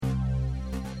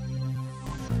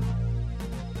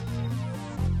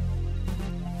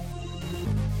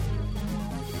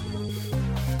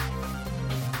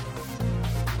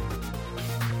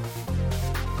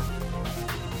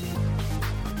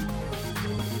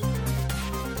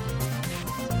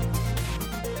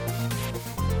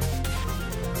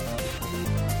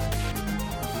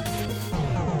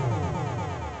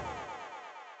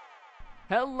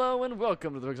Hello and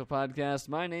welcome to the Pixel Podcast.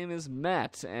 My name is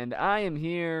Matt, and I am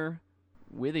here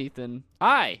with Ethan.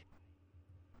 Hi.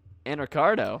 And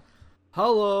Ricardo.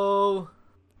 Hello.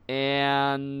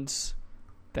 And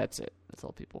that's it. That's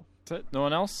all people. That's it? No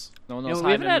one else? No one else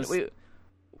we hiding haven't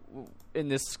in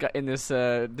had... this? In this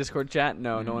Discord chat?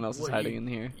 No, no one else is hiding in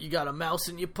here. You got a mouse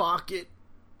in your pocket?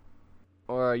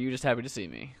 Or are you just happy to see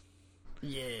me?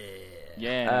 Yeah.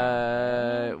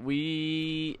 Yeah.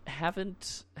 We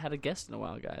haven't had a guest in a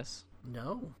while, guys.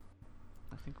 No.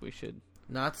 I think we should.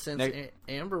 Not since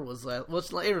Amber was last. Well,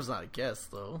 Amber's not a guest,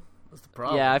 though. That's the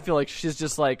problem. Yeah, I feel like she's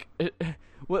just like...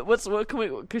 What can we...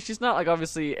 Because she's not, like,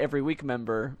 obviously every week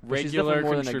member. She's Regular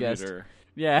more than a guest. contributor.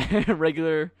 Yeah,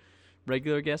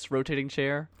 regular guest, rotating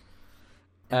chair.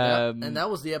 And that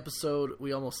was the episode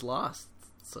we almost lost,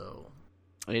 so...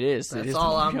 It is. That's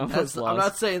all I'm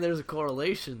not saying there's a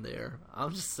correlation there.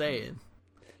 I'm just saying.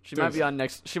 She might be on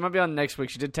next week.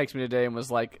 She did text me today and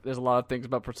was like, "There's a lot of things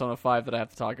about Persona 5 that I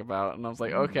have to talk about." And I was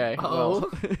like, "Okay." Well,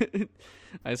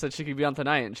 I said she could be on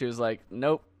tonight, and she was like,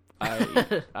 "Nope,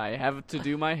 I have to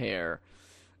do my hair."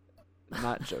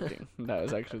 Not joking. That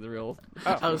was actually the real.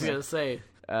 I was gonna say.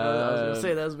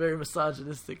 that was very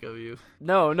misogynistic of you.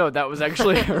 No, that was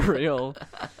actually a real.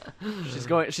 She's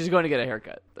going to get a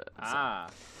haircut.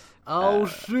 Oh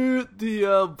shoot!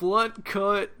 The blunt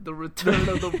cut, the return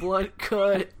of the blunt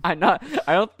cut. I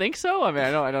don't think so. I mean,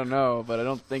 I don't know, but I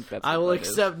don't think that's. I will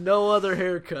accept no other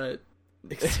haircut.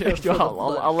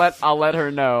 I'll let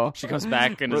her know. She comes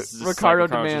back and Ricardo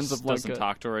demands a blunt doesn't cut.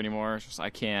 talk to her anymore. It's just, I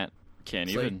can't It's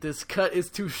even. like, this cut is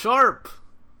too sharp.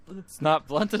 It's not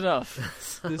blunt enough.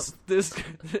 This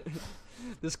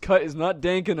cut is not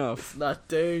dank enough. It's not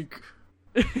dank.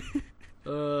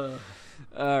 All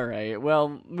right.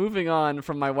 Well, moving on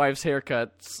from my wife's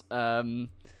haircuts. I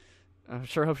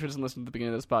sure hope she doesn't listen to the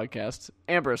beginning of this podcast.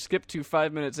 Amber, skip to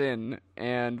 5 minutes in,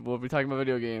 and we'll be talking about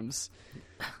video games.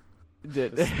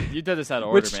 You did this out of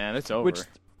order, man. It's over.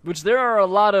 Which there are a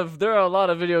lot of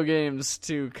video games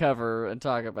to cover and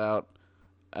talk about.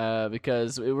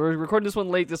 Because we're recording this one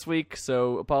late this week,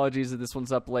 so apologies that this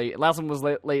one's up late. Last one was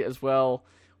late as well.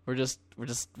 We're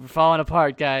falling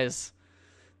apart, guys.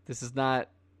 This is not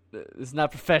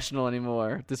professional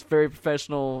anymore. This very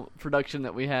professional production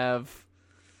that we have,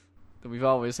 that we've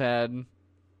always had,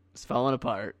 is falling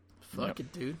apart. Fuck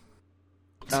it, dude.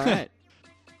 All right.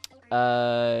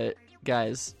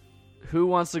 Guys, who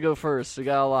wants to go first? We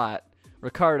got a lot.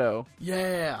 Ricardo.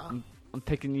 Yeah. I'm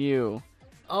picking you.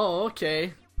 Oh,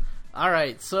 okay.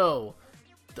 Alright, so,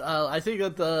 I think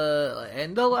at the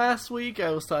end of last week,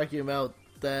 I was talking about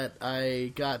that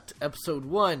I got episode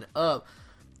 1 of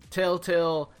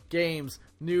Telltale Games'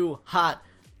 new hot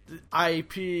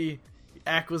IP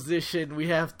acquisition. We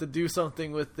have to do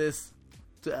something with this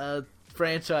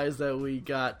franchise that we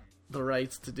got the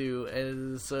rights to do,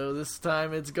 and so this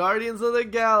time it's Guardians of the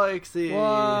Galaxy.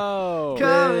 Whoa!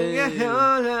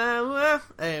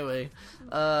 Anyway,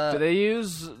 do they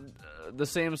use the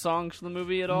same songs from the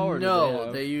movie at all? Or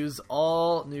no, they use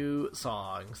all new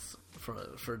songs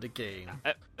for the game.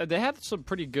 They had some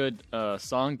pretty good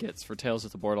song gets for Tales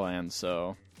of the Borderlands,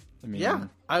 so I mean, yeah,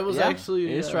 I was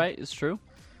actually. It's right. It's true.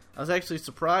 I was actually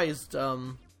surprised.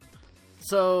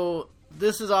 So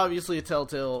this is obviously a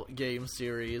Telltale game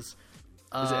series.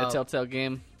 Is it a Telltale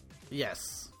game?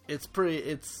 Yes, it's pretty.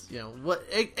 It's what,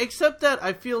 except that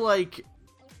I feel like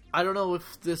I don't know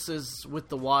if this is with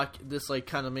this like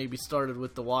kind of maybe started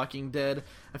with The Walking Dead.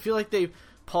 I feel like they've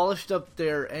polished up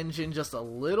their engine just a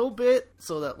little bit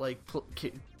so that like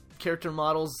character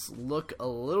models look a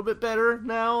little bit better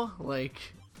now. Like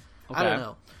I don't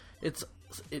know,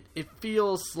 it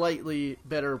feels slightly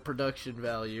better production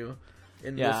value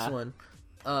in this one.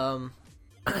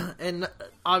 And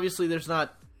obviously there's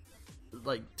not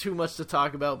like too much to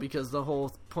talk about because the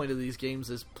whole point of these games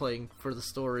is playing for the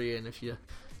story, and if you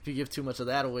give too much of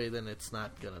that away, then it's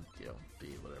not gonna be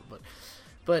whatever.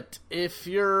 But if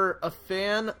you're a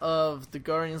fan of the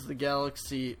Guardians of the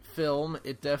Galaxy film,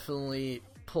 it definitely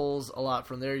pulls a lot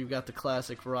from there. You've got the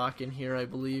classic rock in here. I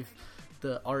believe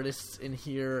the artists in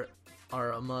here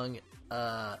are among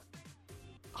Hall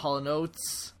 &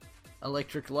 Oates,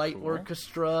 Electric Light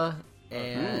Orchestra,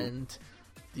 and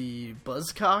the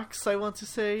Buzzcocks, I want to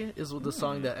say, is the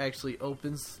song that actually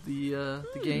opens the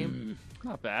game.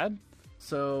 Not bad.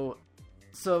 So,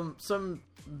 some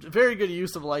very good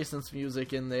use of licensed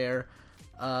music in there.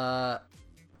 The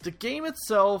game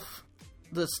itself,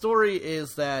 the story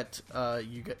is that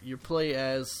you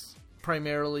play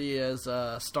primarily as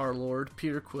Star-Lord,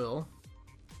 Peter Quill,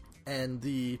 and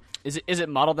Is it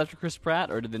modeled after Chris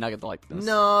Pratt, or did they not get the likeness?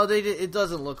 No, it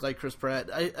doesn't look like Chris Pratt.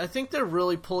 I think they're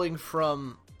really pulling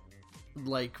from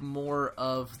like more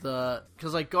of the,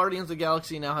 because like Guardians of the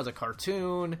Galaxy now has a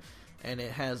cartoon, and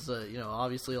it has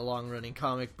obviously a long running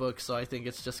comic book. So I think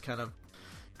it's just kind of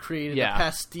created a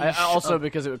pastiche. Also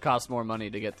because it would cost more money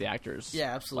to get the actors.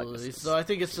 Yeah, absolutely. likenesses. So I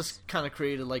think it's just kind of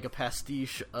created like a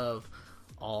pastiche of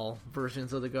all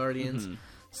versions of the Guardians. Mm-hmm.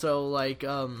 So like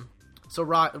so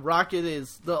Rocket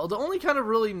is the only kind of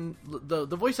really the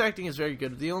voice acting is very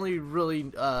good. The only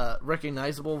really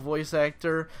recognizable voice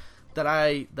actor that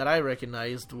I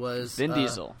recognized was Vin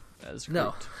Diesel as Groot.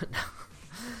 No.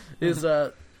 is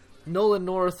Nolan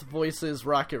North voices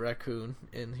Rocket Raccoon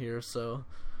in here, so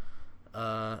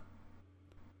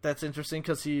that's interesting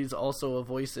because he's also a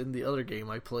voice in the other game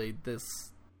I played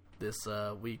this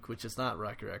week, which is not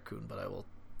Rocket Raccoon, but I will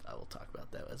talk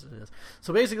about that as it is.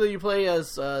 So basically, you play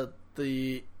as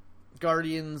the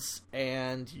Guardians,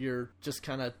 and you're just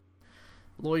kind of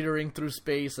loitering through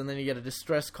space, and then you get a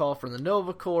distress call from the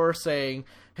Nova Corps saying,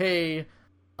 "Hey,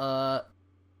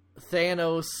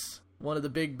 Thanos, one of the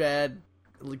big bad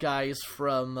guys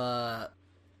from the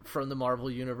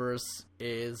Marvel Universe,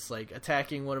 is like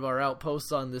attacking one of our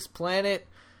outposts on this planet.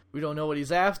 We don't know what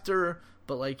he's after,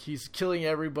 but like he's killing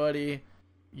everybody.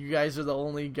 You guys are the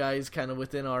only guys kind of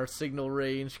within our signal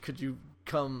range. Could you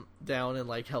come down and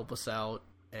like help us out?"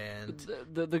 And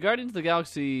the Guardians of the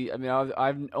Galaxy, I mean,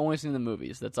 I've only seen the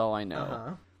movies. That's all I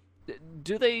know.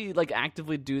 Do they like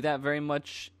actively do that very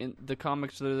much in the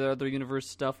comics or the other universe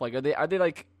stuff? Like, are they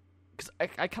like? Because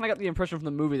I kind of got the impression from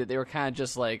the movie that they were kind of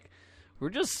just like, we're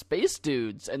just space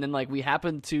dudes, and then like we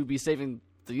happen to be saving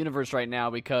the universe right now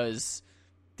because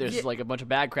there's like a bunch of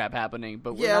bad crap happening,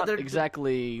 but we're not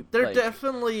exactly. They're like,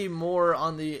 definitely more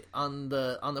on the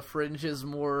fringes,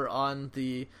 more on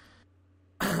the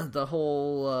the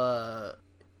whole.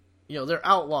 They're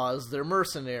outlaws, they're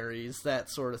mercenaries, that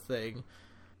sort of thing,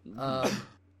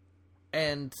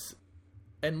 and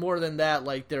more than that,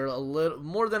 like they're a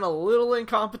little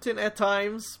incompetent at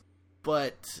times,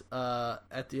 but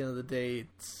at the end of the day,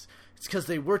 it's because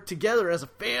they work together as a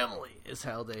family. Is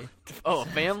how they. Oh, a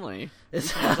family.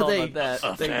 Is how they get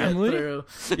through.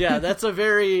 Yeah, that's a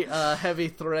very heavy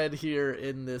thread here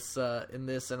in this,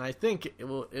 and I think it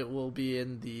will be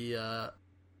in the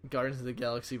Guardians of the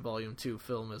Galaxy Volume 2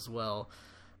 film as well.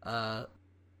 So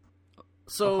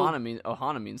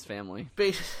Ohana means family.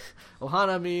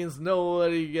 Ohana means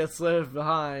nobody gets left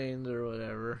behind, or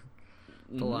whatever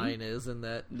the line is in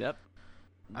that. Yep.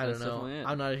 I don't know.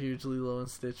 I'm not a huge Lilo and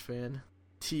Stitch fan.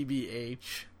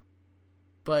 TBH.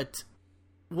 But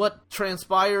what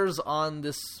transpires on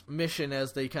this mission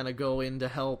as they kind of go in to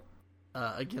help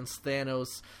against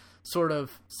Thanos sort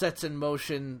of sets in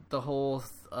motion the whole,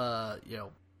 the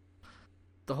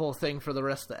whole thing for the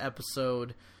rest of the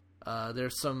episode.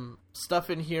 There's some stuff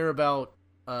in here about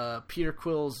Peter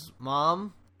Quill's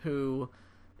mom, who,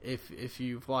 if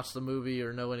you've watched the movie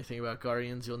or know anything about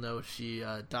Guardians, you'll know she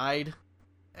died.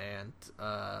 And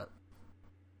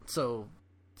so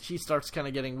he starts kind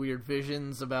of getting weird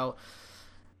visions about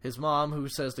his mom, who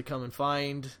says to come and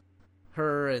find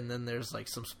her, and then there's like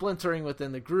some splintering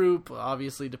within the group,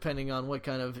 obviously depending on what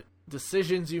kind of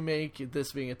decisions you make,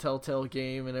 this being a Telltale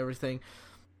game and everything.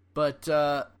 But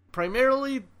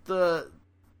primarily the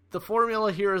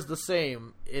formula here is the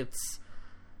same. It's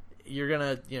you're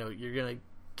gonna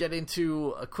get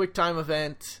into a quick time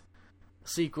event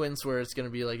sequence where it's going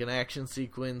to be like an action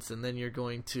sequence, and then you're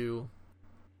going to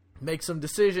make some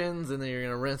decisions, and then you're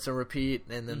going to rinse and repeat,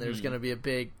 and then there's going to be a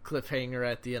big cliffhanger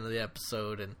at the end of the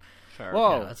episode. And sure.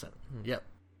 Whoa, that's it. Yep.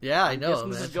 Yeah, I know.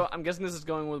 I'm guessing this is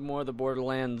going with more of the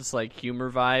Borderlands like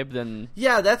humor vibe than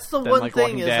that's the one like thing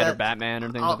Walking is Dead that or Batman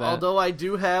or things like that. Although I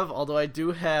do have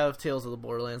Tales of the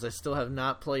Borderlands, I still have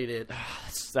not played it.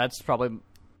 That's probably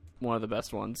one of the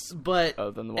best ones, but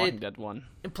other than the Walking Dead one.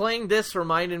 Playing this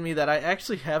reminded me that I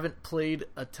actually haven't played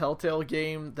a Telltale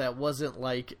game that wasn't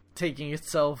like taking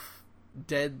itself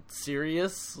dead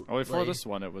serious. Oh, before this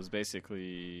one, it was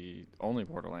basically only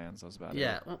Borderlands. That was about it.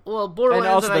 Yeah, well, Borderlands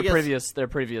and also their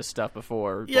previous stuff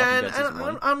before. Yeah,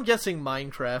 and I'm guessing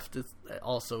Minecraft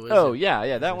also is. Oh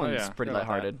yeah, that one's pretty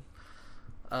lighthearted.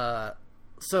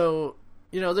 So.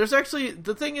 There's actually,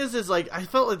 the thing is like, I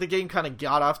felt like the game kind of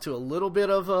got off to a little bit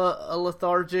of a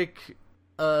lethargic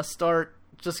start,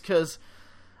 just because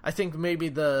I think maybe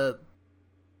the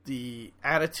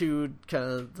attitude, kind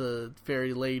of the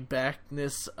very laid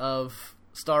backness of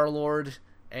Star-Lord,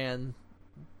 and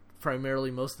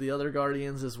primarily most of the other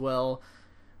Guardians as well,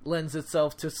 lends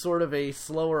itself to sort of a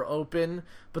slower open.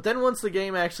 But then once the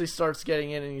game actually starts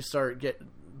getting in and you start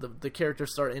the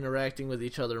characters start interacting with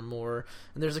each other more,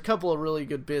 and there's a couple of really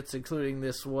good bits, including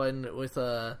this one with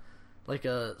a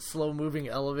slow moving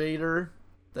elevator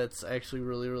that's actually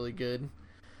really, really good.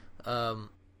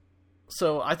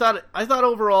 So I thought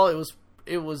overall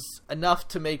it was enough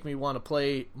to make me want to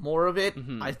play more of it.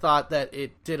 Mm-hmm. I thought that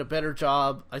it did a better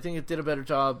job. I think it did a better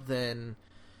job than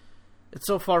it's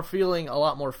so far feeling a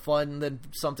lot more fun than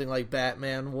something like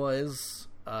Batman was.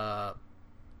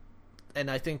 And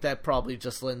I think that probably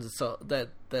just lends itself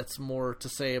that's more to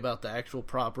say about the actual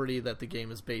property that the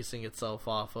game is basing itself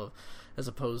off of, as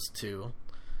opposed to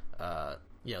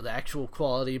the actual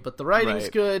quality. But the writing's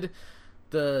good.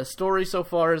 The story so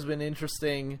far has been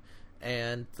interesting,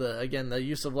 and the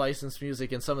use of licensed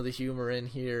music and some of the humor in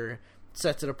here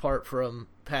sets it apart from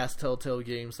past Telltale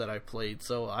games that I've played.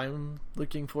 So I'm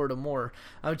looking forward to more.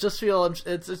 I just feel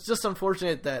it's just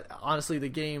unfortunate that honestly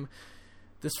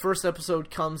this first episode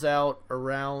comes out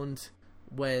around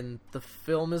when the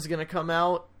film is going to come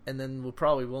out, and then we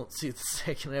probably won't see the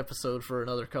second episode for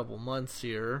another couple months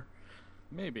here.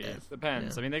 Maybe. It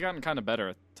depends. Yeah. I mean, they've gotten kind of better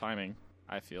at timing,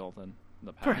 I feel, than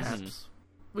the past. Perhaps.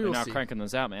 We They're will now see. cranking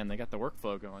those out, man. They got the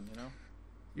workflow going, you know?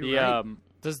 You're right.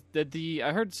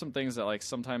 I heard some things that, like,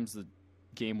 sometimes the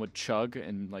game would chug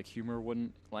and, like, humor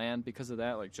wouldn't land because of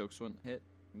that, like, jokes wouldn't hit.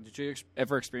 Did you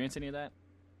ever experience any of that?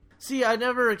 See, I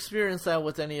never experienced that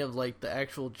with any of like the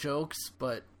actual jokes,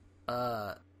 but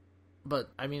I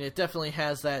mean, it definitely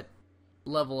has that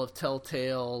level of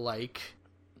Telltale like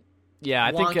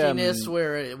I think wonkiness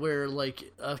where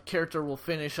like a character will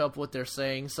finish up what they're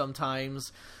saying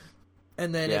sometimes,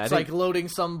 and then it's like loading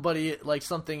somebody like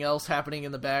something else happening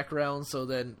in the background, so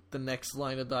then the next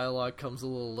line of dialogue comes a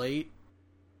little late.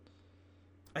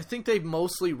 I think they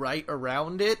mostly write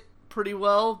around it pretty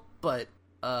well, but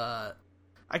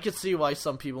I could see why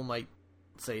some people might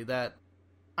say that.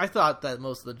 I thought that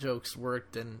most of the jokes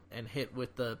worked and hit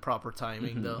with the proper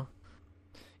timing, though.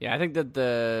 Yeah, I think that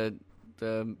the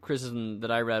criticism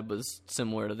that I read was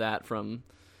similar to that from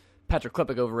Patrick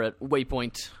Klepek over at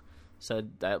Waypoint.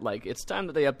 Said that like it's time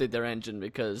that they update their engine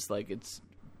because like it's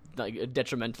like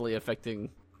detrimentally affecting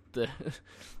the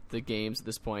games at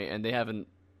this point, and they haven't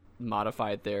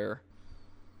modified their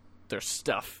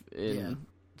stuff in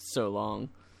so long.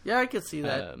 Yeah, I could see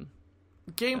that.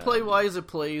 Gameplay wise, it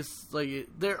plays like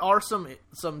there are some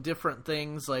different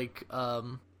things like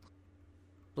now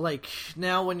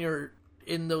when you're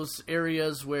in those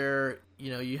areas where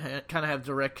you kind of have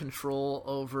direct control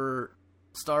over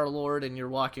Star-Lord and you're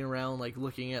walking around like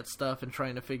looking at stuff and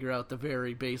trying to figure out the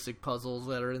very basic puzzles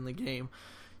that are in the game.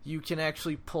 You can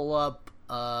actually pull up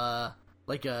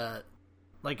like a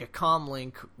comm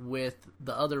link with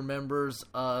the other members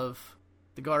of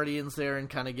the Guardians there and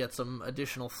kind of get some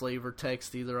additional flavor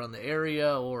text either on the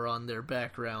area or on their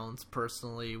backgrounds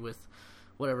personally with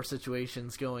whatever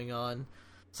situation's going on.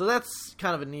 So that's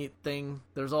kind of a neat thing.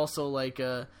 There's also like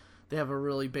they have a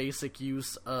really basic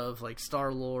use of like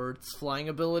Star-Lord's flying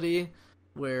ability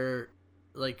where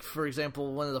like for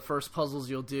example one of the first puzzles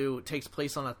you'll do takes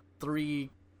place on a 3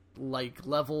 like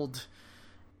leveled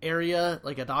area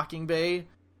like a docking bay,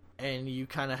 and you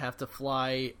kind of have to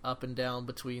fly up and down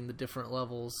between the different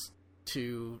levels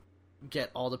to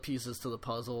get all the pieces to the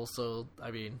puzzle. So,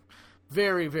 I mean,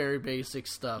 very, very basic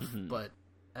stuff, but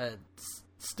it's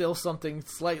still something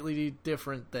slightly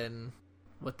different than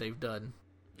what they've done.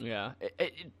 Yeah,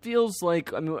 it feels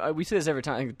like, I mean, we say this every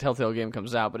time a Telltale game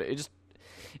comes out, but it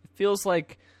feels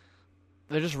like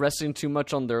they're just resting too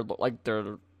much on their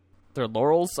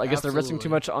laurels. I guess they're resting too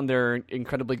much on their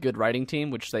incredibly good writing team,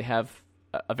 which they have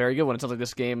a very good one. It sounds like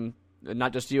this game,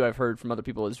 not just you, I've heard from other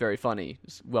people, is very funny.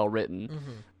 It's well written.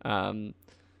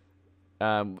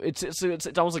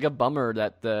 It's almost like a bummer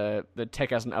that the tech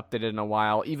hasn't updated in a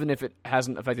while, even if it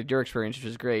hasn't affected your experience, which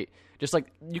is great. Just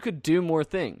like you could do more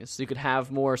things, you could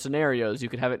have more scenarios, you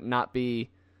could have it not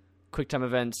be QuickTime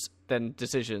events then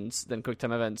decisions, then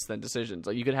QuickTime events then decisions.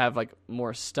 Like you could have like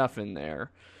more stuff in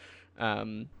there.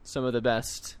 Some of the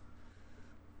best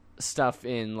stuff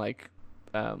in like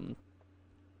Tales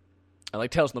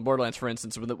from the Borderlands, for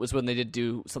instance, was when they did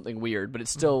do something weird, but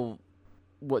it's still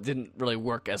what didn't really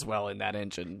work as well in that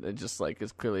engine. It just like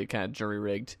is clearly kind of jury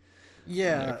rigged.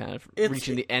 Yeah, they're kind of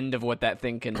reaching the end of what that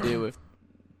thing can do.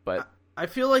 But I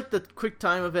feel like the quick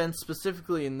time events,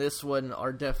 specifically in this one,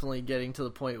 are definitely getting to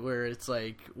the point where it's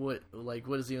like, what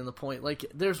is even the point? Like,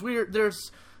 there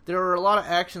are a lot of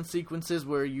action sequences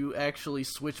where you actually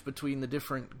switch between the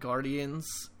different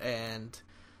Guardians and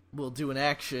will do an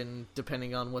action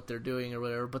depending on what they're doing or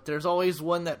whatever. But there's always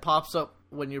one that pops up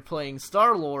when you're playing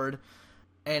Star-Lord,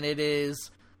 and it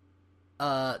is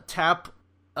tap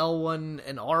L1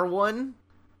 and R1,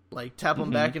 like tap them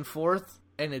back and forth,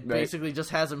 and it basically just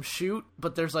has them shoot,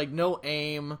 but there's like no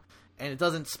aim, and it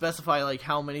doesn't specify like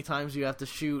how many times you have to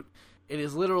shoot. it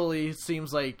is literally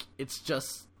seems like it's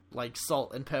just like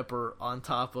salt and pepper on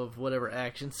top of whatever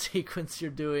action sequence you're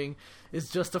doing, is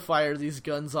just to fire these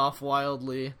guns off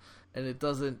wildly, and it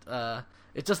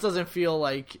just doesn't feel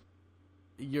like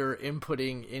you're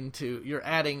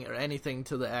adding or anything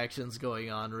to the actions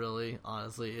going on, really.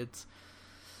 Honestly,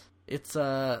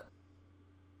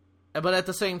 but at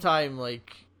the same time,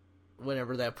 like,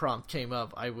 whenever that prompt came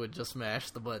up, I would just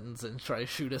mash the buttons and try to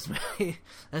shoot as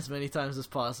many times as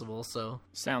possible. So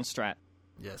sound strat.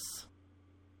 yes.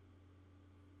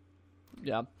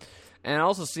 Yeah. And it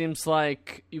also seems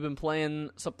like you've been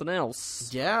playing something else.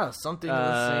 Yeah, something in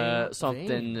the same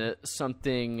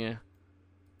vein.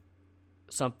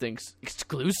 Something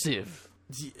exclusive.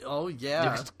 Oh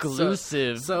yeah,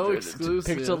 Exclusive. So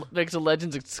exclusive. Pixel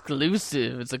Legends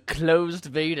exclusive. It's a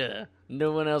closed beta.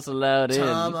 No one else allowed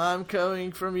Tom, in. I'm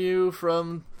coming from you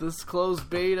from this closed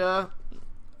beta.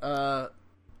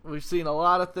 We've seen a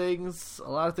lot of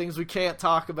things we can't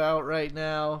talk about right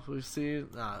now. We've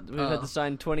had to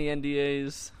sign 20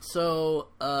 NDAs. So,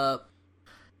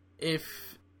 if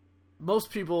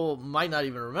most people might not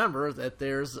even remember that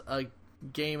there's a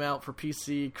game out for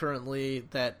PC currently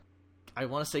that I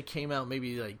want to say came out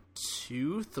maybe like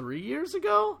 2-3 years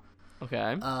ago.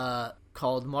 Okay.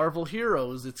 Called Marvel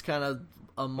Heroes. It's kind of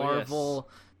a Marvel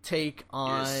take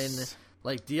on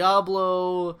like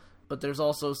Diablo, but there's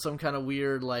also some kind of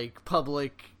weird like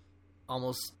public,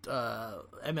 almost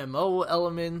MMO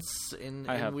elements in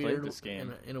a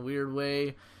weird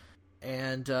way.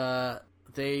 And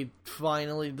they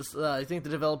finally, I think the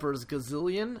developer is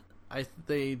Gazillion.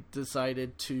 They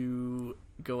decided to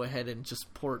go ahead and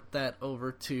just port that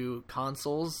over to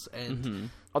consoles. And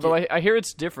although I hear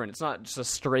it's different. It's not just a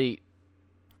straight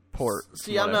port.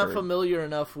 See, I'm not familiar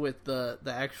enough with the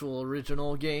actual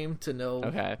original game to know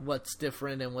what's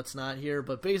different and what's not here.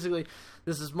 But basically,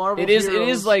 this is Marvel Heroes. It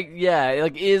is like,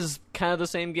 is kind of the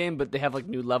same game, but they have like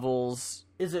new levels.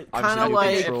 Is it kind of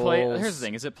like... Here's the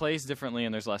thing, is it plays differently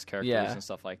and there's less characters and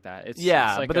stuff like that. It's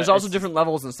like but there's also different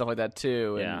levels and stuff like that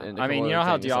too. Yeah, and I mean, you know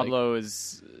how Diablo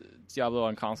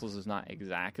on consoles is not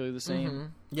exactly the same? Mm-hmm.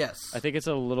 Yes. I think it's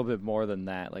a little bit more than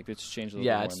that. Like, it's changed a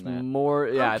little bit more than that. It's more...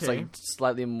 Yeah, it's like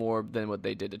slightly more than what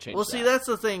they did to change see, that's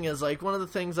the thing, is like one of the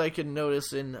things I could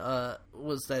notice in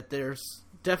was that there's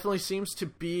definitely seems to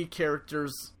be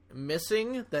characters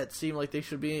missing that seem like they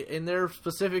should be in there.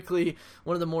 Specifically,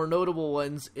 one of the more notable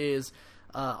ones is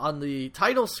on the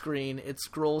title screen, it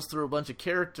scrolls through a bunch of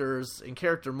characters and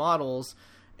character models,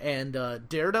 and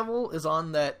Daredevil is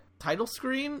on that title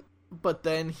screen, but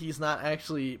then he's not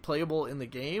actually playable in the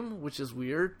game, which is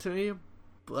weird to me.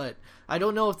 But I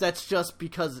don't know if that's just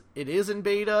because it is in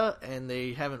beta and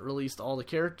they haven't released all the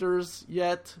characters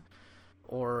yet,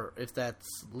 or if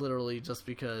that's literally just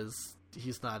because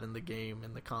he's not in the game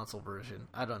in the console version.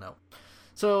 I don't know.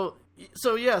 So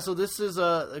this is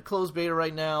a closed beta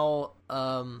right now.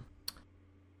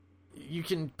 You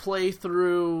can play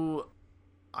through...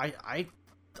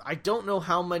 I don't know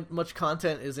how much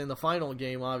content is in the final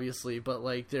game, obviously, but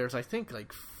like there's, I think,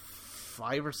 like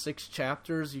 5 or 6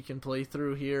 chapters you can play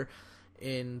through here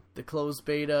in the closed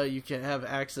beta. You can have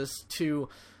access to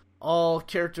all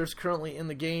characters currently in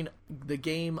the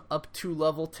game up to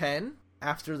level 10.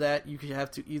 After that, you could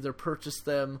have to either purchase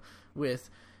them with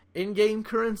in-game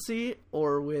currency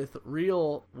or with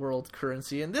real-world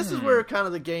currency. And this is where kind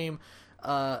of the game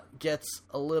gets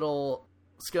a little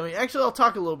scummy. Actually, I'll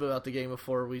talk a little bit about the game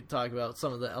before we talk about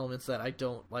some of the elements that I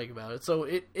don't like about it. So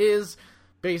it is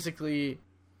basically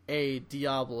a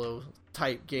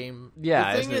Diablo-type game.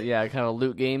 Yeah, kind of a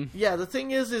loot game. Yeah, the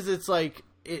thing is it's like,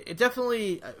 it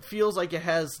definitely feels like it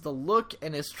has the look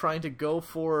and is trying to go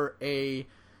for a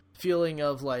feeling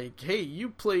of like, hey, you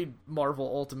played Marvel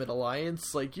Ultimate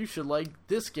Alliance, like you should like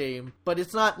this game, but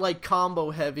it's not like combo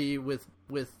heavy with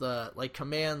like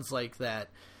commands like that,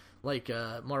 like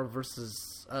Marvel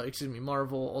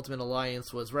Ultimate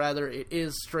Alliance was. Rather, it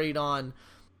is straight on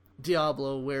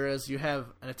Diablo, whereas you have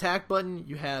an attack button,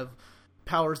 you have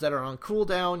powers that are on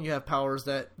cooldown, you have powers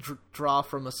that draw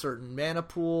from a certain mana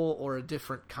pool or a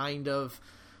different kind of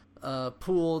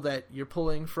pool that you're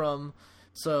pulling from.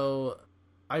 So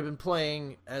I've been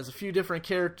playing as a few different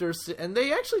characters, and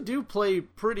they actually do play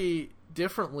pretty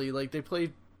differently. Like, they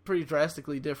play pretty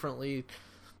drastically differently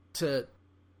to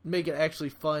make it actually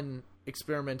fun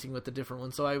experimenting with the different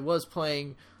ones. So I was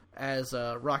playing as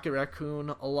Rocket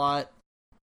Raccoon a lot.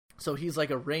 So he's like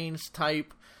a ranged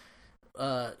type.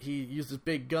 He uses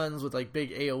big guns with like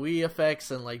big AoE effects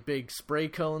and like big spray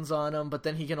cones on him, but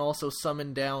then he can also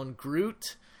summon down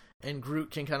Groot, and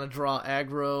Groot can kind of draw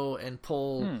aggro and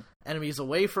pull enemies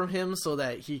away from him so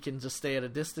that he can just stay at a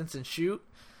distance and shoot.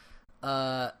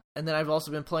 And then I've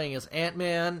also been playing as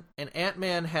Ant-Man, and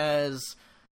Ant-Man has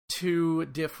 2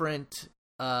 different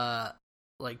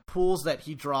like pools that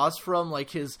he draws from. Like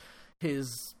his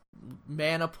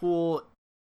mana pool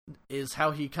is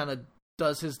how he kind of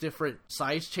does his different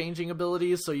size changing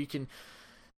abilities. So you can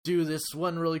do this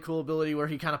one really cool ability where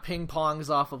he kind of ping pongs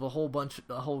off of a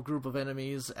whole group of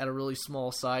enemies at a really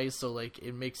small size. So like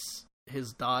it makes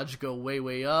his dodge go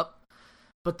way up.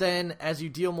 But then as you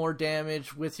deal more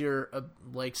damage with your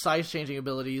like size changing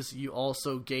abilities, you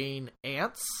also gain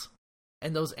ants,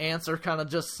 and those ants are kind of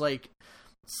just like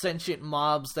sentient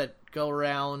mobs that go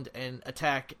around and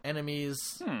attack enemies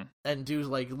and do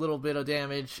like a little bit of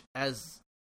damage as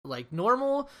like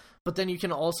normal, but then you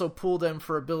can also pull them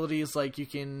for abilities like you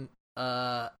can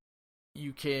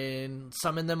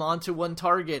summon them onto one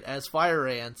target as fire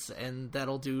ants, and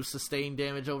that'll do sustained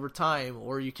damage over time,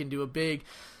 or you can do a big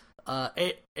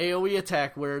AoE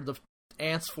attack where the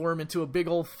ants form into a big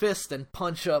old fist and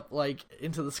punch up like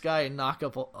into the sky and knock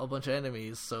up a bunch of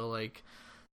enemies. So like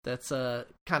that's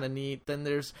kind of neat. Then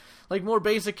there's like more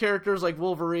basic characters like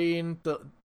Wolverine.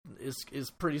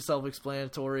 Is pretty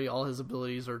self-explanatory. All his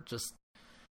abilities are just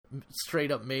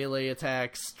straight up melee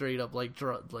attacks, straight up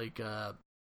like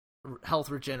health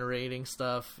regenerating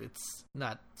stuff. It's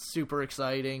not super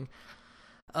exciting.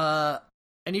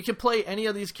 And you can play any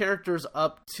of these characters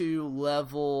up to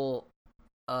level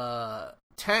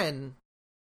 10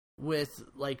 with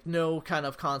like no kind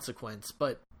of consequence.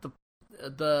 But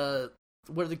the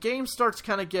where the game starts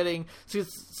kind of getting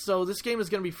so this game is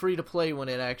going to be free to play when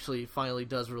it actually finally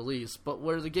does release. But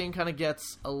where the game kind of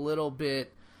gets a little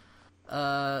bit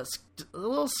a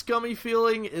little scummy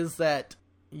feeling is that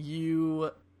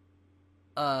you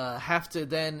have to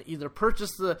then either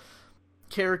purchase the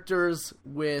characters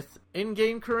with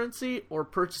in-game currency or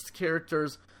purchase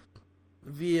characters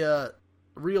via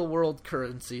real-world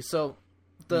currency. So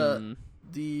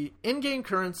the in-game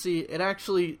currency, it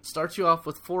actually starts you off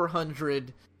with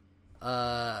 400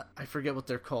 I forget what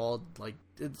they're called, like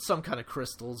it's some kind of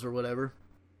crystals or whatever.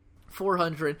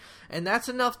 400, and that's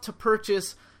enough to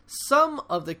purchase some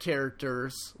of the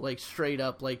characters, like straight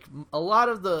up. Like a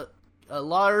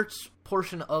large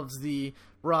portion of the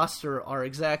roster are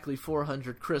exactly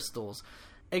 400 crystals,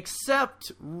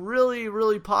 except really,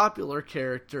 really popular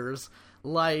characters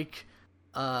like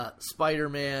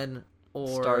Spider-Man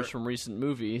or stars from recent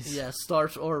movies. Yeah,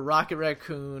 stars or Rocket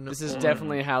Raccoon. This is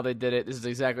definitely how they did it. This is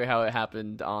exactly how it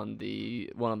happened on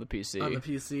the one on the PC. On the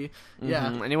PC, yeah.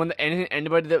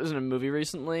 Anybody that was in a movie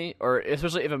recently, or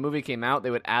especially if a movie came out, they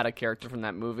would add a character from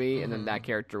that movie, and then that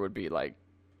character would be like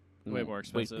way more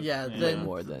expensive. Yeah, then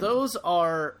more than those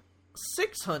are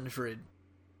 600,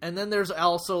 and then there's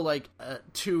also like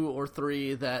 2 or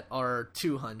 3 that are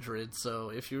 200.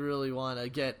 So if you really want to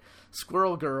get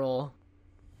Squirrel Girl,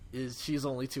 she's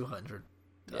only 200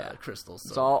 crystals.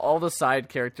 So all the side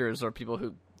characters are people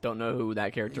who don't know who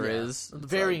that character is.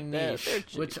 Very like, niche.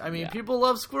 They're which I mean, people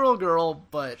love Squirrel Girl,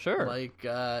 but sure, like,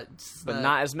 but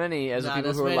not as many as the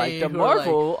people who are like the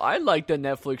Marvel. I like the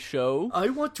Netflix show. I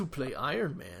want to play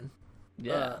Iron Man.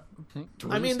 Yeah,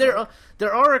 I mean there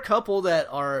are a couple that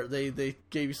are they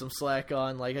gave you some slack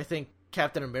on. Like I think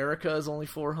Captain America is only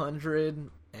 400.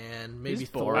 And maybe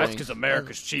Thor. That's because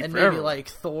America's cheap and for maybe everyone. Like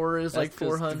Thor is like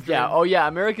 400. Yeah, oh yeah,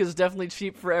 America's definitely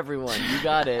cheap for everyone. You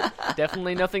got it.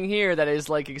 Definitely nothing here that is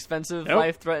like expensive,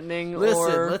 life-threatening.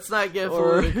 Listen, let's not get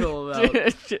political about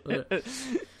it.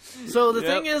 So the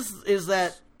thing is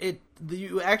that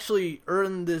you actually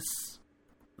earn this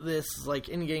like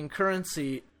in-game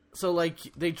currency. So like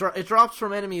it drops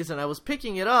from enemies, and I was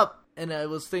picking it up, and I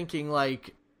was thinking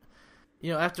like,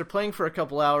 you know, after playing for a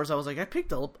couple hours, I was like, I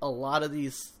picked up a lot of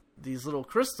these little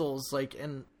crystals, like,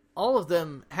 and all of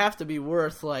them have to be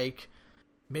worth, like,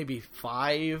 maybe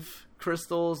 5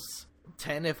 crystals,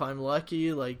 10 if I'm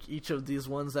lucky, like, each of these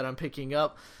ones that I'm picking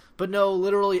up. But no,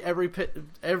 literally every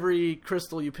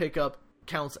crystal you pick up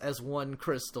counts as 1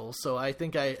 crystal. So I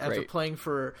think after playing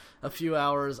for a few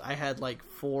hours, I had, like,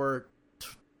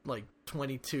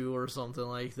 22 or something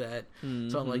like that.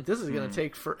 So I'm like, this is gonna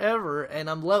take forever, and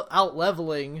I'm out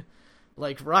leveling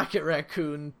like Rocket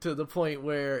Raccoon to the point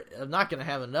where I'm not gonna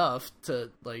have enough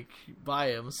to like buy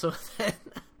him. So then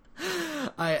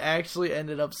I actually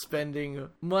ended up spending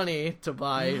money to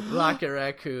buy Rocket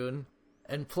Raccoon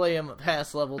and play him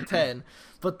past level 10.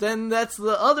 But then that's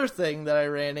the other thing that I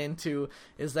ran into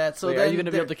is that then are you going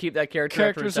to be able to keep that character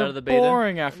after it's out of the beta?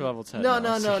 Boring after level 10.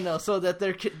 No. So that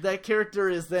that character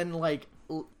is then like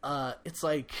it's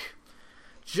like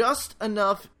just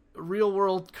enough real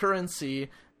world currency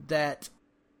that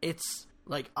it's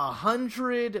like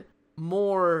 100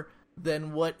 more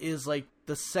than what is like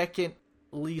the second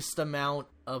least amount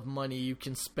of money you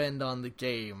can spend on the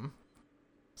game.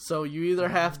 So you either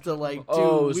have to like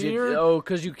do weird.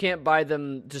 Because you can't buy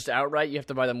them just outright. You have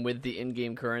to buy them with the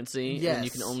in-game currency. Yes. And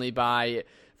you can only buy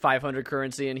 500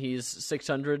 currency, and he's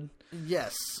 600.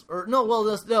 Yes, or no.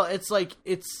 Well, no. It's like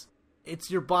it's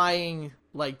you're buying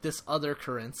like this other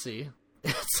currency.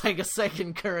 It's like a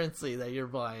second currency that you're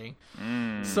buying.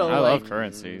 So I like, love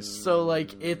currencies. So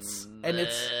like it's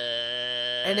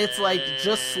like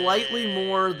just slightly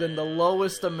more than the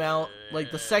lowest amount,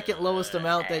 like the second lowest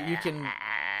amount that you can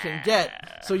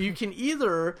get. So you can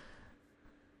either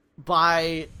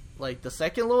buy like the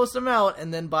second lowest amount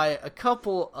and then buy a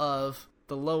couple of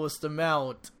the lowest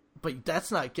amount, but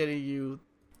that's not getting you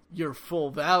your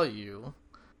full value.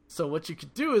 So what you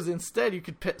could do is instead you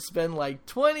could spend like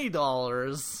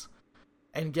 $20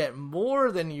 and get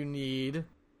more than you need,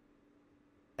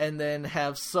 and then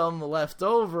have some left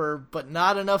over, but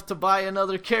not enough to buy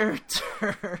another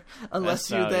character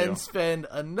unless you then spend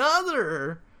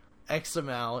another X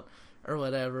amount or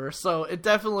whatever. So it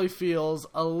definitely feels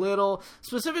a little,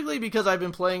 specifically because I've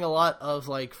been playing a lot of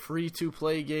like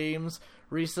free-to-play games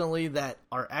recently that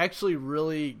are actually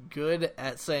really good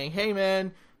at saying, hey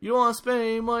man, you don't want to spend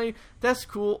any money? That's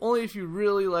cool. Only if you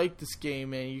really like this game,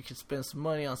 man, you can spend some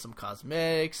money on some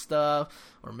cosmetic stuff,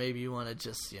 or maybe you want to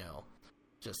just,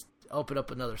 just open up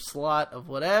another slot of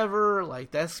whatever. Like,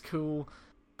 that's cool.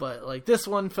 But, like, this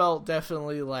one felt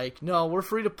definitely like, no, we're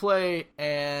free to play,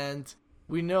 and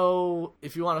we know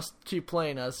if you want to keep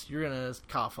playing us, you're going to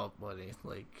cough up money.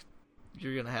 Like,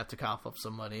 you're going to have to cough up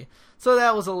some money. So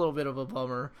that was a little bit of a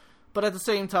bummer. But at the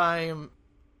same time,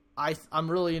 I'm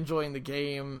really enjoying the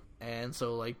game, and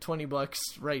so like $20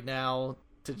 right now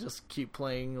to just keep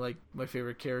playing like my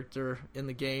favorite character in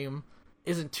the game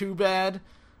isn't too bad.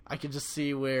 I could just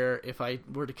see where if I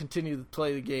were to continue to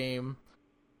play the game,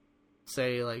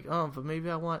 say like, oh, but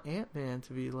maybe I want Ant-Man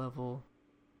to be level,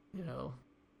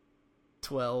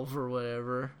 12 or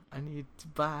whatever. I need to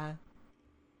buy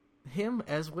him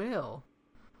as well.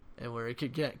 And where it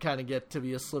could get to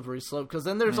be a slippery slope, because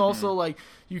then there's also like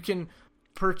you can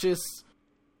purchase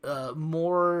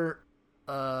more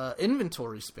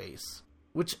inventory space,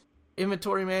 which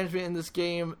inventory management in this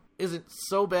game isn't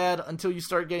so bad until you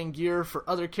start getting gear for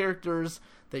other characters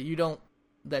that you're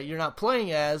not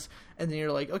playing as, and then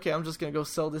you're like, okay, I'm just gonna go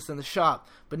sell this in the shop.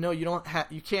 But no, you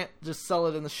can't just sell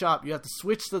it in the shop. You have to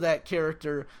switch to that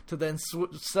character to then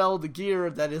sell the gear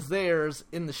that is theirs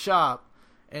in the shop,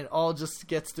 and it all just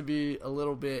gets to be a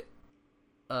little bit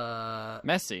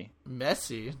messy.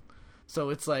 So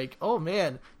it's like, oh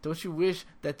man, don't you wish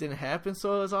that didn't happen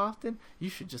so as often? You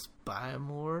should just buy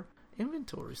more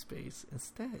inventory space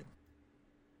instead.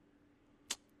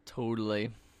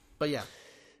 Totally. But yeah,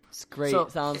 it's great. So,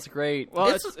 sounds great.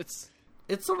 Well,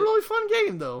 it's a really fun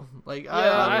game though. Like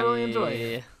I really enjoy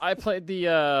it. I played the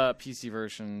PC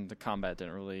version. The combat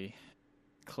didn't really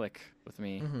click with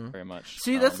me very much.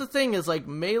 See, that's the thing is like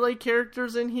melee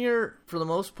characters in here for the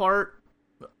most part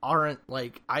aren't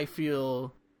like, I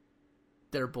feel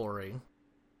they're boring.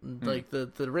 Like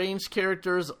the ranged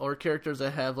characters or characters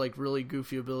that have like really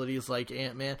goofy abilities like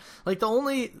Ant-Man. Like the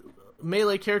only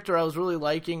melee character I was really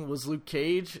liking was Luke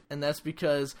Cage, and that's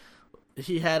because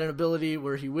he had an ability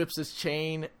where he whips his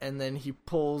chain and then he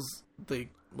pulls a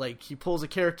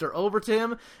character over to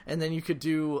him, and then you could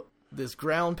do this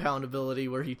ground pound ability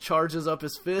where he charges up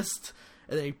his fist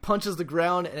and then he punches the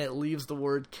ground and it leaves the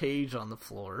word cage on the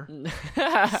floor.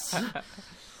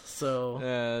 So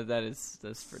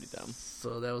that's pretty dumb.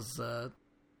 So that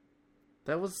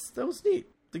was neat.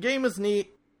 The game is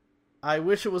neat. I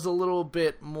wish it was a little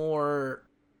bit more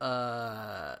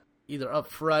either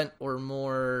upfront or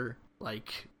more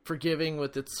like forgiving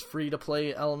with its free to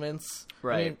play elements.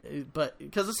 Right. I mean, but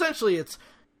because essentially it's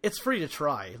free to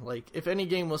try. Like if any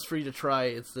game was free to try,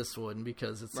 it's this one,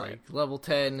 because it's like level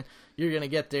 10, you're going to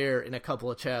get there in a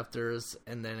couple of chapters,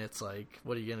 and then it's like,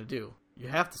 what are you going to do? You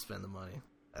have to spend the money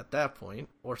at that point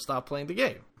or stop playing the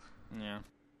game. Yeah.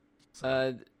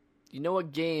 So. You know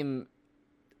what game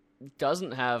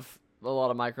doesn't have a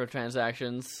lot of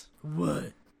microtransactions?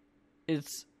 What?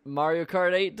 It's Mario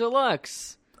Kart 8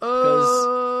 Deluxe.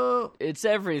 Oh, it's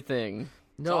everything.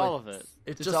 No, all of it.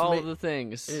 It's just all of the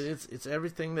things. It's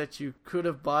everything that you could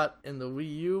have bought in the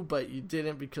Wii U, but you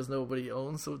didn't because nobody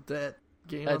owns that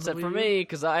game. Except for me,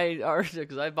 because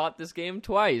I bought this game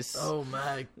twice. Oh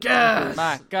my god!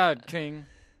 My God, King.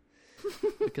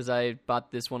 Because I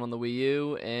bought this one on the Wii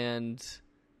U, and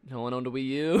no one owned a Wii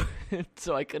U,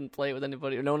 so I couldn't play it with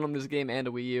anybody. No one owned this game and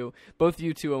a Wii U. Both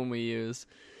you two own Wii U's.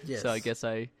 Yes. So I guess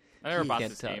I never bought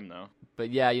can't this tell. game though.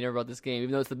 But yeah, you never bought this game,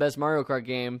 even though it's the best Mario Kart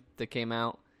game that came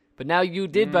out. But now you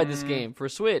did buy this game for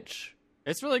Switch.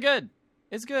 It's really good.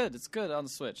 It's good. It's good on the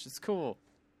Switch. It's cool.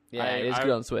 Yeah, it is good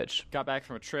on Switch. Got back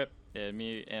from a trip, and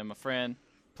me and my friend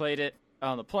played it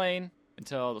on the plane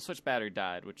until the Switch battery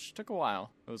died, which took a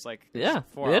while. It was like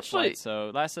 4-hour flight, so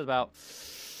it lasted about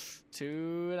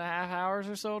 2.5 hours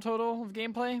or so total of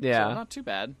gameplay. Yeah. So not too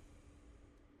bad.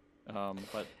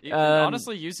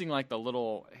 Honestly, using like the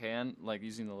little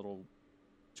using the little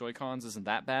Joy-Cons isn't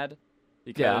that bad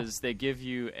because they give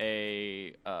you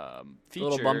a feature,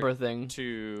 little bumper thing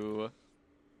to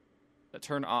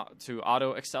turn to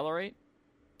auto accelerate.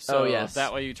 So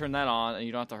that way you turn that on and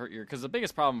you don't have to hurt because the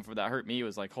biggest problem for that hurt me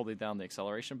was like holding down the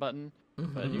acceleration button,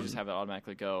 but you just have it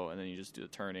automatically go and then you just do the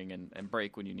turning and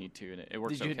brake when you need to, and it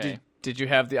works okay. Did you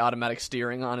have the automatic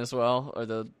steering on as well,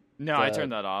 or No, I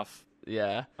turned that off.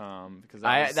 Yeah. Because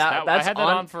I had that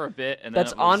on for a bit, and then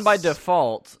that's on by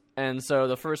default. And so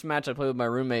the first match I played with my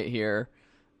roommate here,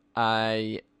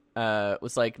 I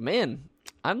was like, man,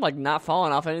 I'm like not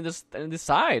falling off any of the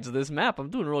sides of this map. I'm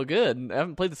doing real good. I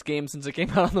haven't played this game since it came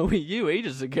out on the Wii U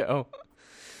ages ago.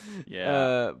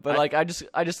 Yeah. But I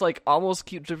just like almost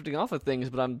keep drifting off of things,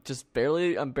 but I'm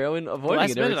barely avoiding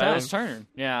it every time. I was turning.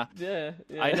 Yeah.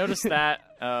 I noticed that.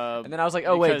 And then I was like,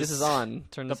 oh wait, this is on.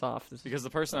 Turn this off. Because the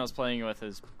person I was playing with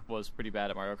was pretty bad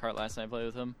at Mario Kart last time I played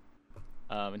with him.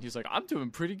 And he was like, I'm doing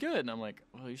pretty good. And I'm like,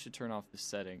 well, you should turn off this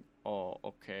setting. Oh,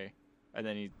 okay. And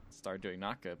then he started doing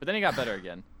not good. But then he got better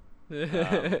again.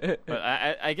 But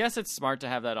I guess it's smart to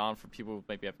have that on for people who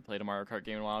maybe haven't played a Mario Kart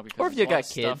game in a while. Because or if you got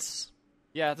kids.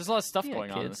 Yeah, there's a lot of stuff going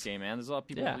on in this game, man. There's a lot of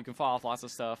people you can fall off lots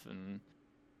of stuff and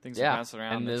things are bouncing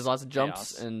around. And there's lots of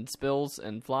jumps and spills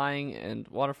and flying and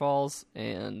waterfalls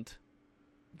and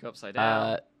go upside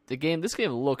down. This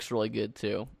game looks really good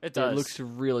too. It does. It looks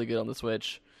really good on the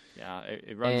Switch. Yeah,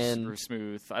 it runs super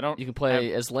smooth. You can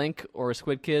play as Link or a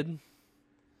Squid Kid.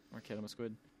 Or Kid, I'm a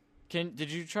Squid.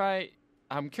 Did you try?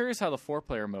 I'm curious how the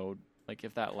 4-player mode, like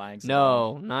if that lags.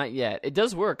 No, not yet. It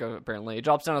does work apparently. It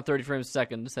drops down to 30 frames a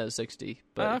second instead of 60,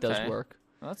 but it does work.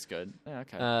 Oh, that's good. Yeah,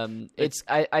 okay.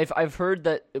 I've heard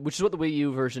that, which is what the Wii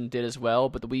U version did as well,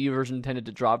 but the Wii U version tended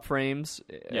to drop frames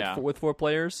with 4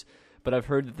 players. But I've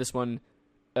heard that this one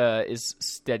is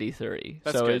steady 30.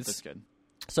 That's good. That's good.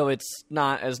 So it's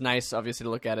not as nice, obviously, to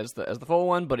look at as the full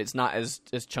one, but it's not as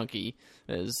chunky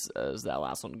as that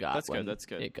last one got. That's good. That's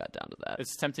good. It got down to that.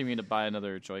 It's tempting me to buy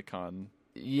another Joy-Con.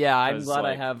 Yeah, I'm glad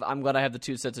I have the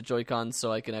 2 sets of Joy-Cons,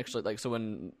 so I can actually So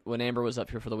when Amber was up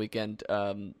here for the weekend,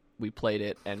 we played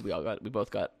it, and we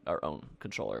both got our own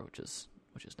controller, which is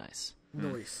nice.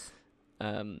 Nice.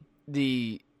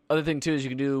 The other thing too is you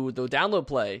can do the download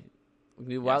play.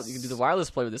 You can do the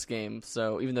wireless play with this game.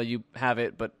 So even though you have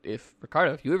it, but if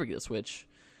you ever get a Switch,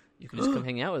 you can just come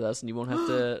hang out with us, and you won't have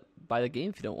to buy the game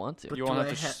if you don't want to. But you won't have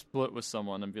to split with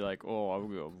someone and be like, "Oh, I'll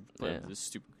go play this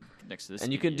stupid next to this."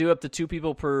 And you can do up to 2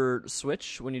 people per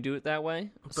Switch when you do it that way.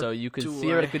 So you could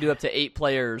theoretically do up to 8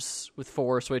 players with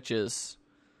 4 Switches.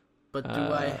 But do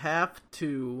I have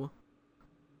to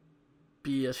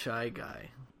be a shy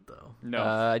guy though? No,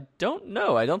 I don't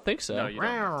know. I don't think so. No, you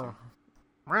don't.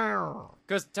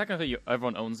 Because technically,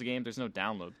 everyone owns the game. There's no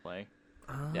download play.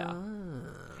 Yeah,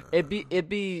 it'd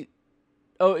be.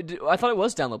 Oh, I thought it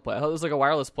was download play. I thought it was like a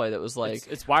wireless play that was like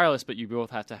it's wireless, but you both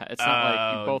have to. It's not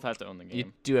like you both have to own the game.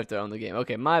 You do have to own the game.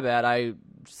 Okay, my bad. I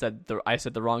said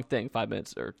the wrong thing 5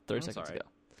 minutes or 30 seconds ago.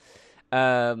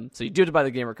 So you do have to buy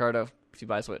the game, Ricardo. If you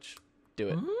buy a Switch, do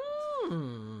it.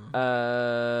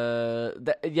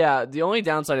 The only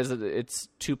downside is that it's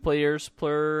 2 players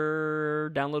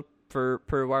per download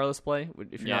per wireless play.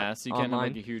 If you're not so you can't have online.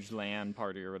 like a huge LAN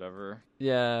party or whatever.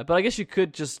 Yeah, but I guess you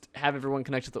could just have everyone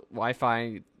connect to the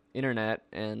Wi-Fi internet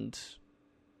and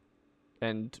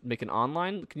make an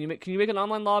online. Can you make an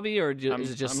online lobby, or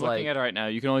is it just I'm looking at it right now.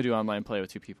 You can only do online play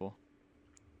with 2 people.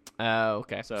 Oh,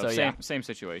 okay. So same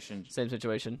situation. Same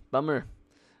situation. Bummer.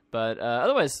 But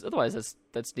otherwise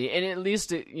that's neat. And at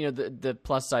least the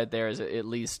plus side there is at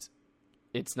least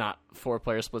it's not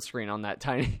 4-player split screen on that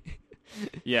tiny.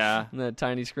 Yeah, the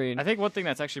tiny screen. I think one thing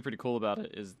that's actually pretty cool about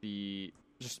it is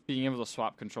just being able to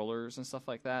swap controllers and stuff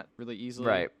like that really easily.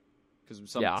 Right. Because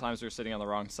sometimes we're sitting on the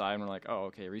wrong side and we're like, oh,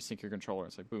 okay, resync your controller.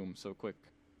 It's like, boom, so quick,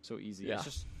 so easy. Yeah. It's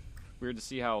just weird to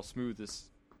see how smooth this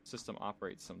system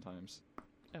operates sometimes.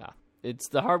 Yeah,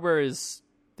 the hardware is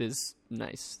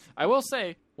nice. I will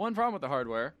say one problem with the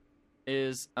hardware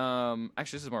is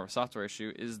actually this is more of a software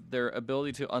issue. Is their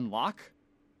ability to unlock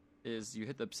is you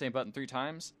hit the same button 3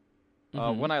 times.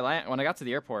 When I got to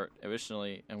the airport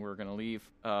originally and we were gonna leave,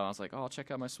 I was like, "Oh, I'll check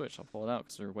out my Switch. I'll pull it out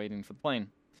because we're waiting for the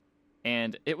plane."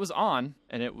 And it was on,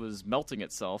 and it was melting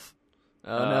itself.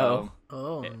 Oh no.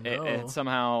 Oh it, no! it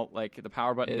somehow like the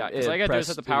power button got because it all you gotta do is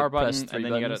pressed- hit the power it pressed button three and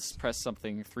then you buttons. gotta press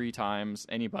something 3 times,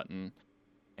 any button.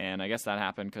 And I guess that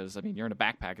happened because I mean you're in a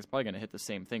backpack. It's probably gonna hit the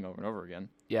same thing over and over again.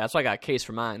 Yeah, that's why I got a case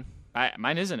for mine.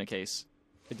 Mine isn't a case.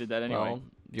 It did that anyway. Well,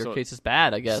 your So- case is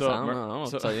bad, I guess. so I don't Mar- know. I don't know what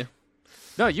so- to tell you.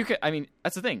 No, you could. I mean,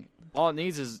 that's the thing. All it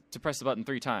needs is to press the button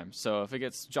 3 times. So if it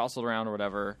gets jostled around or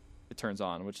whatever, it turns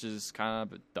on, which is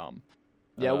kind of dumb.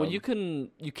 Yeah, well, Um, you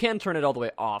can turn it all the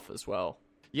way off as well.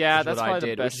 Yeah, Which is that's what I probably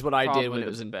did, the which best. is what I did probably when it the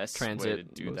was in best transit. way to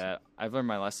do Was- that. I've learned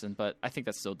my lesson, but I think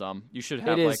that's still dumb. You should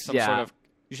have It like is, some yeah. sort of.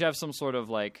 You should have some sort of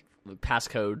like.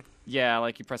 Passcode. Yeah,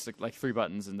 like you press like 3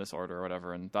 buttons in this order or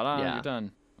whatever, and ta-da, Yeah. you're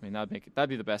done. I mean, that'd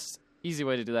be the best, easy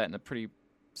way to do that, and a pretty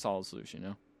solid solution, you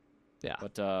know. Yeah.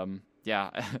 But yeah,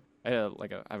 I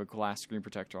have a glass screen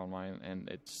protector on mine, and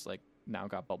it's like now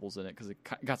got bubbles in it because it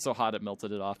got so hot it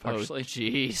melted it off partially. Oh,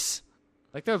 jeez.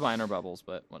 Like they're minor bubbles,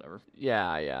 but whatever.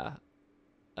 Yeah, yeah.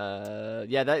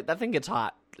 Yeah, that thing gets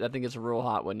hot. That thing gets real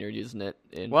hot when you're using it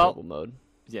in mobile mode.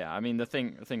 Yeah, I mean the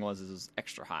thing was it was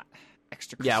extra hot,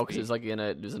 extra crispy. Yeah, because it's like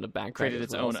it was in a backpack. created as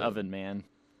its well, own so- oven, man.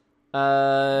 What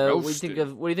do you Roasted.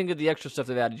 think of the extra stuff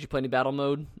they've added? Did you play any battle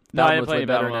mode? No, I didn't mode's play way any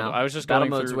better battle mode. now. I was just battle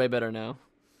going mode's through- way better now.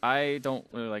 I don't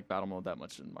really like battle mode that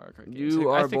much in Mario Kart games.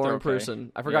 You I are a think they're boring okay.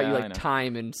 person. I forgot Yeah, you I like know.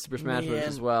 time in Super Smash Bros. Me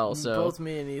as and- well. So both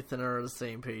me and Ethan are on the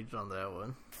same page on that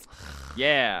one.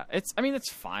 Yeah, it's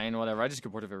fine, whatever. I just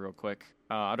get bored of it real quick.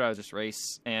 I'd rather just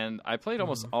race, and I played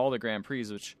almost all the Grand Prix,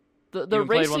 which the even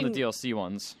played racing. one of the DLC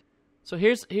ones. So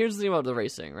here's the thing about the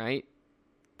racing, right?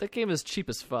 That game is cheap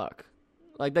as fuck.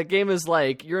 Like that game is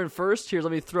like you're in first. Here,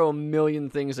 let me throw a million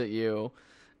things at you,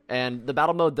 and the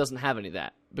battle mode doesn't have any of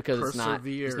that because it's not.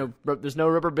 There's no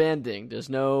rubber banding. There's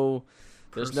no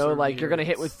like you're gonna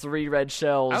hit with 3 red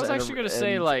shells. I was and actually gonna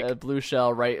say, and like- a blue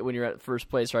shell right when you're at first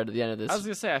place, right at the end of this. I was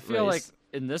gonna say, I feel like race.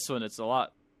 in this one it's a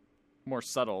lot more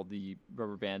subtle, the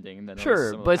rubber banding than it was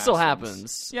Sure, some of but the it still past ones.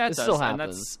 happens. Yeah, It does, still and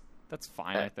happens. that's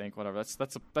fine. I think whatever.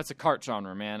 That's a kart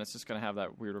genre, man. It's just gonna have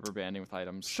that weird rubber banding with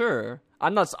items. Sure. I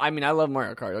love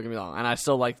Mario Kart, don't get me wrong, and I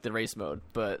still like the race mode,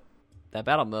 but that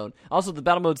battle mode. Also, the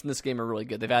battle modes in this game are really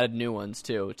good. They've added new ones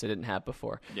too, which they didn't have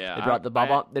before. Yeah, They brought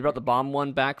they brought the bomb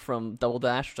one back from Double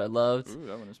Dash, which I loved. Ooh,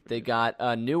 that one is pretty They good. got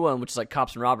a new one, which is like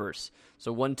cops and robbers.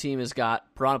 So one team has got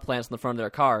piranha plants in the front of their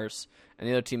cars, and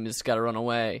the other team has got to run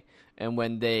away. And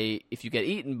if you get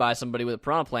eaten by somebody with a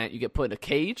piranha plant, you get put in a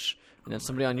cage, and then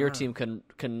somebody on your team can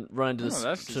run into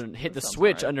hit the sounds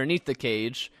switch alright. underneath the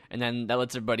cage, and then that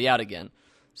lets everybody out again.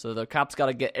 So the cops got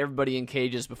to get everybody in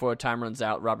cages before time runs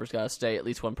out. Robbers got to stay. At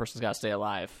least one person's got to stay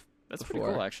alive. That's before.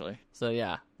 pretty cool, actually. So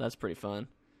yeah, that's pretty fun.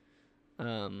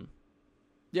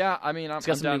 Yeah, I mean, I'm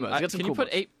got some new down. modes. It's got some Can you cool put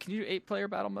modes. 8? Can you do 8-player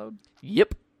battle mode?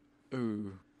 Yep.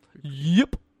 Ooh.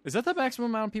 Yep. Is that the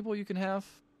maximum amount of people you can have?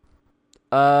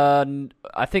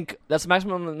 I think that's the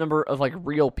maximum number of like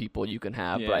real people you can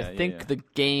have, but I Yeah, think yeah. the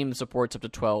game supports up to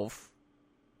 12,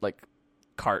 like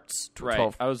carts. Right.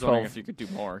 12, I was 12, wondering if you could do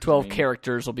more. 'cause 12 I mean,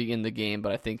 characters will be in the game,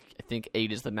 but I think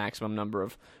 8 is the maximum number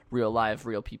of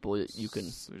real people that you can.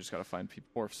 So we just gotta find people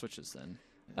or switches then.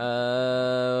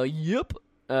 Yep.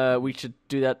 We should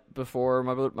do that before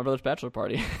my brother's bachelor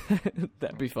party.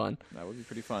 That'd be fun. That would be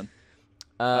pretty fun.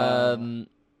 I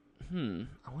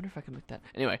wonder if I can make that.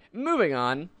 Anyway, moving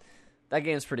on. That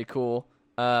game's pretty cool.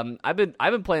 I've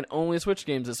been playing only Switch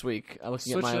games this week. I'm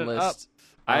looking at my Switching it list.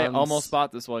 I almost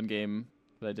bought this one game,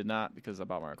 but I did not because I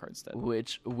bought Mario Kart instead.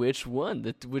 Which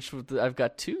one? I've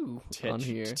got 2 on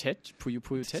here. Puyo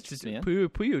Puyo Tetris, man. Puyo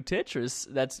Puyo Tetris.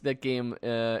 That game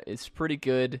is pretty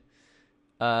good.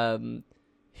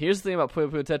 Here's the thing about Puyo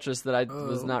Puyo Tetris that I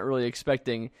was not really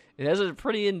expecting. It has a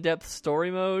pretty in-depth story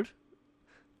mode.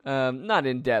 Not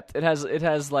in-depth. It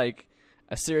has like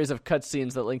a series of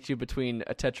cutscenes that link you between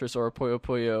a Tetris or a Puyo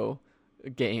Puyo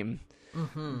game.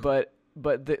 Mm-hmm. But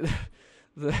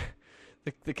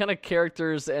the kind of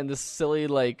characters and the silly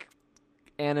like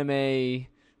anime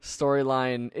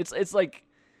storyline, it's like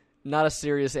not a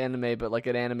serious anime, but like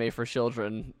an anime for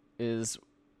children is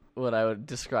what I would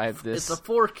describe this It's a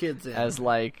 4 kids in. as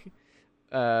like,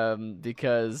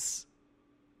 because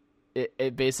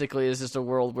it basically is just a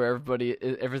world where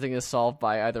everything is solved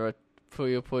by either a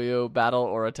Puyo Puyo battle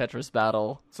or a Tetris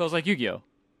battle. So it's like Yu-Gi-Oh.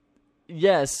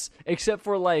 Yes, except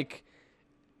for like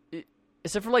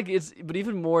it's, but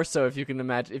even more so if you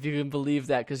can believe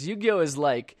that, because Yu-Gi-Oh is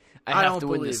like I have don't to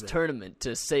win believe this it. tournament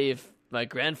to save my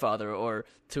grandfather, or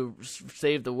to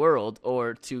save the world,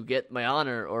 or to get my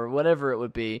honor, or whatever it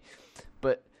would be.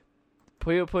 But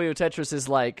Puyo Puyo Tetris is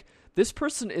like, this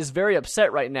person is very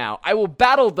upset right now. I will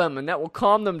battle them, and that will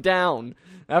calm them down.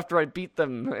 after I beat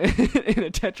them in a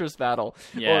Tetris battle.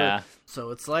 Yeah. So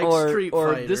it's like Or Street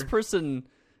or Fighter. this person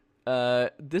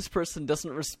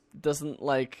doesn't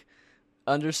like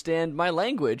understand my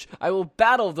language. I will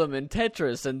battle them in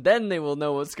Tetris, and then they will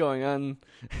know what's going on.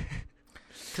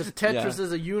 Because Tetris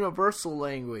is a universal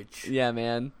language. Yeah,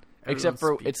 man. Everyone Except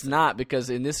for speaks it's not,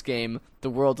 because in this game the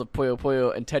worlds of Puyo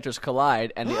Puyo and Tetris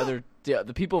collide, and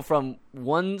the people from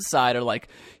one side are like,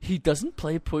 he doesn't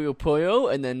play Puyo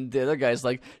Puyo, and then the other guy's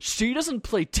like, she doesn't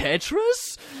play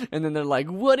Tetris, and then they're like,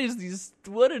 what are these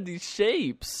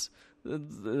shapes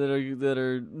that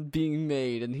are being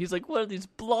made? And he's like, what are these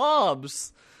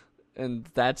blobs? And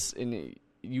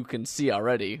you can see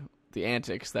already the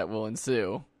antics that will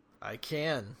ensue. I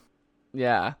can.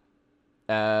 Yeah.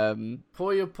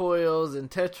 Puyo Puyos and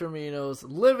Tetraminos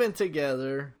living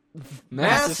together.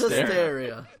 Mass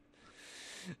hysteria.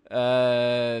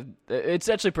 It's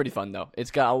actually pretty fun though.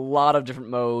 It's got a lot of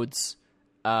different modes.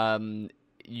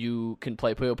 You can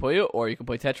play Puyo Puyo, or you can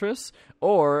play Tetris,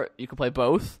 or you can play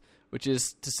both. Which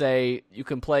is to say, you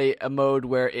can play a mode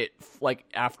where it, like,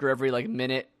 after every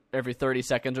minute, every 30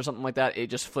 seconds or something like that, it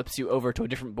just flips you over to a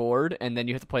different board, and then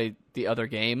you have to play the other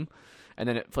game, and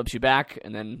then it flips you back,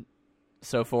 and then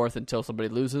so forth until somebody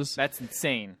loses. That's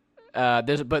insane.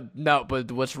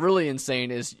 But what's really insane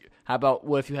is, how about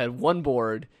what if you had one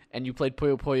board and you played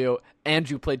Puyo Puyo and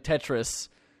you played Tetris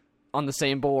on the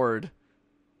same board?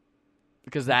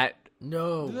 Because that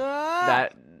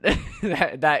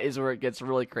is where it gets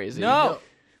really crazy. No,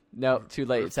 too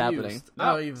late. It's happening.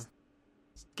 No, you've.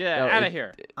 get out of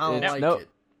here. I don't like it.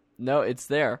 No, it's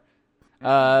there.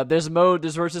 There's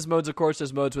versus modes, of course.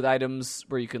 There's modes with items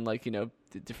where you can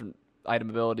different item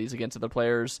abilities against other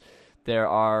players.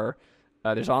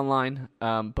 There's online,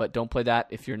 but don't play that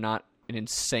if you're not an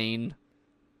insane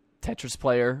Tetris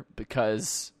player,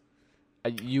 because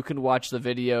you can watch the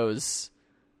videos.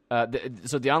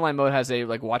 So the online mode has a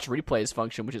watch replays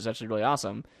function, which is actually really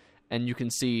awesome, and you can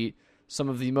see some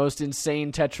of the most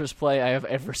insane Tetris play I have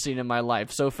ever seen in my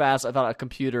life. So fast, I thought a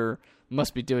computer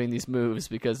must be doing these moves,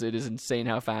 because it is insane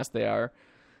how fast they are.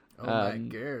 Oh my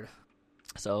god!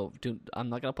 So I'm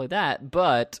not gonna play that,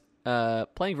 but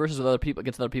playing versus with other people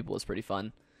against other people is pretty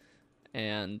fun,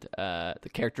 and the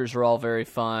characters are all very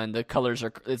fun. The colors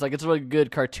are it's a really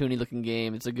good cartoony looking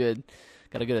game.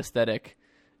 Got a good aesthetic.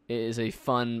 It is a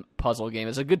fun puzzle game.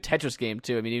 It's a good Tetris game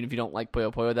too. I mean, even if you don't like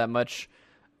Puyo Puyo that much,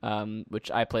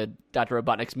 which I played Dr.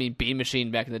 Robotnik's Mean Bean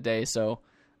Machine back in the day, so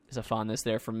there's a fondness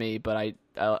there for me. But I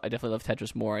definitely love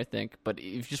Tetris more, I think. But if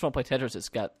you just want to play Tetris, it's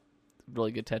got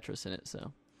really good Tetris in it,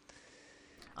 so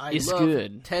it's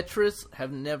good. Tetris.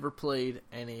 Have never played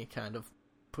any kind of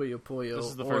Puyo Puyo. This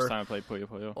is the first time I played Puyo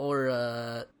Puyo.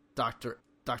 Or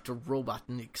Dr.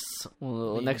 Robotnik's.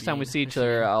 Well, next time we see each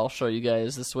other, I'll show you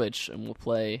guys the Switch, and we'll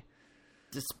play.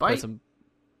 Despite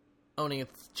owning a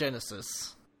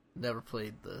Genesis, never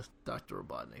played the Dr.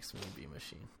 Robotnik's Mean Bean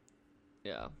Machine.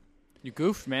 Yeah. You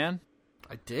goofed, man.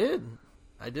 I did.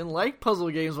 I didn't like puzzle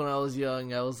games when I was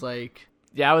young. I was like...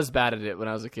 Yeah, I was bad at it when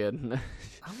I was a kid. I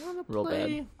want to Real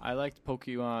play... bad. I liked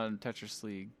Pokemon Tetris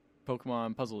League.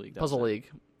 Pokemon Puzzle League. Puzzle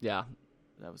League. Yeah.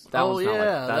 That was that was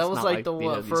not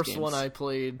the first one I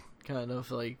played, kind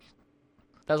of like...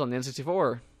 That was on the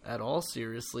N64. At all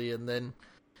seriously, and then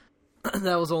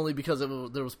that was only because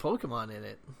there was Pokemon in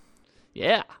it.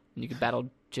 Yeah, and you could battle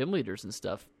gym leaders and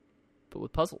stuff, but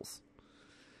with puzzles.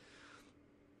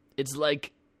 It's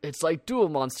like Duel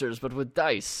Monsters, but with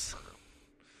dice.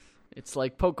 It's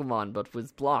like Pokemon, but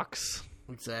with blocks.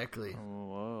 Exactly.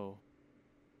 Oh,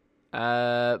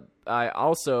 whoa.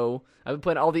 I've been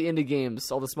playing all the indie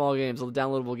games, all the small games, all the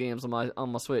downloadable games on my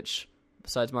Switch.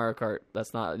 Besides Mario Kart,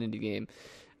 that's not an indie game.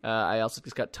 I also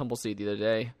just got Tumbleseed the other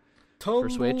day for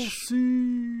Switch.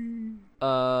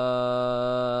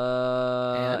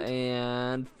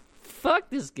 And fuck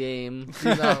this game.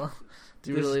 Do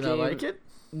you really not like it?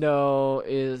 No,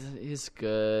 it's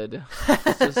good.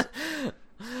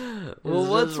 Well,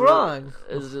 what's wrong?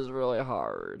 It's just really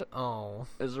hard. Oh,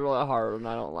 it's really hard, and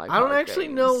I don't like. I don't actually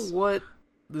games. know what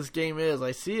this game is.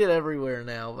 I see it everywhere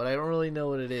now, but I don't really know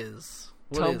what it is.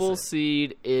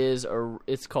 Tumbleseed is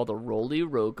it's called a roly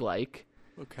roguelike.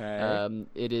 Okay.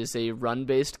 It is a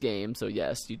run-based game, so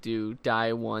yes, you do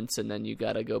die once, and then you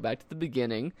gotta go back to the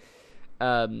beginning.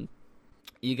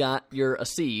 You're a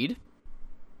seed.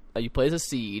 You play as a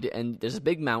seed, and there's a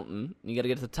big mountain. And you gotta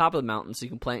get to the top of the mountain so you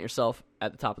can plant yourself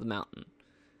at the top of the mountain.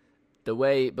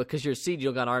 Because you're a seed, you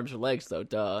don't got arms or legs, though.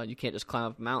 Duh. You can't just climb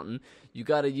up a mountain. You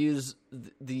gotta use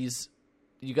this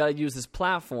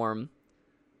platform.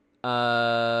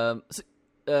 So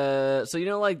you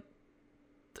know, like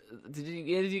Did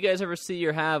you guys ever see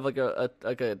or have like a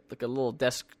little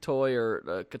desk toy or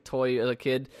like a toy as a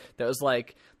kid that was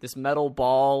like this metal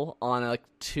ball on like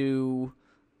 2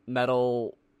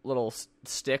 metal little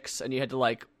sticks, and you had to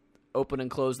like open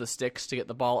and close the sticks to get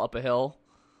the ball up a hill?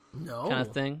 No. Kind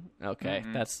of thing. Okay,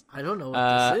 that's. I don't know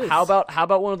what this is. How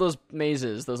about one of those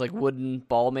mazes, those like wooden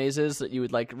ball mazes that you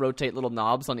would like rotate little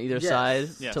knobs on either side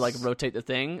Yes. to like rotate the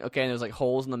thing? Okay, and there's like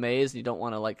holes in the maze, and you don't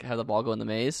want to like have the ball go in the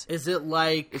maze. Is it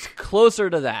like? It's closer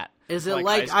to that. Is it Like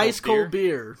like ice ice cold cold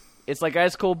beer? It's like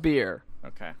ice cold beer.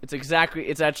 Okay. It's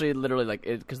actually literally like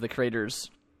it because the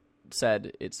creators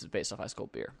said it's based off ice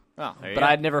cold beer. Oh, there you But go.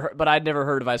 I'd never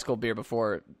heard of ice cold beer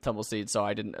before Tumbleseed, so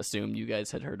I didn't assume you guys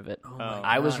had heard of it. Oh my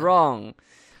I was God. wrong.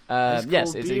 Ice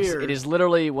Yes, cold it beer. is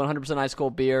literally 100% ice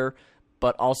cold beer,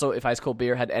 but also if ice cold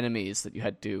beer had enemies that you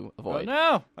had to Oh avoid.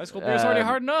 no, ice cold beer's already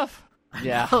hard enough.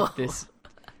 Yeah, this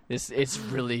it's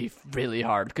really really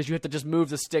hard because you have to just move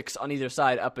the sticks on either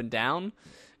side up and down,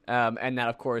 and that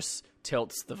of course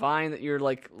tilts the vine that you're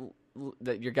like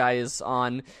that your guy is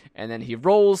on, and then he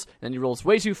rolls, and then he rolls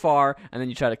way too far, and then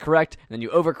you try to correct, and then you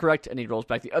overcorrect, and he rolls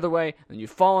back the other way, and you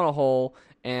fall in a hole.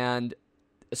 And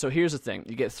so here's the thing: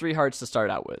 you get 3 hearts to start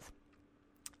out with.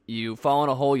 You fall in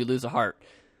a hole, you lose a heart.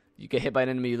 You get hit by an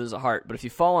enemy, you lose a heart. But if you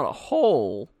fall in a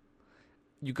hole,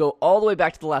 you go all the way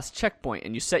back to the last checkpoint,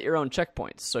 and you set your own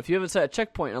checkpoints. So if you haven't set a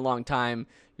checkpoint in a long time,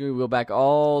 you go back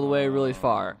all the way really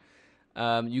far.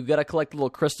 You gotta collect little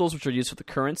crystals, which are used for the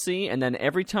currency, and then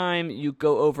every time you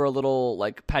go over a little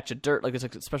like patch of dirt, like there's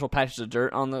like special patches of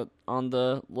dirt on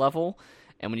the level,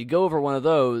 and when you go over one of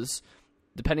those,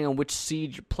 depending on which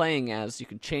seed you're playing as, you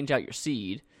can change out your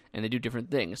seed, and they do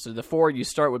different things. So the 4 you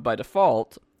start with by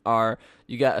default are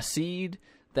you got a seed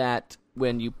that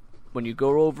when you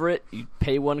go over it, you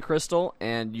pay 1 crystal,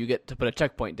 and you get to put a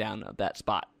checkpoint down at that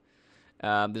spot.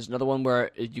 There's another one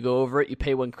where if you go over it, you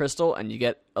pay 1 crystal, and you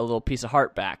get a little piece of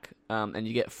heart back. And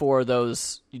you get 4 of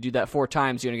those. You do that 4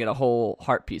 times, you're going to get a whole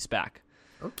heart piece back.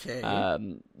 Okay.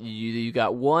 You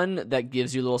got 1 that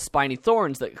gives you little spiny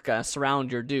thorns that kind of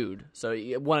surround your dude. So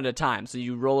 1 at a time. So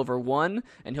you roll over 1,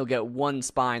 and he'll get 1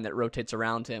 spine that rotates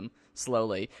around him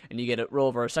slowly. And you get a roll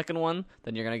over a second one,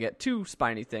 then you're going to get 2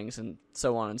 spiny things, and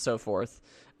so on and so forth.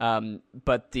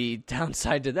 But the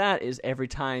downside to that is every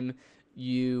time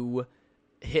you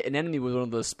hit an enemy with one of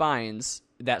those spines,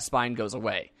 that spine goes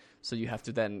away. So you have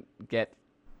to then get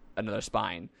another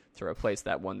spine to replace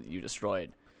that one that you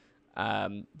destroyed.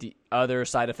 The other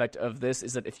side effect of this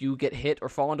is that if you get hit or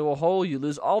fall into a hole, you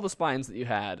lose all the spines that you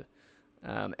had.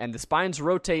 And the spines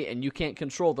rotate and you can't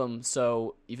control them,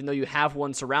 so even though you have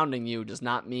one surrounding you, does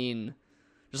not mean...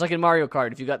 Just like in Mario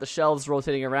Kart, if you got the shells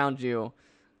rotating around you,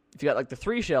 if you got like the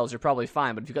 3 shells, you're probably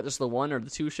fine, but if you got just the 1 or the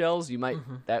 2 shells, you might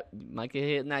get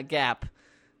hit in that gap,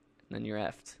 and then you're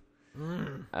effed.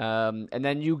 And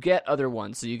then you get other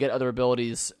ones, so you get other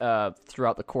abilities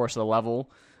throughout the course of the level.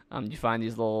 You find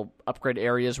these little upgrade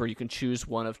areas where you can choose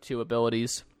 1 of 2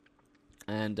 abilities,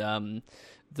 and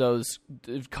those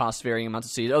cost varying amounts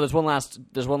of seeds. Oh, there's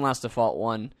one last default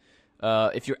one.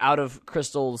 If you're out of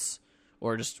crystals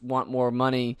or just want more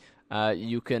money,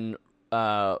 you can.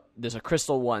 There's a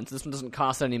crystal one. So this one doesn't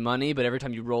cost any money, but every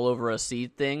time you roll over a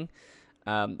seed thing,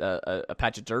 a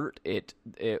patch of dirt,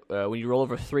 when you roll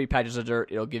over 3 patches of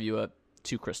dirt, it'll give you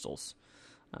 2 crystals.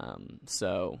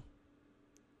 So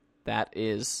that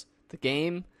is the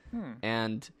game,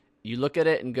 and you look at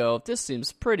it and go, "This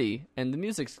seems pretty," and the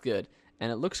music's good,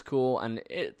 and it looks cool, and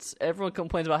everyone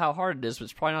complains about how hard it is, but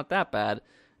it's probably not that bad.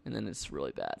 And then it's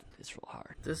really bad. It's real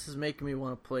hard. This is making me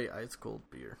want to play Ice Cold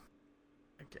Beer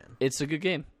again. It's a good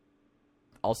game.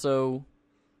 Also,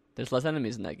 there's less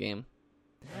enemies in that game.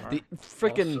 The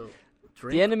freaking Also,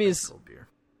 drink the enemies- Ice Cold Beer.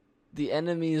 the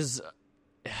enemies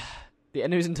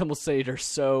in Tumbleseed are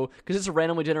so, because it's a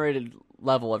randomly generated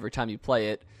level every time you play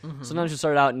it. Sometimes you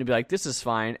start out and you'll be like, "This is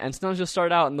fine," and sometimes you'll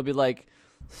start out and there'll be like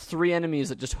 3 enemies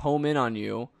that just home in on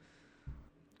you.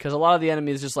 Because a lot of the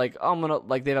enemies just like, oh, I'm gonna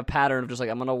like they have a pattern of just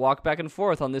like I'm gonna walk back and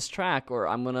forth on this track, or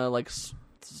I'm gonna like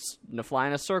fly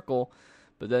in a circle.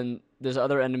 But then there's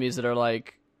other enemies that are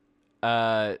like,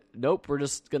 nope, we're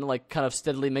just gonna like kind of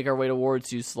steadily make our way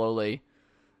towards you slowly,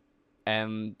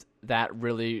 and that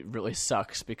really really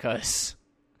sucks because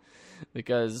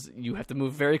you have to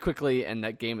move very quickly, and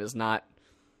that game is not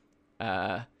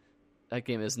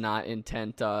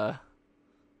intent on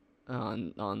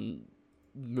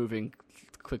moving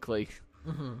quickly.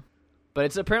 But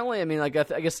it's apparently, I mean, like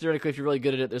I guess theoretically, if you're really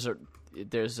good at it,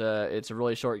 it's a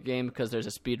really short game because there's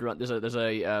a speed run. There's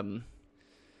an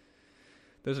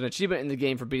achievement in the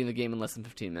game for beating the game in less than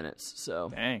 15 minutes. So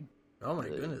Dang. Oh my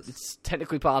goodness. it's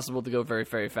technically possible to go very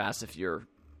very fast if you're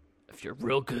if you're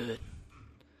real good.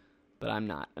 But I'm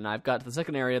not. And I've got to the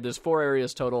second area. There's 4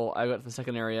 areas total. I got to the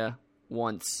second area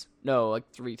once. No, like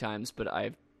 3 times, but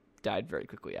I've died very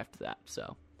quickly after that.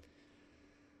 So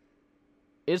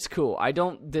it's cool. I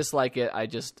don't dislike it.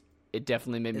 It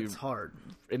definitely made me. It's hard.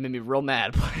 It made me real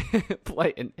mad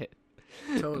playing it.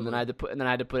 Totally. And then I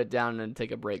had to put it down and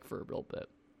take a break for a little bit.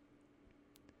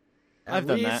 I've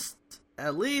done that.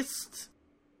 At least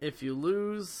if you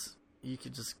lose, you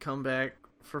could just come back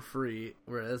for free.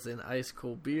 Whereas in Ice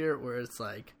Cold Beer, where it's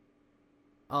like,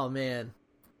 oh man,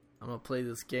 I'm gonna play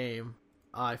this game.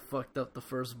 I fucked up the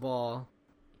first ball.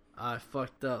 I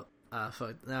fucked up. Now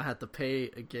I have to pay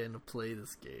again to play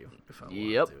this game if I want to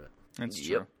do it. That's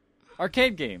Yep. true.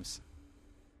 Arcade games.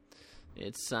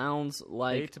 It sounds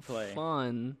like to play.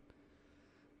 fun.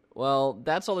 Well,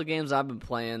 that's all the games I've been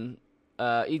playing.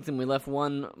 Ethan, we left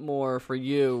one more for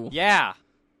you. Yeah.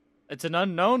 It's an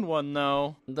unknown one,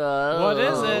 though. What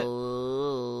is it?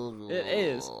 It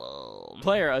is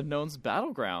PlayerUnknown's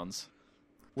Battlegrounds,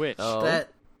 which Oh. That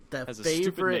has a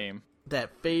stupid favorite name. that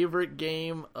favorite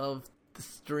game of the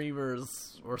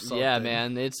streamers or something. Yeah,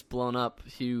 man, it's blown up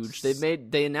huge.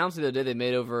 They announced the other day they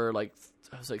made over like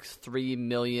 3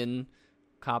 million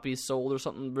copies sold or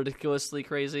something ridiculously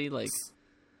crazy. Like,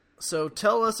 So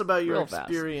tell us about your Real fast.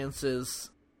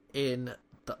 experiences in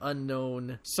the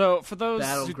unknown So, for those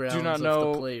who battlegrounds do not of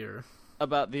know the player.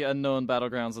 about the unknown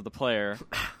Battlegrounds of the player,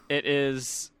 it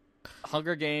is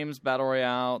Hunger Games Battle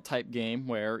Royale type game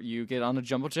where you get on a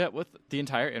jumbo jet with the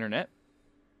entire internet,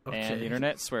 and the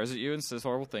internet swears at you and says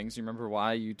horrible things. You remember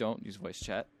why you don't use voice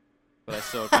chat, but I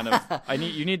still kind of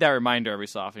you need that reminder every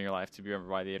so often in your life to remember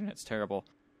why the internet's terrible.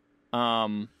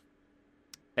 And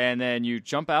then you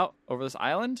jump out over this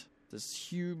island, this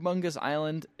humongous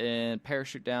island, and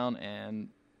parachute down and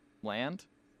land,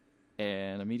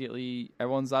 and immediately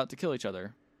everyone's out to kill each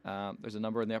other. There's a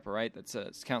number in the upper right that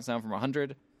says counts down from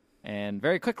 100, and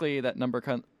very quickly that number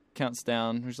counts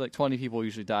down. There's like 20 people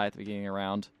usually die at the beginning of a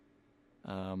round.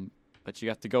 But you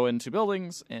have to go into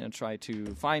buildings and try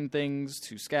to find things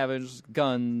to scavenge: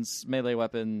 guns, melee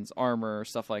weapons, armor,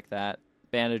 stuff like that,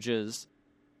 bandages,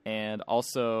 and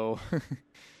also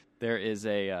there is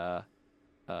a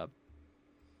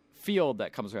field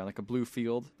that comes around, like a blue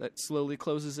field that slowly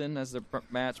closes in as the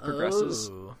match progresses.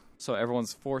 Oh. So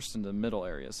everyone's forced into the middle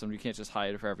areas, so you can't just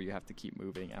hide forever. You have to keep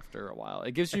moving after a while.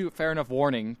 It gives you fair enough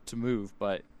warning to move,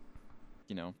 but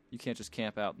you can't just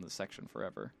camp out in the section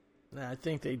forever. I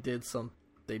think they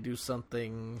do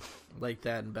something like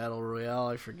that in Battle Royale.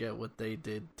 I forget what they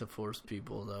did to force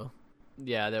people though.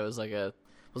 yeah, there was like a.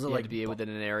 Was it You had like to be within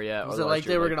an area? Was it otherwise like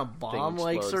they your, were like, gonna thing bomb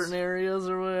like explodes. certain areas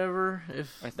or whatever?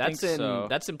 If I That's think in so.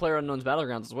 that's in PlayerUnknown's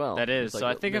Battlegrounds as well. That is. There's So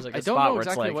like I think there's like a I don't spot know where it's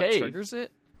exactly like, what hey, triggers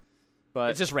it, but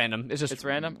it's just random. It's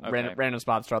random? Okay. Random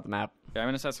spots throughout the map. yeah, I'm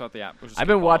gonna test out the app. I've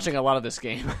been watching a lot of this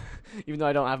game, even though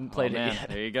I haven't played man, it yet.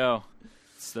 there you go.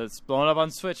 So it's blowing up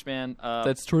on Switch, man.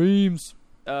 That's streams.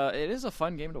 It is a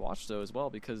fun game to watch though as well,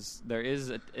 because there is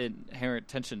an inherent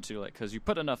tension to it, because you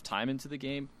put enough time into the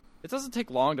game. It doesn't take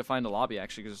long to find a lobby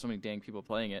actually, because there's so many dang people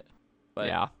playing it. But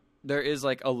Yeah. there is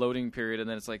like a loading period, and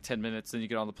then it's like 10 minutes, then you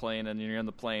get on the plane, and you're on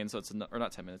the plane, so it's or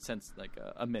not 10 minutes, it's like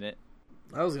a minute.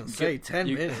 I was gonna say 10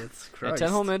 you- minutes. Yeah, Christ. 10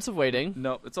 whole minutes of waiting.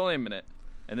 No, it's only a minute.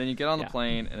 And then you get on the Yeah.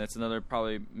 plane, and it's another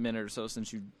probably minute or so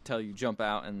since you jump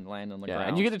out and land on the Yeah, ground.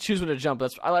 and you get to choose when to jump.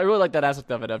 I really like that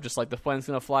aspect of it, of just like the plane's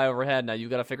gonna fly overhead. Now you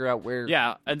got to figure out where.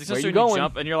 Yeah, and Where just you when going? you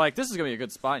jump, and you're like, this is going to be a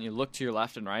good spot, and you look to your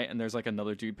left and right, and there's like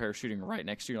another dude parachuting right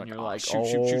next to you. You're like, you're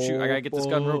like, shoot. I got to get this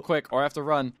gun real oh. quick, or I have to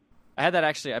run. I had that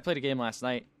actually. I played a game last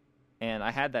night, and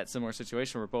I had that similar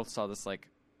situation where we both saw this like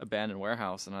abandoned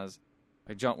warehouse, and I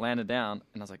landed down,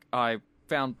 and I was like, oh, I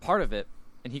found part of it,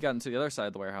 and he got into the other side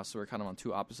of the warehouse, so we're kind of on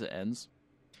two opposite ends.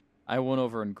 I went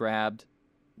over and grabbed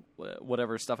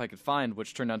whatever stuff I could find,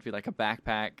 which turned out to be like a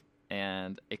backpack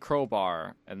and a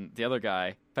crowbar, and the other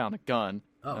guy found a gun.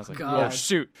 Oh, And I was like, God. "Oh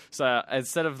shoot!" So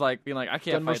instead of like being like, "I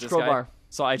can't Gun fight versus this crowbar. guy,"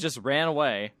 so I just ran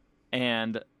away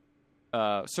and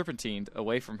serpentined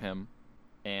away from him,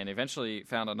 and eventually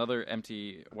found another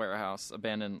empty warehouse,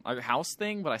 abandoned house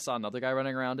thing. But I saw another guy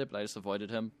running around it, but I just avoided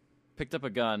him. Picked up a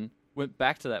gun, went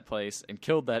back to that place, and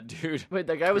killed that dude. Wait,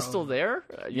 that guy was still there?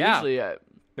 Yeah. Usually,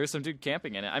 There's some dude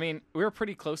camping in it. I mean, we were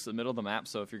pretty close to the middle of the map,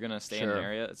 so if you're gonna stay in Sure. an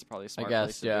area, it's probably a smart guess,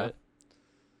 place to yeah. do it.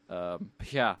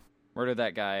 But yeah, murdered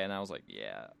that guy, and I was like,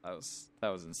 yeah, that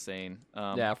was insane.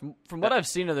 yeah. From what I've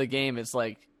seen of the game, it's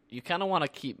like you kind of want to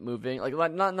keep moving, like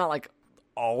not like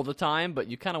all the time, but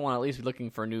you kind of want to at least be looking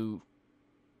for new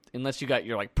unless you got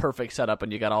your like perfect setup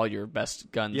and you got all your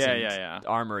best guns and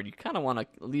armor, you kind of want to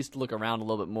at least look around a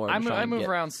little bit more. I move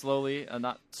around slowly,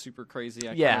 not super crazy.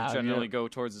 I kind of generally go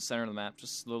towards the center of the map,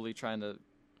 just slowly trying to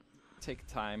take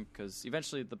time, because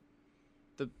eventually the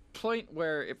point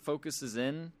where it focuses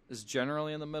in is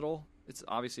generally in the middle. It's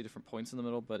obviously different points in the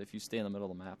middle, but if you stay in the middle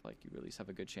of the map, like, you really have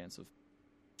a good chance of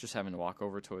just having to walk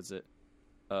over towards it.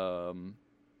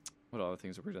 What other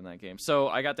things were weird in that game? So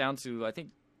I got down to, I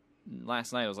think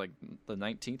last night I was like the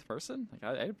 19th person. Like,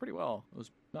 I did pretty well. It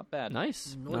was not bad.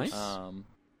 Nice.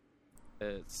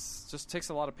 It's just takes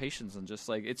a lot of patience, and just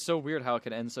like, it's so weird how it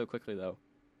can end so quickly though.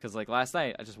 Because like last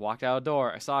night I just walked out a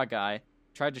door, I saw a guy,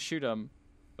 tried to shoot him,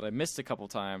 but I missed a couple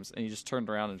times, and he just turned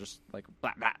around and just like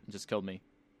blah, blah, and just killed me.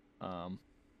 And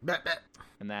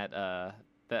that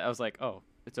I was like, oh,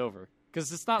 it's over.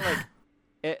 Because it's not like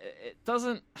it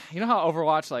doesn't. You know how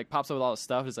Overwatch like pops up with all this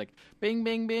stuff? It's like bing,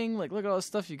 bing, bing. Like, look at all the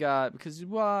stuff you got because you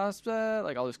lost.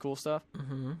 Like all this cool stuff.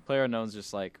 Mm-hmm. PlayerUnknown's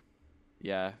just like,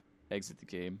 yeah, exit the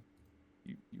game.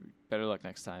 You better luck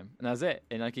next time, and that's it.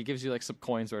 And like, it gives you like some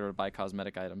coins or whatever to buy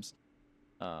cosmetic items.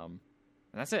 And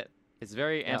that's it. It's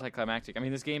very anticlimactic. I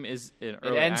mean, this game is in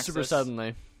early It ends access. super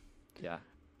suddenly. Yeah.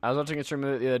 I was watching a stream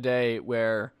the other day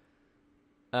where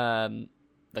the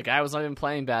guy was not even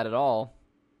playing bad at all,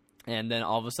 and then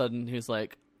all of a sudden he was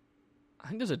like, I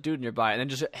think there's a dude nearby, and then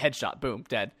just headshot, boom,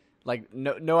 dead. Like,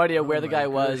 no idea where the guy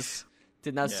was.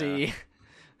 Did not see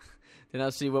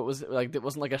what was, like, it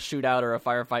wasn't like a shootout or a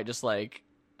firefight, just like,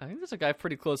 I think there's a guy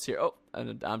pretty close here. Oh,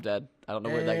 and I'm dead. I don't know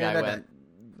where that guy went.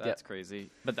 That's crazy.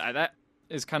 But that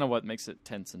is kind of what makes it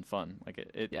tense and fun. Like,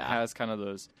 it has kind of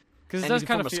those, because it does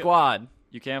kind of form a squad.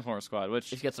 You can form a squad,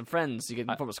 which, if you get some friends, you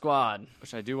can form a squad,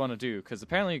 which I do want to do, because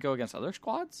apparently you go against other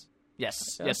squads.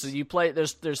 Yes. So you play.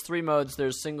 There's 3 modes.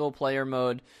 There's single player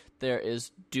mode. There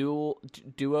is duo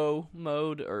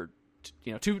mode, or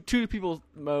two people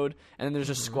mode, and then there's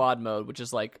just squad mode, which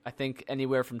is like, I think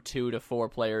anywhere from 2 to 4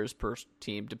 players per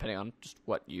team, depending on just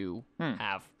what you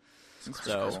have.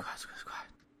 Squad.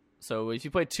 So if you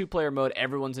play 2-player mode,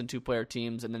 everyone's in 2-player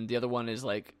teams, and then the other one is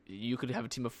like, you could have a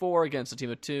team of 4 against a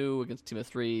team of 2 against a team of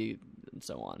 3, and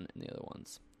so on in the other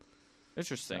ones.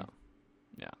 Interesting. So,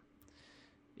 yeah.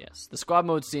 Yes, the squad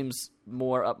mode seems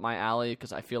more up my alley,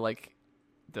 because I feel like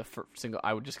the single,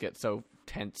 I would just get so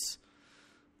tense.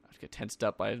 I'd get tensed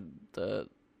up by the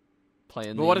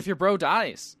playing. But what if your bro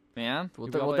dies, man?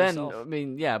 Well, then I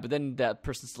mean, yeah, but then that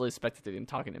person's still spectating and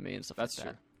talking to me and stuff. That's like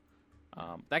true.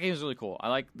 That game is really cool. I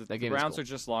like the rounds are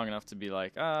just long enough to be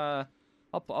like, I'll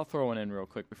throw one in real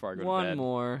quick before I go to bed. One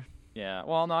more. Yeah.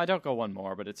 Well, no, I don't go one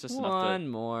more, but it's just enough one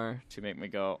more to make me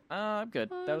go, I'm good.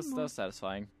 That was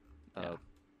satisfying. Yeah.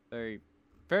 Very,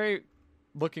 very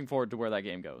looking forward to where that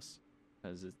game goes,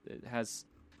 because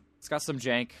it's got some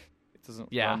jank. It doesn't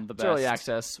run the best. It's early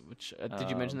access. Which did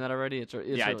you mention that already? It's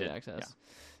early access.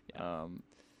 Yeah.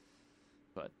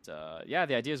 But the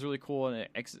idea is really cool, and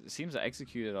it seems to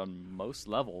execute it on most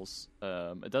levels.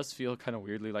 It does feel kind of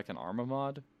weirdly like an Arma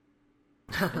mod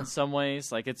in some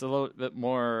ways. Like, it's a little bit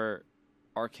more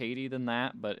arcadey than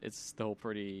that, but it's still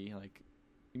pretty, like,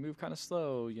 you move kind of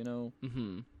slow,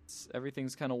 Mm-hmm.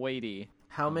 Everything's kind of weighty.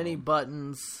 How many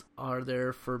buttons are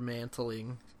there for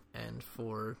mantling and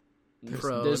for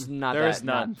prone? There's not. There is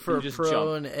none. For you just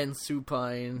prone jump. and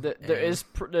supine.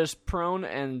 There's prone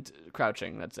and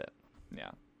crouching. That's it.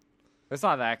 Yeah, it's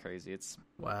not that crazy. It's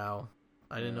wow.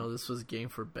 I didn't know this was a game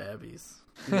for babbies.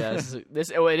 Yeah,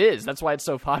 it is. That's why it's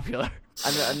so popular.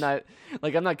 I'm not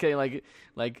kidding.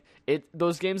 Like it.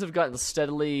 Those games have gotten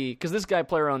steadily, because this guy,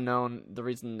 PlayerUnknown, the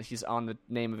reason he's on the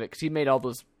name of it, because he made all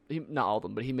those. Not all of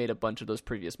them, but he made a bunch of those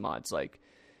previous mods. Like,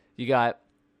 you got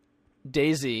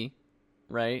DayZ,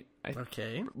 right?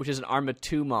 Okay. Which is an Arma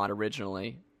 2 mod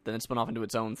originally. Then it spun off into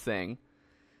its own thing.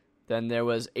 Then there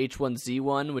was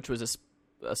H1Z1, which was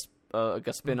a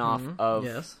spin-off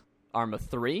of Arma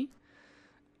 3,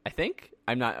 I think.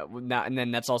 I'm not, and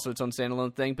then that's also its own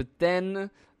standalone thing. But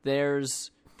then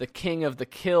there's the King of the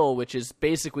Kill, which is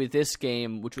basically this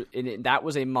game, that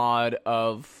was a mod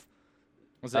of...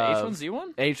 Was it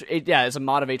H1Z1? Yeah, it's a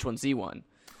mod of H1Z1.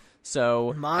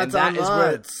 So mods and on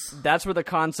mods. That's where the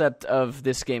concept of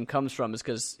this game comes from, is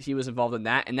because he was involved in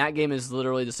that, and that game is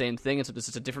literally the same thing. It's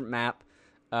just a different map.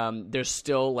 There's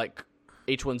still like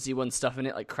H1Z1 stuff in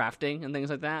it, like crafting and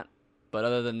things like that. But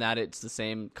other than that, it's the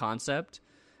same concept.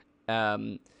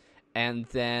 And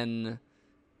then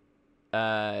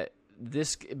but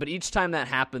each time that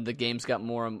happened, the games got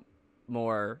more and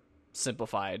more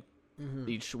simplified. Mm-hmm.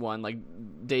 Each one, like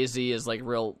DayZ is like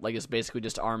real, like it's basically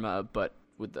just Arma, but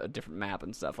with a different map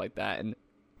and stuff like that.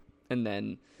 And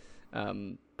then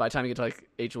By the time you get to like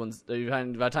H1's,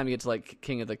 by the time you get to like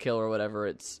King of the Kill or whatever,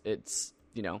 it's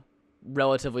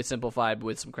relatively simplified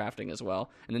with some crafting as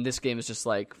well. And then this game is just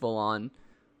like full on.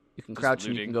 You can crouch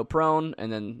and you can go prone,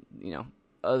 and then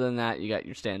other than that, you got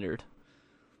your standard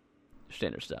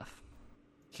stuff.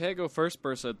 You can't go first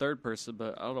person, third person,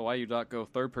 but I don't know why you not go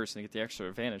third person to get the extra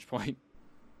advantage point.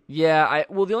 Yeah,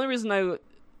 the only reason I would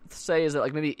say is that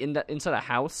like maybe inside a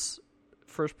house,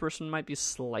 first person might be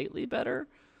slightly better.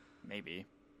 Maybe.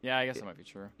 Yeah, I guess that might be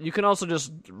true. You can also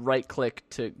just right click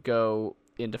to go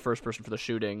into first person for the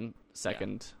shooting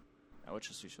second. Yeah, which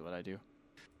is usually what I do.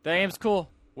 That game's cool.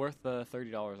 Worth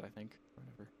 $30, I think.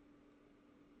 Whatever.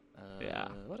 Yeah.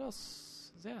 What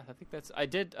else? Yeah, I think that's. I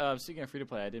did. Speaking of free to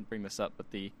play, I didn't bring this up,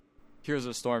 but the Heroes of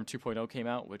the Storm 2.0 came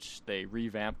out, which they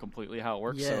revamped completely how it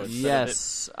works. Yes.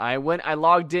 So I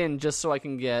logged in just so I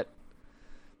can get.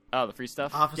 Oh, the free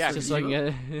stuff. Officer Just so I can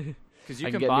get. Because you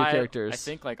I can get buy new characters. I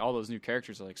think like all those new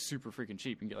characters are like super freaking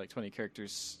cheap. You can get like 20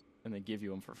 characters, and they give you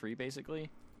them for free,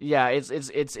 basically. Yeah, it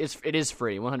is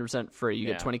free, 100% free. You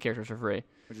get 20 characters for free,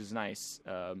 which is nice.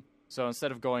 So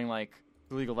instead of going like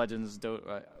League of Legends,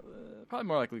 probably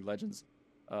more like League of Legends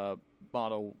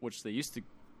model, which they used to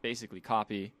basically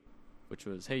copy, which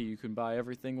was, hey, you can buy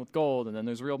everything with gold, and then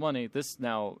there's real money. This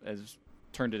now has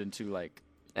turned it into like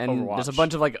and Overwatch. There's a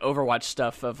bunch of like Overwatch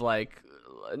stuff of like.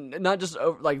 Not just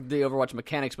like the Overwatch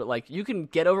mechanics, but like you can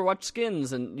get Overwatch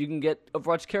skins and you can get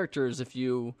Overwatch characters if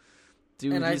you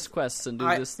do these quests and do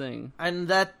this thing. And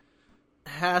that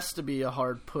has to be a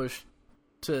hard push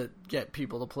to get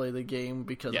people to play the game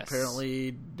because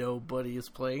apparently nobody is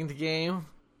playing the game.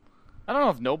 I don't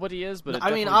know if nobody is, but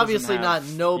I mean, obviously not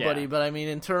nobody, but I mean,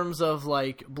 in terms of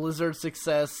like Blizzard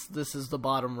success, this is the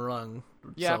bottom rung.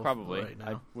 Yeah, probably. Right now.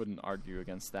 I wouldn't argue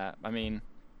against that. I mean,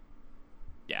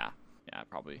 yeah,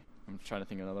 probably. I'm trying to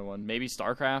think of another one. Maybe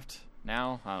StarCraft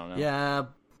now? I don't know. Yeah,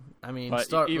 I mean,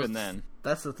 but even then.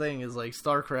 That's the thing is like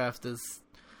StarCraft is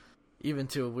even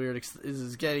to a weird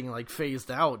is getting like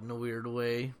phased out in a weird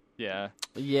way. Yeah.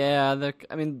 Yeah,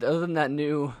 I mean, other than that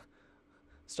new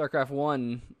StarCraft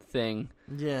 1 thing.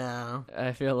 Yeah.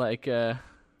 I feel like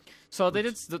so they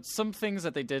did some things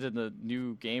that they did in the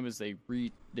new game is they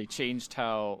changed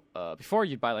how before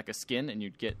you'd buy like a skin and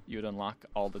you'd unlock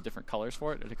all the different colors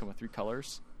for it. It'd come with 3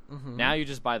 colors. Mm-hmm. Now you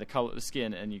just buy the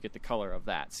skin and you get the color of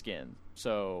that skin.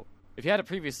 So if you had it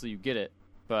previously, you get it,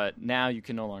 but now you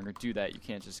can no longer do that. You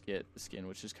can't just get the skin,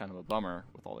 which is kind of a bummer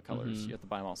with all the colors. Mm-hmm. You have to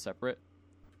buy them all separate.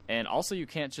 And also you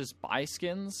can't just buy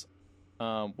skins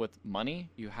with money.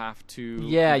 You have to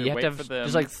you have wait to have for them.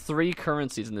 There's like 3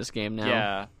 currencies in this game now.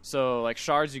 Yeah, so like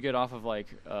shards you get off of like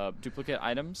duplicate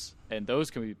items, and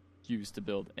those can be used to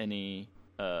build any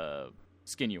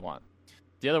skin you want.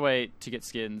 The other way to get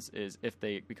skins is if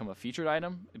they become a featured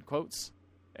item in quotes,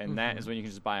 and that is when you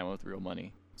can just buy them with real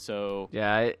money. So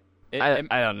yeah, I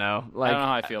don't know. Like, I don't know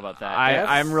how I feel about that.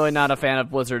 I'm really not a fan of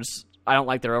Blizzard's. I don't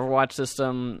like their Overwatch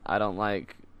system. I don't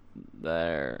like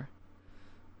I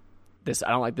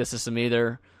don't like this system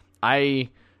either. I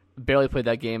barely played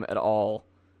that game at all,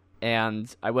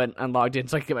 and I went and logged in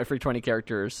so I could get my free 20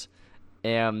 characters,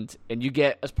 and you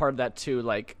get as part of that too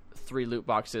like 3 loot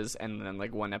boxes and then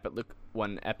like one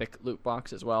epic loot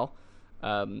box as well.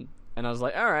 And I was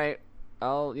like, all right,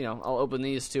 I'll open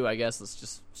these too. I guess let's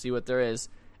just see what there is.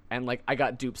 And like I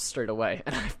got duped straight away,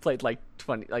 and I played like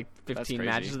 15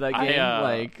 matches of that game.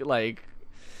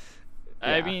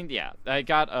 I mean, yeah, I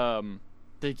got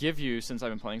they give you, since I've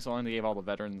been playing so long, they gave all the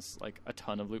veterans like a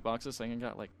ton of loot boxes. So I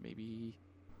got like maybe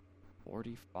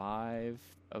 45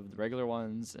 of the regular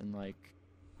ones, and like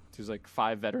there's like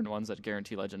 5 veteran ones that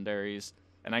guarantee legendaries,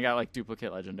 and I got like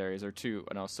duplicate legendaries or 2,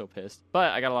 and I was so pissed.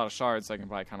 But I got a lot of shards, so I can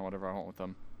buy kind of whatever I want with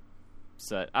them.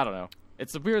 So I don't know.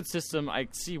 It's a weird system. I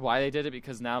see why they did it,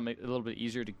 because now it makes it a little bit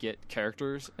easier to get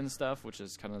characters and stuff, which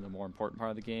is kind of the more important part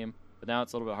of the game. But now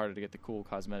it's a little bit harder to get the cool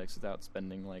cosmetics without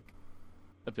spending like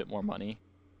a bit more money.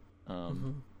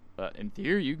 But in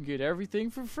theory, you can get everything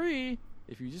for free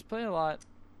if you just play a lot.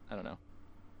 I don't know.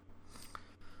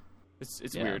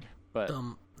 It's weird, but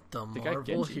the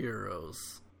Marvel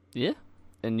Heroes. Yeah,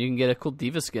 and you can get a cool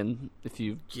Diva skin if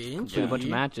you complete a bunch of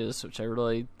matches, which I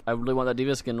really want that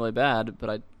Diva skin really bad, but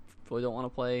I really don't want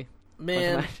to play.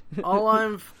 Man,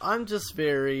 I'm just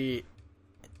very,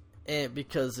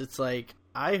 because it's like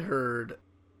I heard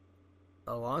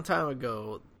a long time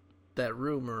ago that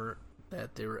rumor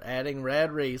that they were adding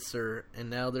Rad Racer, and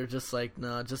now they're just like,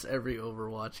 nah, just every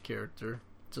Overwatch character.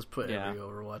 Just put every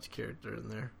Overwatch character in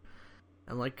there.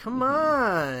 I'm like, come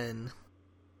on.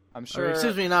 I'm sure. Or,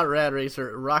 excuse me, not Rad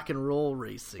Racer, Rock and Roll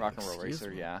Racing. Rock and Roll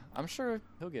Racer, yeah. I'm sure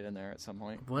he'll get in there at some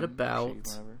point. What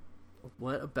about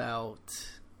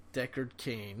Deckard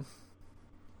Cain.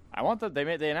 I want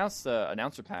they announced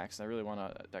announcer packs. I really want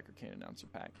a Deckard Cain announcer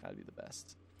pack. That'd be the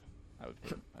best. I would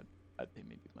pay. I'd pay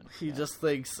maybe money. He just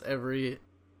thinks every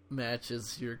match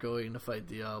is you're going to fight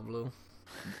Diablo.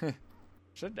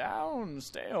 Sit down.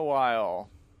 Stay a while.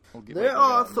 There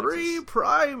are 3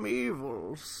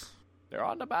 primevals. They're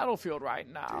on the battlefield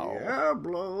right now.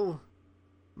 Diablo,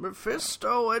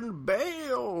 Mephisto, and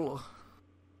Bale.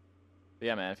 But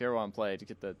yeah, man. If you ever want to play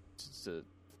to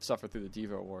suffer through the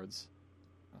Diva Awards,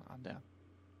 I'm down.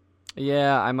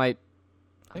 Yeah, I might.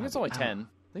 I think it's only 10.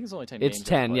 I think it's only 10 It's games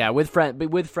 10, yeah, with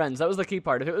friends. That was the key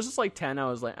part. If it was just like 10, I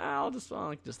was like, I'll just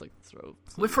throw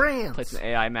With friends. play some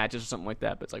AI matches or something like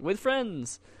that. But it's like with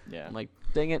friends. Yeah. I'm like,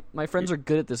 dang it, my friends are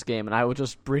good at this game, and I will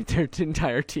just bring their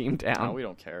entire team down. No, we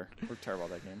don't care. We're terrible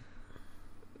at that game.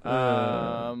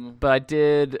 But I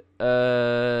did.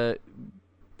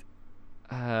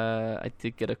 I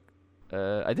did get a.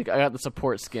 I think I got the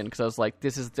support skin because I was like,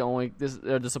 "This is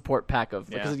the support pack of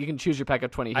because you can choose your pack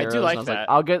of 20 heroes." I do like and I was that.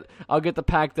 Like, I'll get the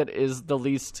pack that is the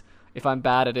least. If I'm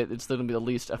bad at it, it's still gonna be the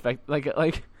least effect. Yeah,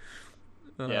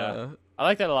 I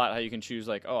like that a lot. How you can choose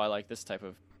like, oh, I like this type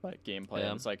of like gameplay. Yeah.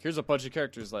 And it's like here's a bunch of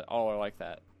characters like, oh, I like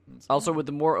that. Also, with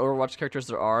the more Overwatch characters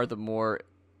there are, the more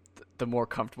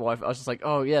comfortable I was just like,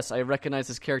 oh yes, I recognize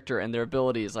this character and their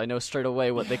abilities. I know straight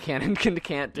away what they can and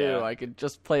can't do. Yeah. I could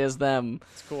just play as them.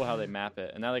 It's cool how they map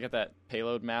it, and now they got that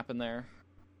payload map in there,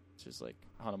 which is like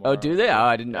Hanamura. Oh, do they? Oh,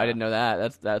 I didn't know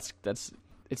that. That's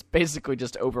it's basically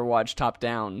just Overwatch top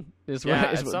down. Is Yeah,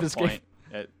 what, is at what some this point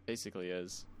game. it basically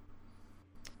is.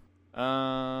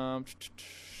 Yeah,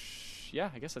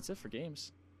 I guess that's it for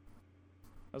games.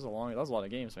 That was a lot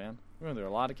of games, man. We went through a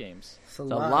lot of games. It's It's a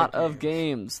lot of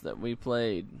games that we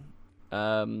played.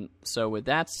 So with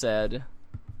that said,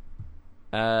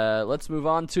 let's move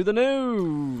on to the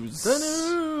news. The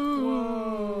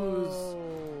news.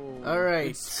 All right.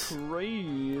 It's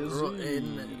crazy.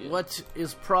 In what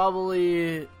is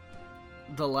probably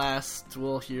the last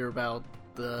we'll hear about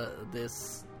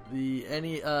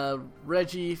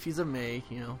Reggie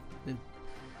Fils-Aimé,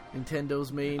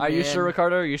 Nintendo's main Are you man. sure,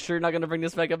 Ricardo? Are you sure you're not going to bring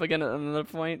this back up again at another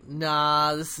point?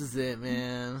 Nah, this is it,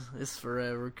 man. It's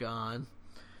forever gone.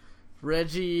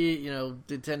 Reggie,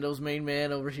 Nintendo's main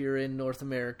man over here in North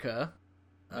America.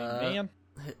 Man.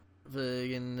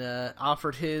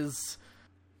 Offered his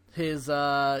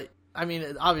I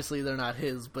mean, obviously they're not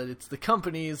his, but it's the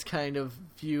company's kind of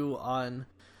view on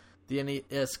the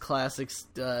NES Classics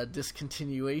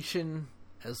discontinuation,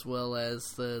 as well as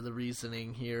the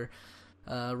reasoning here.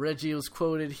 Reggie was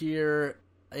quoted here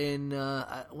in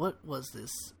what was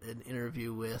this? An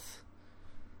interview with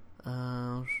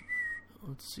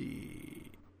let's see.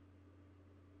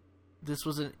 This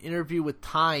was an interview with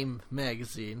Time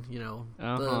magazine, the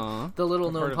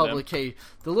little known publication.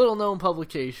 The little known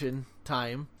publication,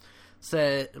 Time,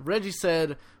 Reggie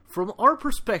said, "From our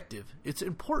perspective, it's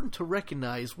important to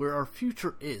recognize where our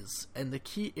future is and the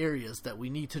key areas that we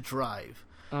need to drive.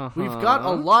 We've got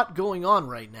a lot going on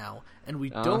right now, and we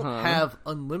don't have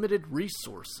unlimited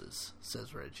resources,"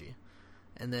 says Reggie.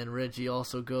 And then Reggie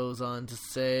also goes on to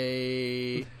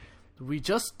say, "We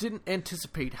just didn't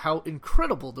anticipate how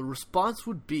incredible the response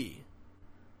would be."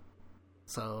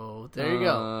 So, there you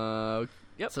go.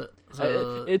 Yep. So,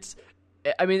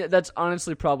 I mean, that's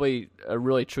honestly probably a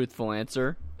really truthful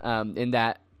answer, in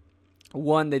that,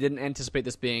 one, they didn't anticipate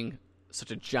this being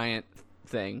such a giant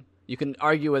thing. You can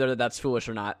argue whether that's foolish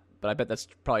or not, but I bet that's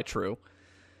probably true.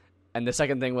 And the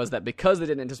second thing was that because they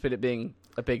didn't anticipate it being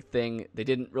a big thing, they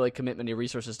didn't really commit many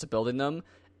resources to building them.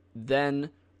 Then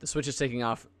the Switch is taking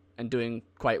off and doing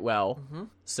quite well,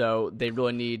 so they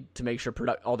really need to make sure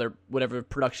all their whatever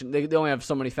production. They only have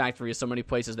so many factories, so many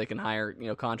places they can hire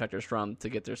contractors from to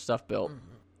get their stuff built.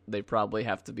 They probably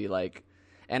have to be like,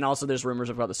 and also there's rumors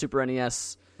about the Super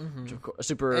NES.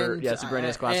 Super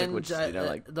NES Classic, which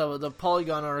the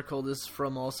Polygon article this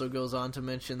from also goes on to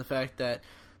mention the fact that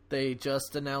they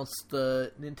just announced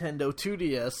the Nintendo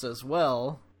 2DS as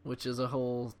well, which is a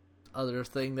whole other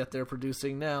thing that they're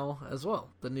producing now as well.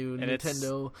 The new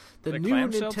Nintendo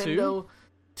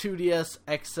 2DS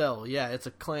XL. Yeah, it's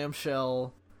a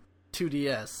clamshell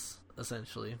 2DS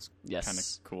essentially. Yes, kind of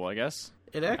cool, I guess.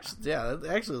 It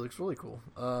actually looks really cool.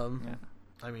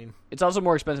 I mean, it's also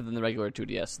more expensive than the regular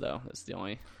 2DS, though. That's the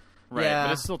only. Right, Yeah.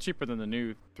 but it's still cheaper than the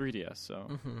new 3DS.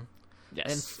 So.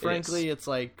 Yes, and frankly, it's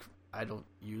like I don't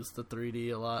use the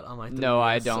 3D a lot on my 3DS. No,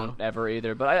 I don't ever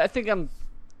either. But I think I'm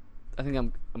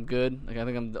good. Like I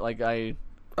think I'm like I.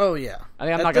 Oh yeah. I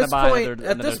think I'm not gonna buy another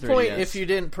at this 3DS point, if you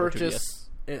didn't or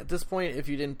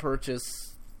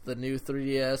purchase the new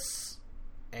 3DS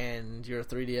and you're a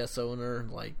 3DS owner,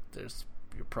 like there's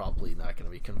you're probably not going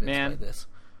to be convinced Man. by this.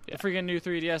 The freaking new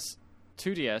 3DS,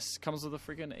 2DS comes with a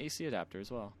freaking AC adapter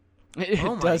as well. It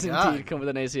Oh my does God. indeed come with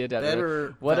an AC adapter.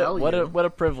 Better what value. a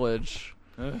privilege.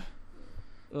 Ugh.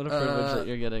 What a privilege that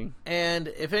you're getting. And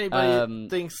if anybody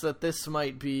thinks that this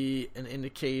might be an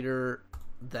indicator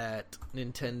that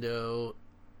Nintendo,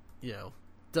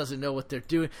 doesn't know what they're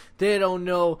doing, they don't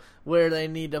know where they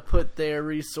need to put their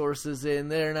resources in,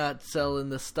 they're not selling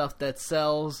the stuff that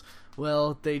sells,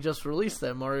 well, they just released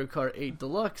that Mario Kart 8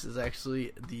 Deluxe is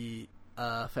actually the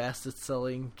fastest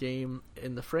selling game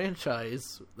in the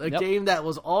franchise. A game that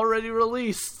was already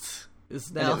released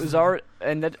is now. And it was already,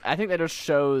 and that, I think that just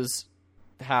shows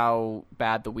how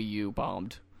bad the Wii U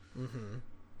bombed.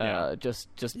 Yeah.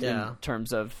 Just in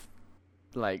terms of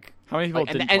like How many people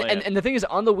didn't and, play and, it? and the thing is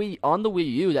on the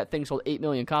Wii U that thing sold 8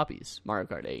 million copies, Mario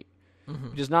Kart 8,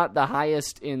 which is not the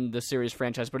highest in the series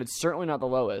franchise, but it's certainly not the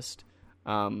lowest.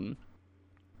 So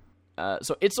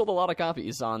it sold a lot of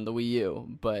copies on the Wii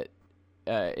U, but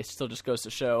it still just goes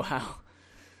to show how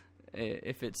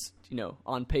if it's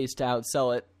on pace to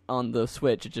outsell it on the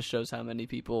Switch, it just shows how many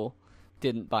people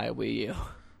didn't buy a Wii U.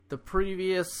 The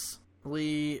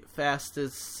previously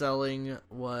fastest selling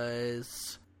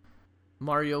was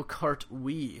Mario Kart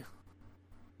Wii.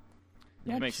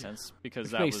 Yeah, it makes sense because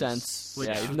Which that makes was sense. Which-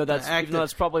 Yeah, even though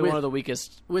that's probably with- one of the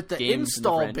weakest With the games in the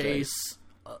install franchise. base,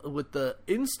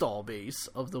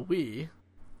 of the Wii,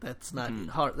 that's not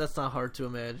hard. That's not hard to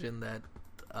imagine that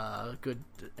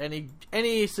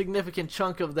any significant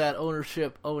chunk of that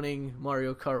ownership owning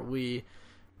Mario Kart Wii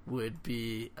would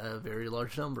be a very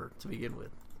large number to begin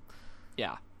with.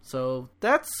 Yeah. So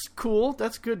that's cool.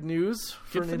 That's good news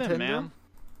for good for Nintendo. them, man.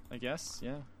 I guess,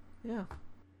 yeah. Yeah.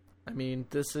 I mean,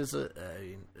 this is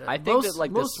I think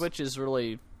that the Switch is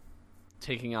really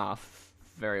taking off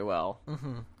very well.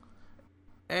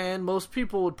 And most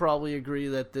people would probably agree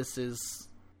that this is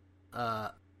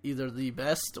either the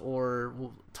best or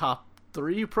top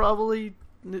 3 probably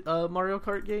Mario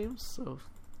Kart games. So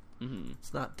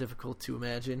it's not difficult to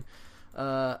imagine.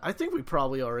 I think we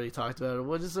probably already talked about it.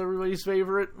 What is everybody's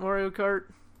favorite Mario Kart?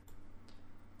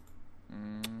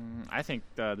 I think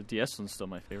the DS one's still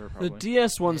my favorite. Probably. The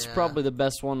DS one's Yeah. probably the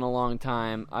best one in a long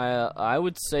time. I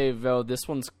would say though this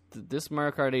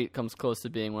Mario Kart 8 comes close to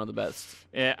being one of the best.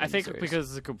 Yeah, I in the think series. because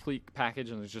it's a complete package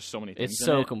and there's just so many things. It's in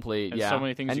so it, complete, and yeah. so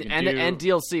many things and, you can and, do. and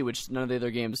DLC, which none of the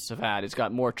other games have had. It's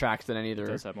got more tracks than any It other.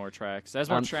 does have more tracks. It has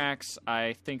more tracks.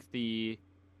 I think the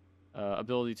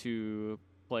ability to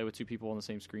play with 2 people on the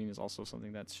same screen is also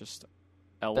something that's just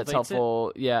elevates That's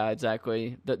helpful. Yeah,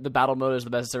 exactly. The battle mode is the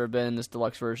best it's ever been in this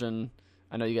deluxe version.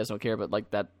 I know you guys don't care, but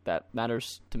like that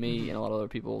matters to me and a lot of other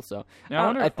people. So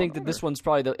Now, I think that this one's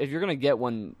probably if you're gonna get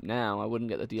one now, I wouldn't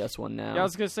get the DS one now. Yeah, I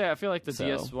was gonna say I feel like the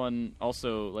DS one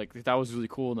also like that was really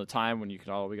cool in the time when we could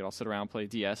all sit around and play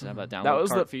DS and have that download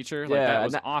cart feature. Like that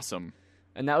was awesome.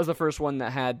 And that was the first one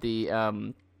that had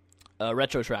the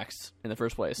retro tracks in the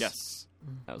first place. Yes.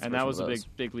 That was a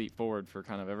big leap forward for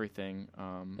kind of everything.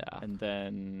 And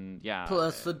then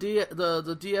Plus the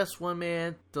DS one,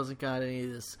 man, doesn't got any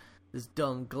of this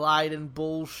dumb gliding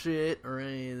bullshit or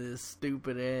any of this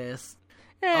stupid ass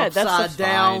upside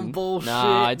down bullshit.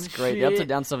 Nah, it's great. Shit. The upside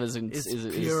down stuff is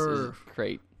pure.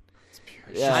 great. It's pure.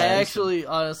 Yeah, I actually,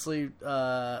 honestly,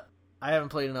 I haven't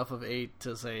played enough of 8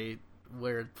 to say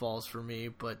where it falls for me,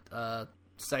 but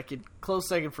close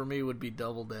second for me would be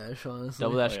Double Dash. Honestly,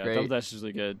 Double Dash, great. Double Dash is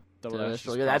really good. Double Dash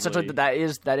really good. That's probably... that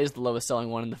is the lowest selling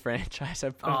one in the franchise.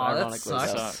 that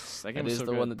sucks. That game is is so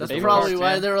the good. one that That's they probably worked,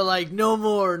 why they were like, no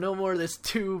more this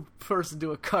 2-person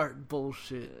do a cart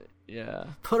bullshit. Yeah,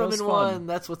 Put that them was in fun. one.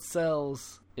 That's what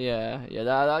sells. Yeah.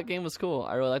 That game was cool.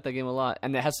 I really like that game a lot,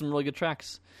 and it has some really good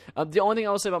tracks. The only thing I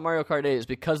will say about Mario Kart 8 is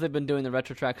because they've been doing the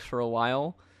retro tracks for a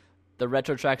while, the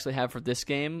retro tracks they have for this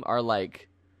game are like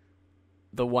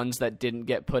the ones that didn't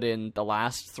get put in the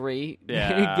last 3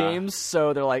 games.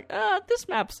 So they're like, this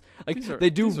map's like they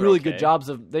do really good jobs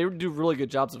of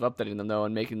updating them though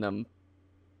and making them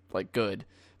like good.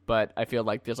 But I feel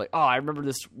like there's like, I remember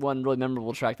this one really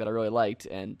memorable track that I really liked,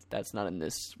 and that's not in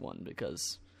this one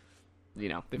because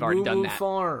they've already done that.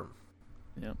 Farm.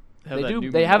 Yeah. They do.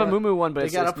 They have a Moo Moo one, but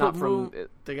it's not from.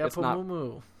 They gotta put Moo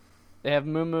Moo. They have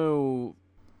Moo Moo.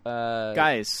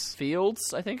 Guys,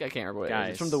 Fields. I think I can't remember what it is.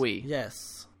 It's from the Wii.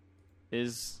 Yes.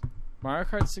 Is Mario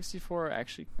Kart 64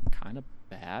 actually kind of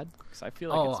bad? Because I feel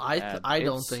like it's bad. I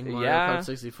don't think Mario Kart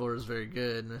 64 is very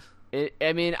good.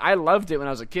 I mean, I loved it when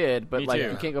I was a kid, but Me like too.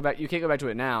 you can't go back. You can't go back to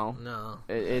it now. No.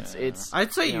 It's.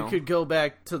 I'd say you could go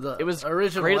back to the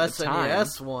original great at the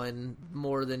SNES one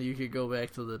more than you could go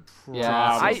back to the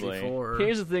Probably. 64.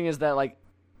 Here's the thing: is that like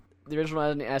the original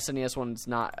SNES one's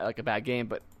not like a bad game,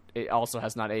 but it also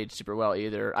has not aged super well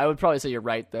either. I would probably say you're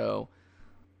right though.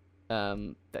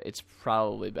 That it's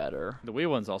probably better. The Wii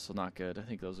one's also not good. I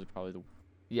think those are probably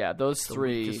the Those the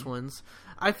three weakest ones.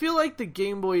 I feel like the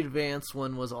Game Boy Advance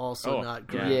one was also not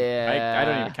great. Yeah. I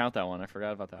don't even count that one. I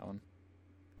forgot about that one.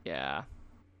 Yeah.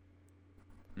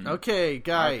 Okay,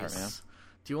 Mario Kart, man. guys,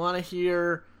 do you want to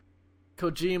hear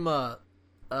Kojima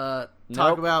talk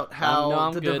Nope. about how No,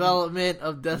 I'm the good. development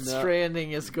of Death No.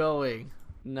 Stranding is going?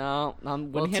 No,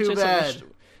 Well, he too actually bad.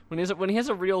 when he has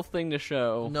a real thing to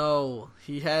show. No,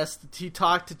 he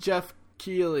talked to Jeff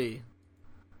Keighley.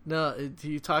 No,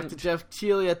 he talked to Jeff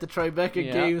Keighley at the Tribeca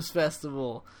Yeah. Games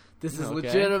Festival. This is Okay.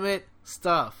 legitimate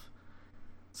stuff.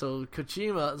 So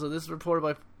Kojima, so this is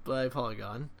reported by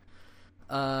Polygon.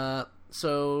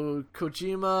 So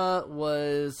Kojima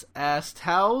was asked,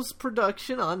 how's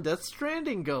production on Death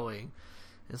Stranding going?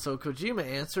 And so Kojima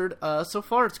answered, so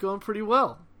far it's going pretty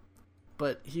well.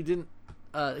 But he didn't,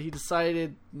 he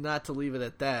decided not to leave it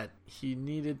at that. He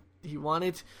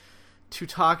wanted to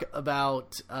talk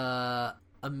about,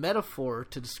 a metaphor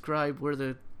to describe where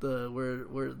the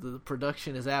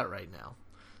production is at right now.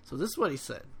 So this is what he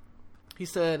said. He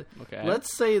said, Okay.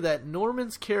 let's say that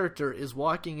Norman's character is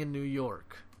walking in New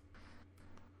York.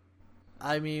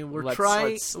 I mean, Let's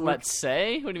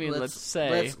say? What do you mean, let's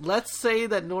say? Let's say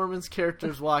that Norman's character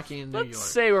is walking in New Let's York.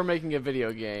 say we're making a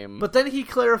video game. But then he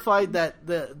clarified that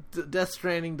the Death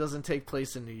Stranding doesn't take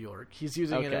place in New York. He's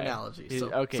using an analogy. He's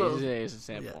So, using it as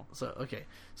an example.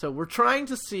 So we're trying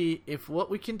to see if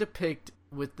what we can depict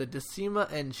with the Decima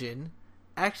engine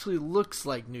actually looks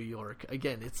like New York.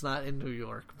 Again, it's not in New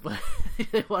York, but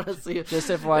they want to see it. Just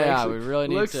FYI, actually we really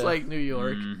need looks to... like New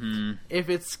York. If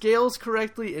it scales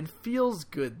correctly and feels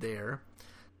good there,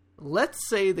 let's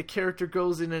say the character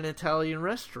goes in an Italian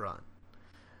restaurant.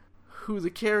 Who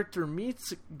the character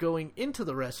meets going into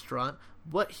the restaurant,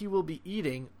 what he will be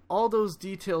eating, all those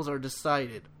details are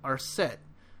decided, are set.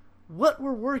 What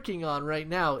we're working on right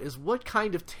now is what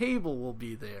kind of table will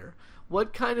be there,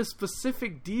 what kind of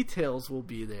specific details will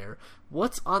be there,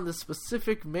 what's on the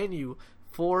specific menu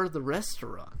for the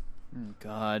restaurant.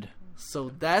 God. So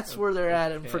that's where they're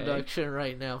at in Okay. production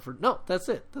right now. That's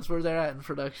it. That's where they're at in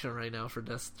production right now for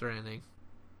Death Stranding.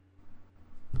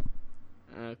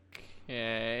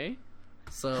 Okay.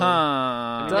 So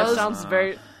I mean, Does that sounds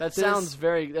very. That this- sounds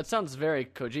very. That sounds very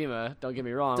Kojima. Don't get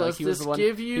me wrong. Does Like, he was this the one.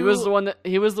 give He you- was the one that.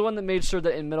 He was the one that made sure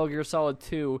that in Metal Gear Solid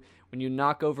 2, when you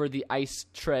knock over the ice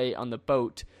tray on the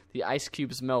boat, the ice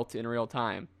cubes melt in real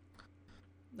time.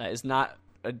 That is not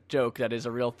a joke. That is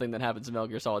a real thing that happens in Metal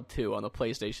Gear Solid 2 on the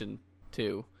PlayStation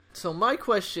 2. So my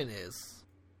question is,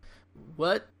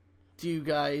 what do you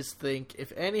guys think,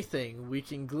 if anything, we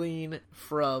can glean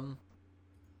from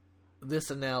this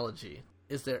analogy?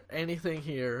 Is there anything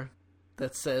here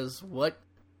that says what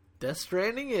Death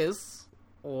Stranding is,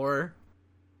 or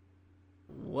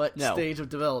what No. stage of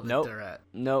development Nope. they're at?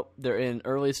 Nope, they're in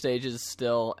early stages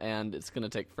still, and it's gonna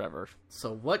take forever.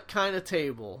 So what kind of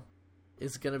table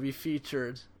is going to be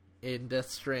featured in Death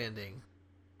Stranding?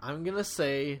 I'm going to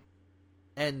say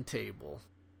end table.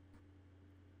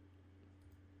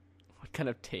 What kind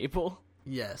of table?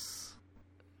 Yes.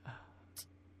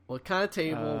 What kind of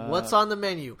table? What's on the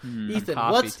menu? Ethan,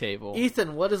 coffee what's table.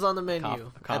 Ethan, what is on the menu A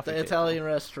at coffee the table. Italian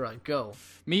restaurant? Go.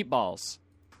 Meatballs.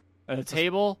 At a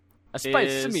table. A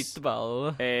spicy is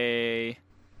meatball. A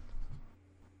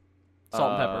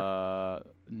Salt and pepper. pepper.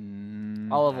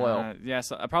 Olive oil.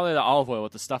 Yes, probably the olive oil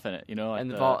with the stuff in it. You know, like And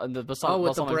the, the- vol- and the balsam- Oh,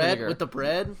 with the balsamic bread, vinegar. with the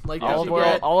bread, like olive you oil,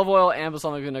 get, olive oil and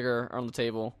balsamic vinegar are on the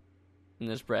table, and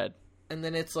there's bread. and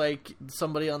then it's like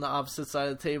somebody on the opposite side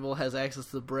of the table has access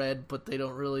to the bread, but they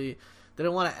don't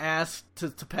want to ask to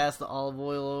pass the olive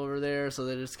oil over there, so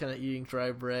they're just kind of eating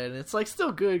dry bread, and it's like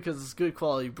still good because it's good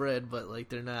quality bread, but like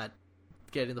they're not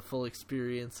getting the full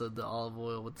experience of the olive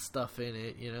oil with the stuff in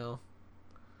it, you know.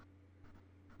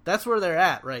 That's where they're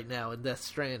at right now in Death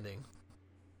Stranding.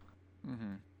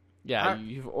 Yeah,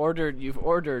 you've ordered,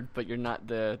 but you're not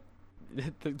the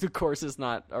course is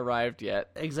not arrived yet.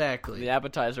 Exactly. The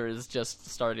appetizer is just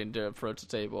starting to approach the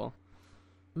table.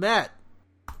 Matt,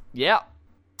 Yeah.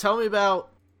 tell me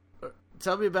about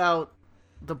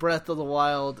the Breath of the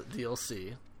Wild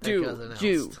DLC. that got Do announced.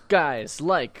 you guys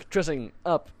like dressing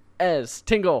up as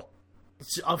Tingle?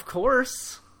 Of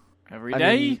course. every I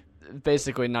day. mean,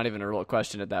 basically, not even a real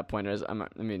question at that point. I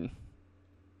mean,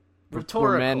 Rhetorical.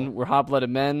 we're men. We're hot-blooded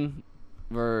men.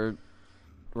 We're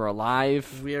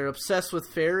alive. We are obsessed with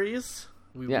fairies.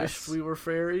 We Yes. wish we were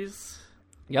fairies.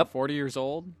 Yep. 40 years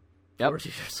old. Yep. 40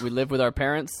 years We live with our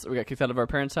parents. We got kicked out of our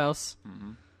parents' house.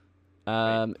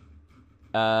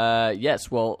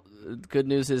 Yes. Well, good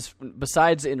news is,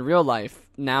 besides in real life,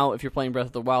 now if you're playing Breath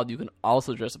of the Wild, you can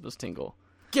also dress up as Tingle.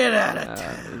 Get at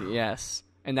it. Yes,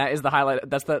 and that is the highlight.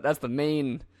 That's the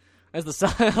main.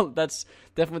 That's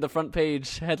definitely the front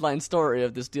page headline story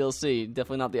of this DLC.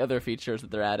 Definitely not the other features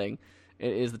that they're adding.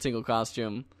 It is the Tingle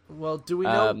costume. Well, do we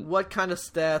know what kind of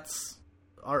stats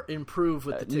are improved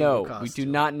with the Tingle costume? No, we do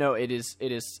not know. It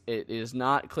is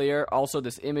not clear. Also,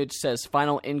 this image says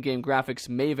final in-game graphics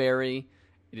may vary.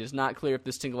 It is not clear if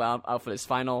this Tingle outfit is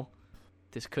final.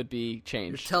 This could be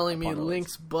changed. You're telling me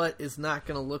Link's butt is not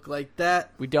going to look like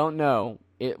that? We don't know.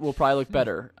 It will probably look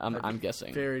better. I'm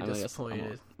guessing. Very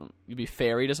disappointed. You'd be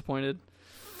very disappointed.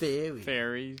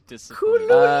 Very disappointed.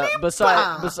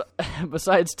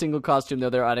 Besides Tingle costume,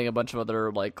 though, they're adding a bunch of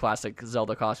other like classic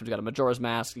Zelda costumes. You got a Majora's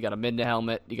Mask, you got a Midna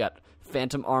helmet, you got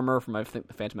Phantom armor from I think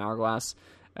the Phantom Hourglass,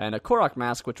 and a Korok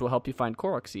mask, which will help you find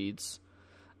Korok seeds.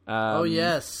 Oh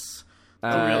yes.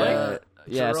 Really?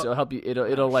 Yes, it'll help you.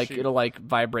 It'll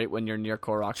vibrate when you're near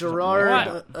Korok.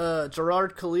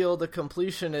 Gerard Khalil, the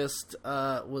completionist,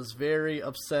 was very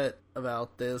upset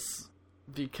about this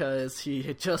because he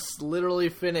had just literally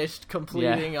finished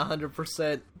completing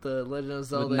 100% the Legend of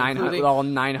Zelda, with all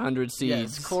 900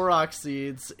 seeds. Yes, Korok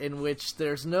seeds, in which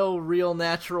there's no real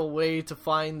natural way to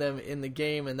find them in the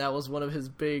game, and that was one of his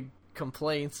big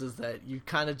complaints, is that you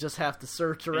kind of just have to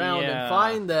search around and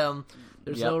find them.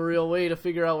 There's no real way to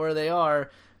figure out where they are,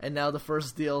 and now the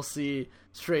first DLC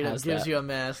straight up gives you a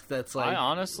mask that's like, I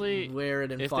honestly, wear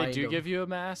it and find them. If they do give you a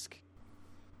mask,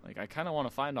 like, I kind of want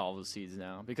to find all the seeds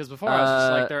now, because before I was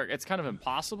just like, it's kind of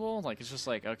impossible. Like, it's just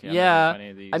like, okay, I'm not gonna find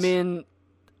any of these. I mean,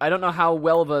 I don't know how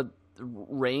well of a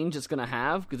range it's gonna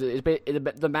have, because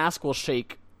the mask will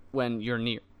shake when you're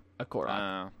near a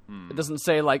Korok. It doesn't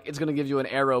say like it's gonna give you an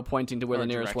arrow pointing to where the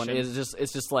nearest one is.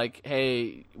 It's just like,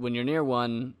 hey, when you're near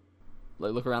one,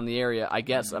 like, look around the area. I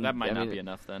guess that might not be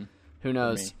enough then. Who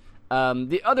knows?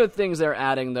 The other things they're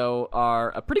adding, though, are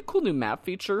a pretty cool new map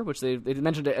feature, which they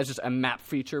mentioned it as just a map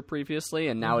feature previously,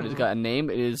 and now it has got a name.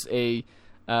 It is a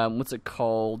what's it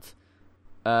called?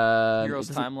 Hero's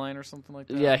Timeline or something like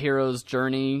that. Yeah, Hero's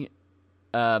Journey.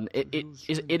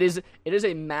 It is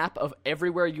a map of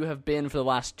everywhere you have been for the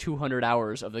last 200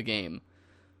 hours of the game,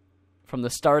 from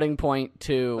the starting point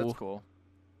That's cool.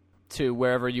 to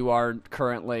wherever you are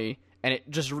currently, and it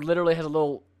just literally has a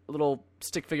little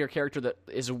stick figure character that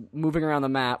is moving around the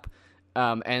map,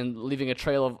 and leaving a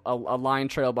trail of a line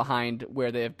trail behind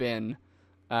where they have been,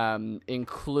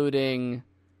 including,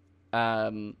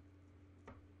 you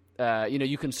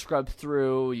can scrub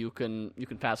through, you can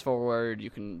fast forward, you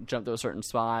can jump to a certain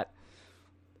spot.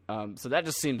 So that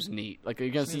just seems neat. Like,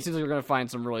 it seems like you're gonna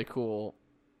find some really cool,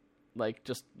 like,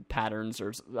 just patterns,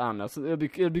 or I don't know. So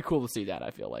it'd be cool to see that. I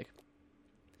feel like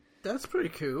that's pretty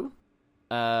cool.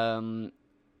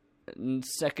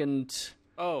 Second.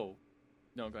 Oh,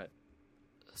 no, go ahead.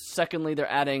 Secondly, they're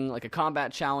adding like a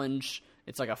combat challenge.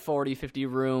 It's like a 40-50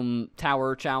 room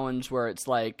tower challenge where it's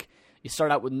like you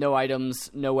start out with no items,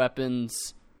 no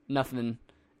weapons, nothing,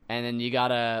 and then you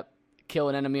gotta kill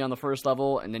an enemy on the first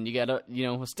level, and then you get a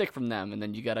stick from them, and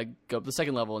then you gotta go up the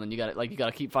second level, and then you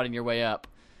gotta keep fighting your way up.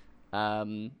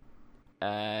 You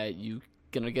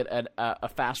gonna get a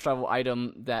fast travel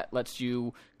item that lets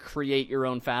you create your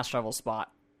own fast travel spot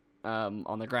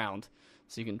on the ground,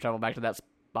 so you can travel back to that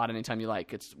spot anytime you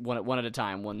like. It's one at a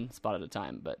time, one spot at a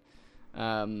time. But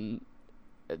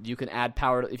you can add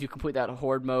power if you complete that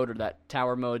horde mode or that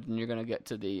tower mode, and you're gonna get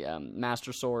to the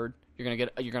master sword. You're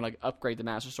gonna upgrade the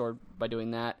master sword by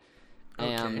doing that.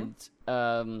 Okay.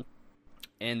 And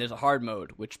there's a hard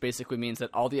mode, which basically means that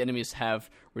all the enemies have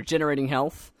regenerating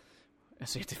health,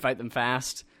 so you have to fight them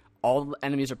fast. All the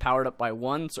enemies are powered up by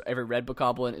one, so every red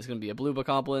bokoblin is going to be a blue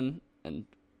bokoblin, and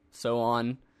so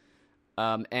on.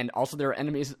 And also there are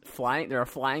enemies flying. They are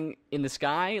flying in the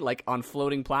sky, like on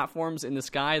floating platforms in the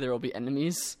sky. There will be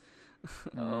enemies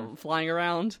flying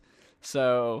around.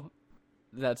 So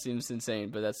that seems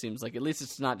insane, but that seems like at least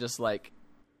it's not just like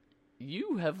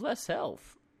you have less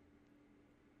health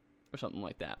or something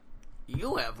like that.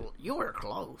 You were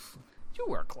close. You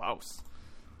were close.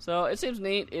 So it seems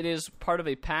neat. It is part of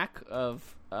a pack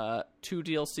of 2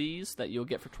 DLCs that you'll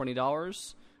get for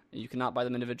 $20. You cannot buy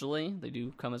them individually. They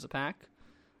do come as a pack.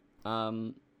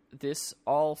 This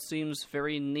all seems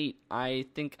very neat. I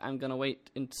think I'm gonna wait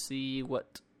and see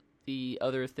what the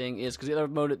other thing is, because the other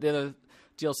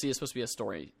DLC is supposed to be a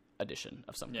story edition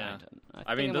of some kind. And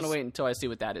I'm gonna wait until I see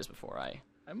what that is before I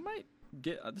might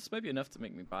get. This might be enough to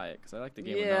make me buy it, because I like the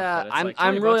game. Yeah, enough,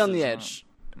 I'm really on the edge.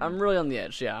 I'm really on the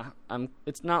edge. Yeah,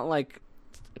 It's not like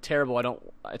terrible.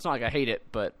 It's not like I hate it,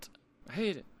 but I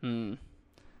hate it.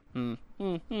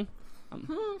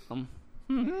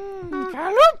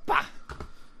 Kalupa.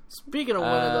 Speaking of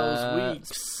one of those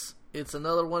weeks, it's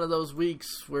another one of those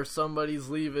weeks where somebody's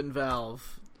leaving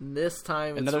Valve. And this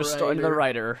time it's another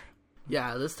writer.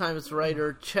 Yeah, this time it's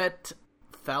writer Chet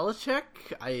Falachek.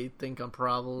 I think I'm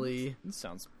probably... That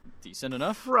sounds decent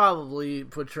enough. Probably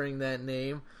butchering that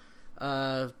name.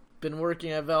 Been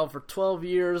working at Valve for 12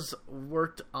 years.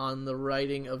 Worked on the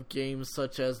writing of games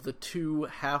such as the 2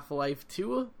 Half-Life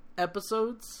 2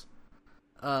 episodes.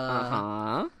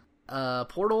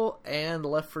 Portal and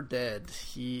Left 4 Dead.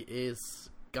 He is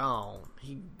gone.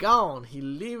 He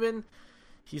leaving.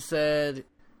 He said...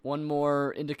 One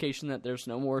more indication that there's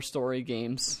no more story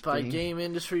games. By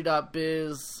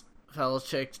GameIndustry.biz,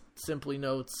 Falachek simply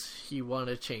notes he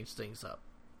wanted to change things up.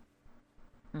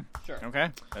 Sure.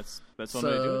 Okay. That's one so,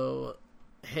 way to do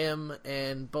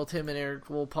it. Both him and Eric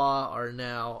Wolpaw are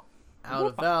now out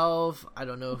of Valve. I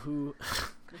don't know who.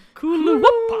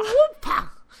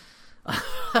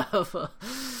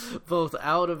 Both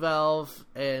out of Valve,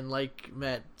 and like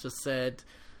Matt just said,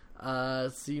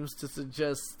 seems to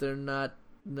suggest they're not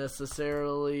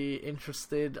necessarily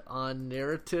interested on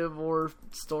narrative or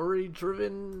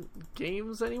story-driven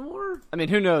games anymore. I mean,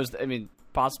 who knows? I mean,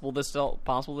 possible this still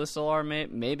are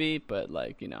maybe, but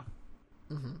like, you know.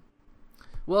 Mm-hmm.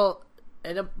 Well,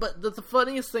 but the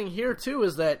funniest thing here too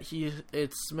is that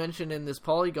it's mentioned in this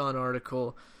Polygon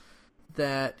article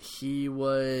that he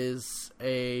was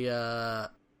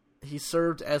he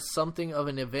served as something of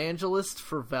an evangelist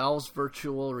for Valve's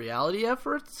virtual reality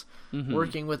efforts,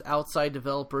 working with outside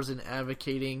developers and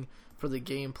advocating for the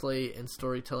gameplay and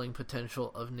storytelling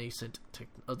potential of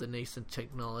the nascent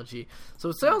technology. So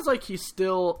it sounds like he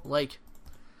still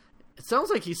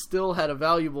had a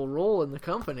valuable role in the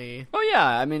company. Oh yeah,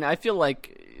 I mean, I feel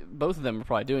like both of them were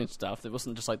probably doing stuff. It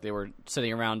wasn't just like they were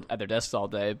sitting around at their desks all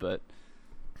day, but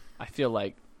I feel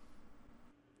like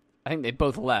I think they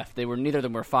both left. Neither of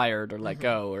them were fired or let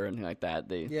go or anything like that.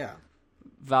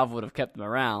 Valve would have kept them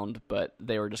around, but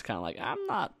they were just kind of like, I'm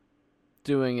not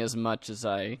doing as much as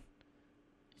I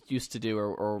used to do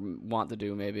or want to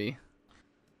do, maybe.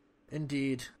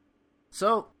 Indeed.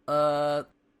 So, I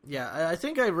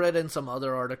think I read in some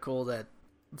other article that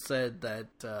said that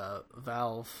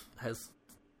Valve has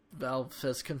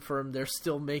confirmed they're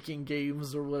still making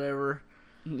games or whatever.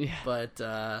 Yeah. But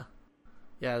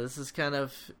this is kind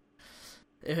of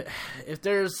if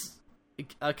there is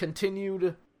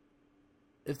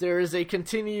a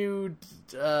continued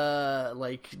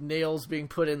like nails being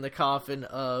put in the coffin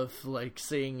of like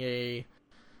seeing a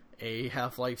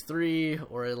Half-Life 3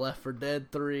 or a Left 4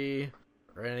 Dead 3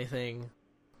 or anything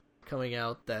coming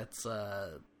out, that's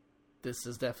this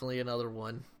is definitely another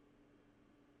one.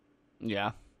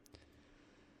 Yeah.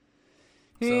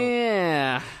 So,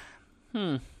 yeah.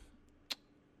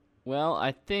 Well,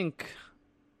 I think...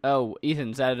 Oh,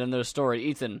 Ethan's added another story.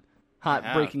 Ethan,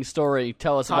 hot breaking story.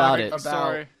 Tell us about it.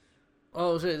 Story.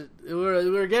 Oh,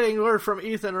 we're getting word from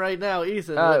Ethan right now.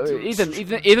 Ethan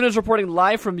Ethan is reporting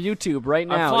live from YouTube right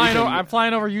now. I'm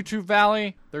flying over YouTube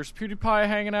Valley. There's PewDiePie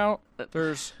hanging out.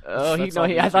 There's I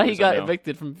thought he got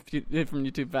evicted from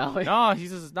YouTube Valley. No,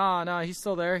 he's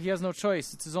still there. He has no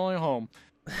choice. It's his only home.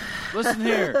 Listen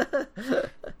here.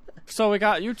 So we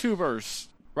got YouTubers,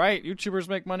 right? YouTubers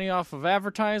make money off of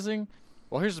advertising.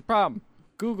 Well, here's the problem.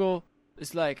 Google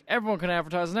is like, everyone can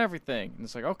advertise on everything. And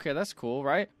it's like, okay, that's cool,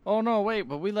 right? Oh, no, wait,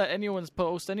 but we let anyone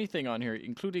post anything on here,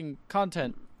 including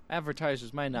content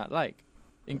advertisers might not like.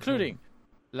 Including,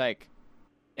 like,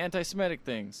 anti-Semitic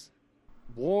things.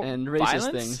 War and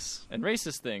racist things. And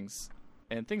racist things.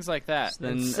 And things like that.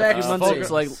 Then a few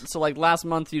months, like last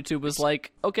month, YouTube was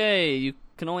like, okay, you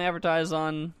can only advertise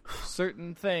on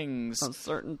certain things. On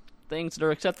certain things that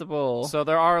are acceptable. So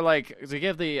there are, like, they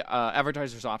give the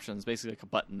advertisers options, basically like a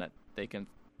button that they can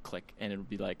click, and it would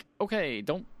be like, okay,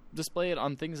 don't display it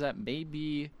on things that may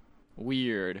be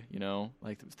weird, you know,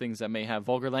 like things that may have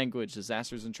vulgar language,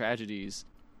 disasters and tragedies,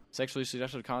 sexually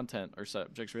suggestive content, or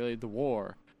subjects related to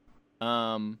war.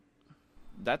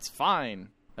 That's fine.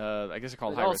 I guess they're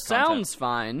called high-risk content. Sounds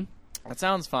fine. That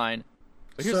sounds fine.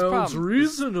 But here's sounds the problem.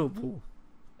 reasonable.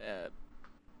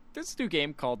 There's a new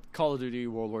game called Call of Duty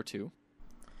World War II.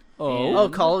 So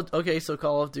Call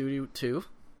of Duty 2.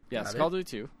 Yes, Call of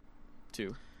Duty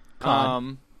 2.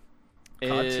 COD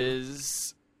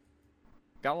is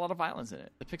got a lot of violence in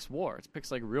it. It picks war. It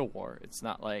picks like real war. It's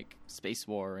not like space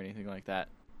war or anything like that.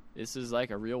 This is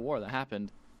like a real war that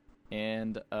happened.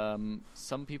 And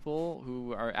some people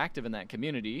who are active in that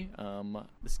community,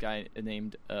 this guy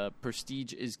named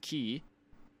Prestige is Key,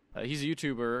 he's a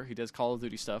YouTuber. He does Call of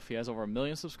Duty stuff. He has over 1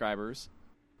 million subscribers.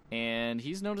 And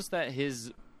he's noticed that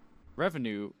his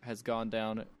revenue has gone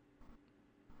down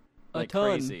like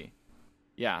crazy.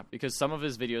 Yeah, because some of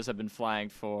his videos have been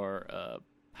flagged for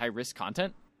high risk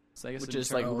content. So I guess Which in is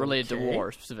term- like related to Okay.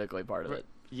 war specifically part of it.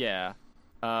 yeah,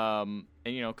 and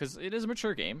because it is a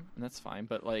mature game and that's fine,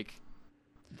 but like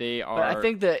they are. But I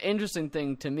think the interesting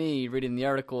thing to me reading the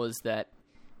article is that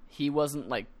he wasn't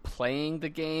like playing the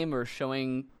game or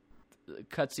showing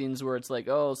cutscenes where it's like,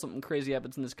 oh, something crazy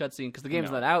happens in this cutscene because the game's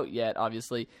No. not out yet.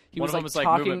 Obviously, he One was of them like was, like,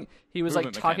 talking. movement- He was like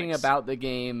movement talking mechanics. about the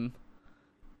game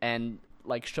and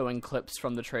like showing clips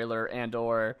from the trailer and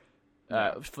or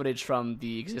footage from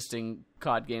the existing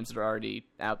COD games that are already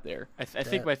out there. I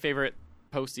think my favorite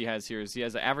post he has here is he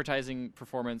has an advertising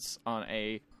performance on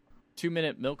a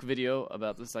 2-minute milk video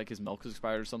about this, like his milk is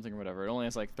expired or something or whatever. It only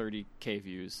has like 30K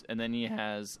views, and then he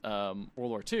has World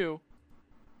War II,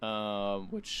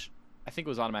 which I think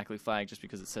was automatically flagged just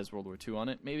because it says World War II on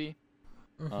it, maybe,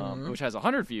 which has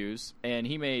 100 views, and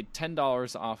he made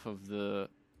 $10 off of or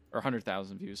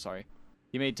 100,000 views. Sorry,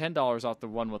 he made $10 off the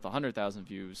one with 100,000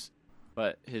 views,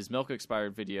 but his milk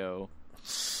expired video.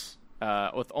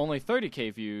 With only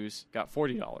 30K views, got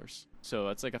 $40. So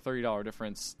that's like a $30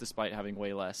 difference, despite having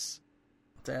way less.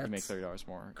 That's You make $30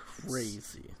 more.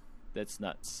 crazy. That's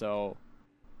nuts. So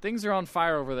things are on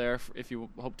fire over there. If you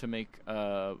hope to make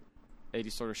any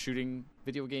sort of shooting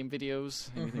video game videos,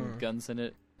 anything with guns in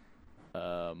it.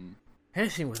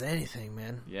 Anything with anything,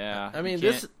 man. Yeah. I mean,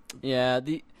 you this Yeah,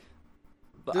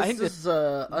 but I this think is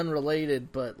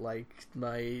unrelated, but like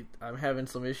I'm having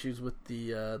some issues with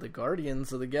the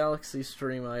Guardians of the Galaxy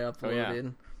stream I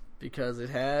uploaded because it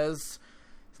has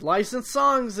licensed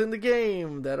songs in the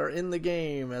game that are in the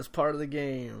game as part of the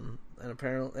game, and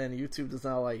apparently YouTube does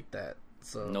not like that.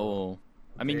 So no.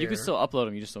 I mean, you can there. still upload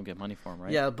them. You just don't get money for them,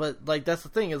 right? Yeah, but like that's the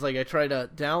thing is like I tried to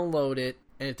download it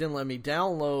and it didn't let me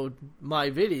download my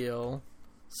video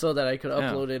so that I could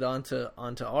upload it onto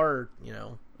our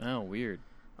Oh, weird.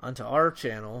 onto our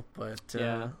channel. But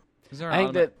yeah, Is there I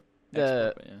think that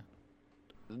export, but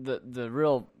yeah. the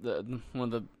real one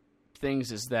of the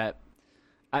things is that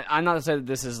I'm not to say that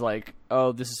this is like,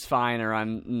 oh, this is fine, or I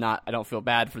don't feel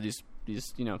bad for these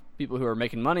people who are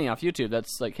making money off YouTube.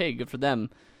 That's like, hey, good for them.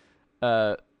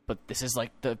 But this is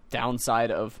like the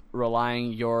downside of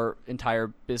relying your entire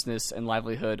business and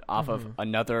livelihood off of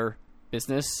another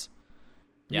business.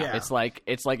 Yeah. It's like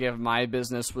if my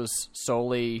business was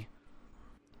solely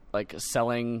like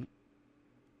selling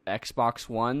Xbox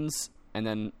Ones, and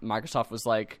then Microsoft was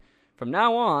like, from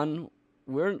now on,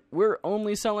 we're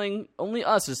only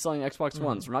us is selling Xbox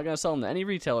Ones. We're not going to sell them to any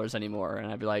retailers anymore.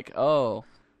 And I'd be like, oh,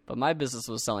 but my business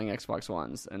was selling Xbox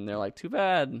Ones, and they're like, too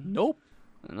bad. Nope.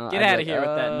 And Get I'd be outta like, here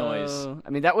with that "Oh." noise. I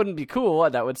mean, that wouldn't be cool.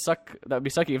 That would suck. That would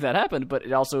be sucky if that happened. But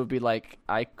it also would be like,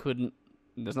 I couldn't.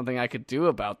 There's nothing I could do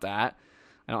about that.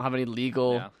 I don't have any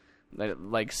legal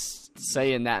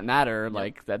say in that matter.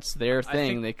 Like that's their thing.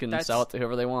 think They can that's- sell it to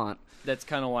whoever they want. That's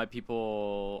kind of why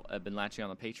people have been latching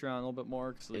on the Patreon a little bit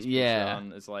more. Cause Yeah.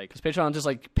 Patreon is like, Because Patreon just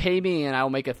like pay me and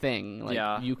I'll make a thing. Like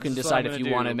Yeah, you can this is what I'm decide if gonna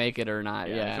you want to do. make it or not.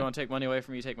 if Yeah. you want to take money away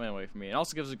from me, take money away from me. It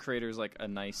also gives the creators like a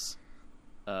nice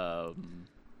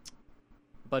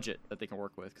budget that they can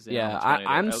work with. Cause they know how much money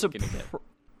I'm they're out gonna get.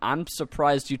 I'm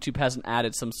surprised YouTube hasn't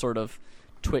added some sort of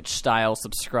Twitch style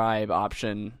subscribe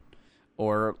option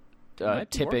or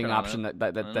might be tipping working on option it.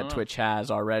 that I don't know. Twitch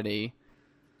has already.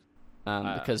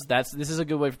 Because this is a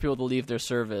good way for people to leave their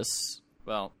service.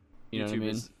 Well, You know what I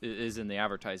YouTube mean? is in the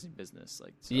advertising business.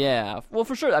 Like, so, Yeah, well,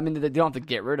 for sure. I mean, they don't have to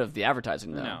get rid of the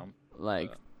advertising though. No.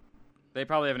 Like, They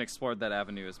probably haven't explored that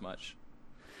avenue as much.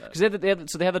 because they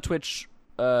have the Twitch,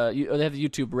 they have the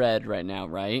YouTube Red right now,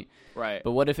 right? Right.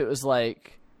 But what if it was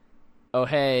like, oh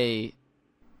hey,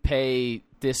 pay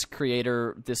this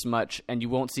creator this much, and you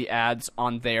won't see ads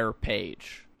on their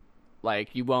page. Like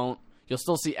you'll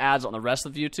still see ads on the rest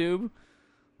of YouTube,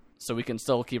 so we can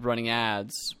still keep running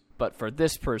ads. But for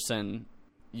this person,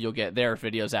 you'll get their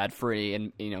videos ad free,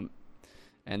 and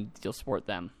and you'll support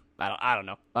them. I don't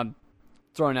know. I'm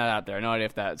throwing that out there. No idea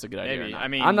if that's a good idea. Or Maybe. not. I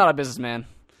mean- I'm not a businessman.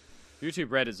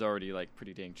 YouTube Red is already like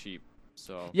pretty dang cheap.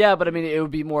 So Yeah, but I mean, it would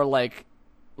be more like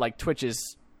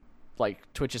Twitch's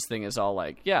thing is all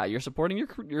like, yeah, you're supporting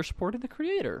the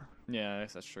creator. yeah, I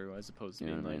guess that's true. As opposed to You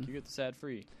know being what I like, mean? you get this ad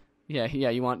free. Yeah.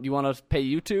 You want to pay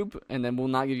YouTube and then we'll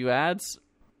not give you ads.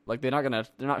 Like they're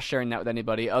not sharing that with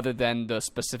anybody other than the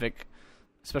specific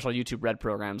special YouTube Red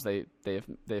programs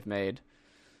they've made.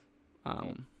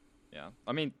 Yeah,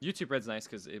 I mean, YouTube Red's nice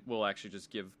because it will actually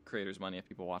just give creators money if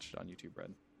people watch it on YouTube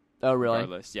Red. Oh really?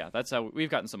 Regardless, yeah, that's how we've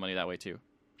gotten some money that way too.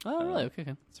 Oh really?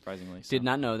 Okay. Surprisingly, so. Did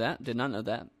not know that.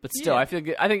 But still, Yeah. I feel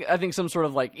good. I think some sort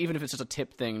of like, even if it's just a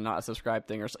tip thing, not a subscribe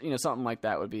thing, or something like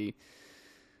that would be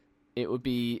it would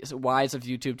be wise of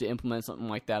YouTube to implement something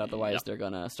like that. Otherwise, Yep. they're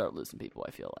gonna start losing people.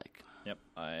 I feel like. Yep,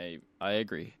 I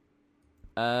agree.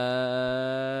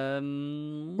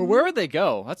 Well, Well, where would they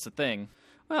go? That's the thing.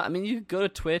 Well, I mean, you could go to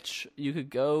Twitch. You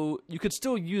could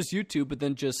still use YouTube, but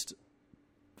then just,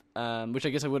 which I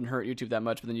guess I wouldn't hurt YouTube that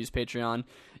much, but then use Patreon.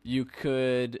 You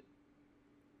could,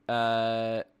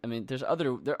 I mean,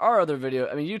 there are other video.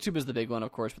 I mean, YouTube is the big one,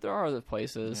 of course, but there are other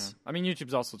places. Yeah. I mean,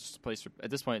 YouTube's also just a place where,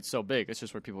 at this point, it's so big. It's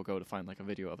just where people go to find like a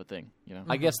video of a thing. You know.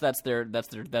 I guess that's their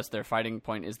fighting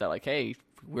point is that like, hey,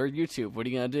 we're YouTube. What are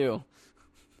you gonna do?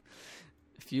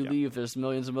 If you leave, there's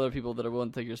millions of other people that are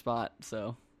willing to take your spot.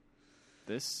 So.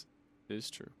 This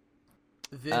is true.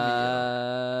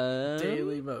 Vimeo.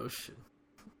 Daily Motion.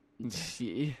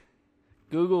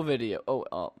 Google Video.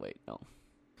 Oh, wait, no.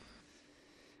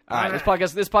 All right, this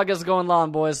podcast is going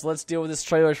long, boys. Let's deal with this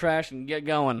trailer trash and get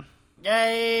going.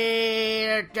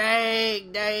 Tractor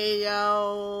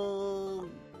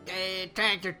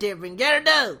tipping, get it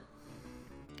done.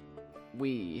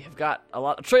 We have got a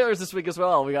lot of trailers this week as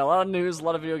well. We got a lot of news, a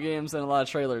lot of video games, and a lot of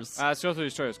trailers. Let's go through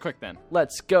these trailers quick then.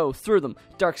 Let's go through them.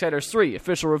 Darksiders 3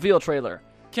 official reveal trailer.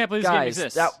 Can't believe this game Guys,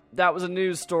 exists. that was a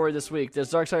news story this week. There's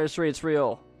Darksiders 3. It's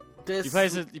real. You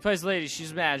plays the lady.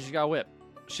 She's mad. She's got a whip.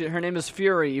 Her name is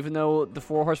Fury, even though the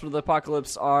four horsemen of the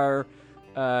apocalypse are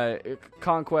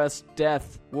conquest,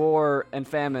 death, war, and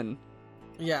famine.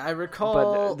 Yeah, I recall.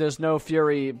 But there's no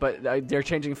Fury, but they're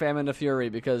changing famine to Fury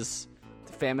because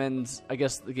famine's, I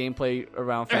guess, the gameplay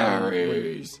around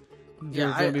famine.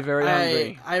 You're going to be very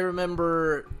hungry. I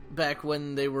remember back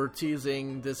when they were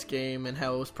teasing this game and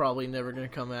how it was probably never going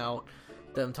to come out,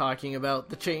 them talking about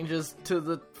the changes to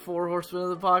the Four Horsemen of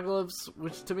the Apocalypse,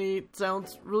 which to me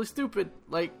sounds really stupid.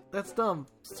 Like, that's dumb.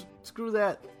 Screw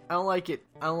that. I don't like it.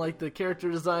 I don't like the character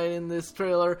design in this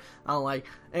trailer. I don't like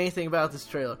anything about this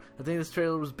trailer. I think this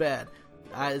trailer was bad.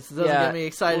 It doesn't get me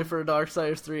excited for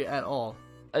Darksiders 3 at all.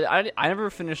 I never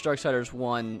finished Darksiders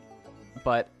 1,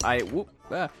 but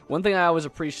one thing I always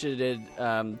appreciated,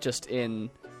 just in,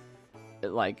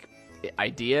 like,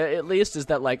 idea at least, is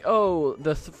that, like, we're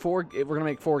gonna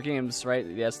make 4 games, right?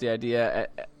 That's the idea,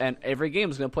 and every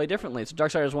game is gonna play differently. So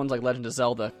Darksiders 1's like Legend of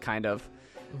Zelda, kind of,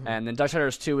 and then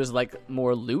Darksiders 2 is like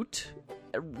more loot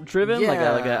driven,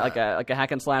 like a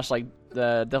hack and slash, like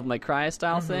the Devil May Cry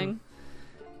style thing,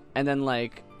 and then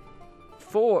like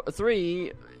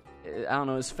 3. I don't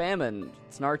know, it's famine.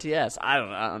 It's an RTS. I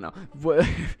don't know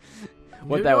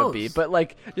what that would be, but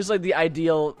like just like the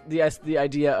idea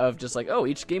of just like,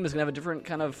 each game is gonna have a different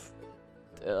kind of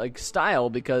like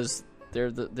style because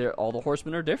they're all the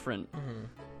horsemen are different.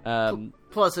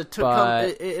 Plus, it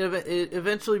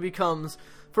eventually becomes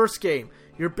first game.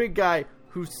 You're a big guy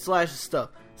who slashes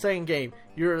stuff. Second game,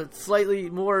 you're a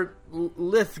slightly more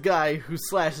lithe guy who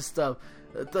slashes stuff.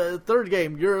 The third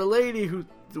game, you're a lady who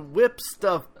whips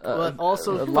stuff, but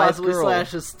also possibly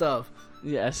slashes stuff.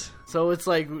 Yes. So it's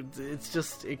like,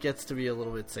 it gets to be a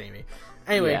little bit samey.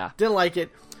 Anyway, didn't like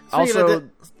it. Also,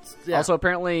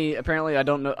 apparently, I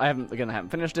don't know. I haven't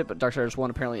finished it, but Darksiders 1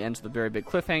 apparently ends with a very big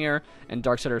cliffhanger, and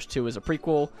Darksiders 2 is a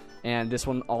prequel, and this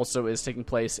one also is taking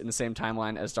place in the same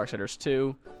timeline as Darksiders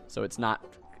 2, so it's not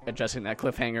addressing that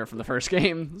cliffhanger from the first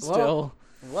game. Still, well,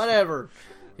 whatever.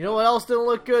 You know what else didn't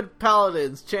look good?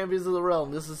 Paladins, Champions of the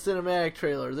Realm. This is a cinematic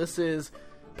trailer. This is...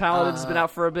 Paladins has been out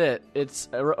for a bit. It's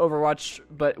Overwatch,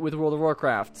 but with World of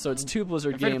Warcraft. So it's 2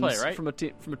 Blizzard games play, right? from a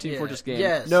Team Fortress game.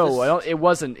 Yes, no, it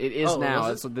wasn't. It is now.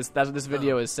 Was it? That's what this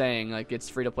video is saying. Like, it's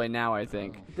free to play now, I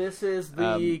think. This is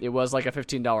the... it was like a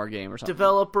 $15 game or something.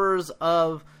 Developers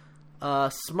of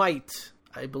Smite.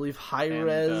 I believe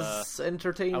Hi-Rez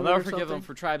Entertainment. I'll never forgive them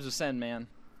for Tribes of Sen, man.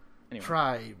 Anyway.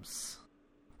 Tribes.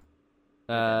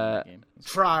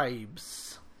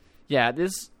 Tribes. Yeah,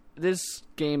 this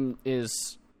game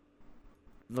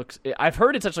looks. I've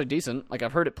heard it's actually decent. Like,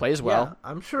 I've heard it plays well. Yeah,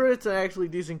 I'm sure it's an actually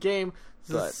decent game.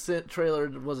 This trailer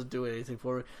wasn't doing anything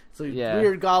for it. So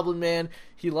weird Goblin Man.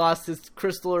 He lost his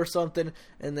crystal or something,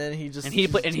 and then he just he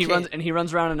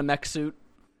runs around in a mech suit.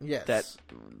 Yes.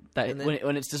 That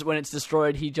when it's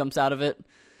destroyed, he jumps out of it.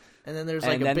 And then there's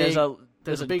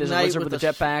there's a big knight wizard with a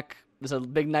jetpack. There's a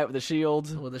big knight with a shield.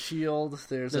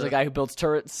 There's a guy who builds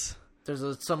turrets.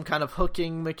 There's some kind of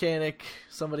hooking mechanic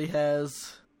somebody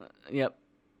has. Yep.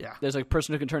 Yeah. There's a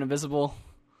person who can turn invisible.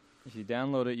 If you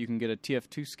download it, you can get a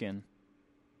TF2 skin.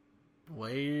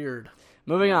 Weird.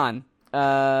 Moving on.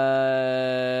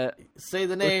 Say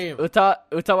the name.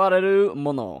 Utawareru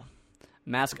Mono.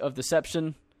 Mask of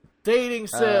Deception. Dating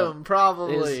sim,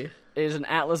 probably. It is an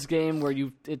Atlas game where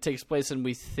it takes place in,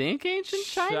 we think, ancient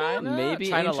China?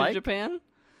 Maybe ancient Japan.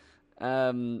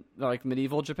 Like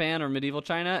medieval Japan or medieval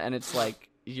China, and it's like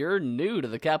you're new to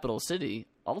the capital city.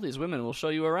 All these women will show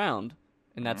you around.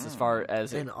 And that's as far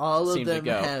as it And all of seemed to them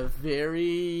go. have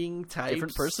varying types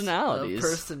Different personalities. of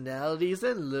personalities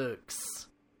and looks.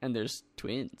 And there's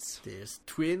twins. There's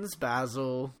twins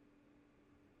Basil.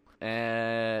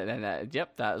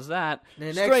 Yep, that was that.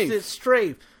 And Strafe. next is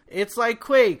Strafe. It's like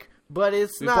Quake, but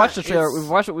it's We've not. watched a trailer.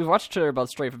 It's- We've watched a trailer about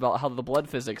Strafe, about how the blood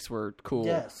physics were cool.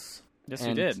 Yes. Yes, we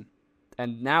And did.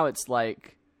 And now it's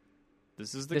like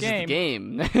This is the this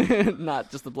game. is the game,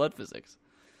 not just the blood physics.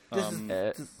 This Um,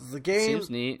 Uh, is the game. Seems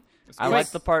neat. It's I Quake. like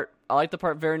the part. I like the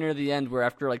part very near the end where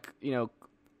after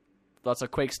lots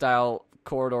of Quake style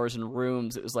corridors and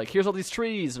rooms, it was like, here's all these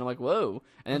trees, and I'm like, whoa,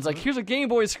 and it's like, here's a Game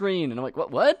Boy screen, and I'm like,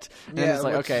 what? And Yeah, it's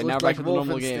like, which okay, now looked back like to the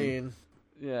normal game. Wolfenstein.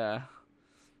 Yeah.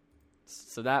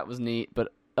 So that was neat,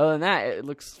 but other than that, it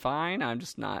looks fine. I'm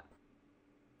just not.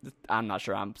 I'm not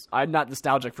sure. I'm not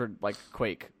nostalgic for like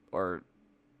Quake or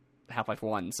Half-Life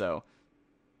 1. So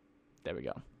there we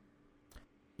go.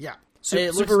 Yeah. Super,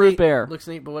 It looks Super Root neat. Bear. Looks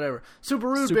neat, but whatever. Super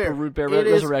Root Super Bear. Root Bear It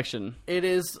is- Resurrection. It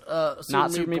is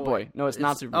Not Super Meat Boy. No, it's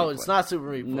not Super Meat Oh, Boy. it's not Super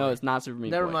Meat Boy. No, it's not Super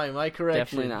Meat Never Boy. mind, my correction.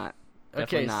 Definitely not.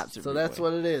 Definitely Okay, not Super so Meat that's Boy.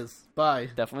 what it is. Bye.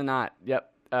 Definitely not.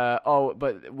 Yep.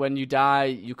 But when you die,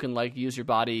 you can like use your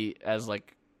body as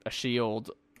like a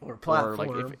shield. Or Or platform.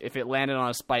 like if it landed on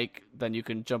a spike, then you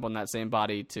can jump on that same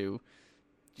body to,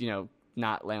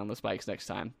 not land on the spikes next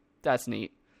time. That's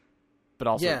neat. But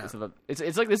also, Yeah.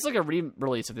 it's like a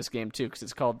re-release of this game too, because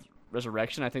it's called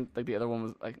Resurrection. I think like the other one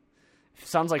was like, it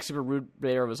sounds like Super Root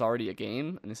Bear was already a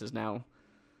game, and this is now.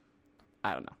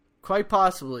 I don't know. Quite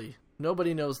possibly.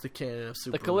 Nobody knows the canon of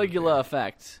Super The Caligula Root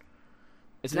effect.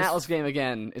 It's an This- Atlas game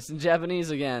again. It's in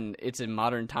Japanese again. It's in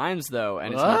modern times though,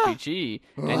 and it's What? an RPG.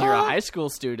 And you're a high school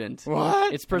student.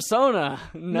 What? It's Persona.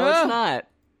 No, Yeah. it's not.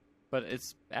 But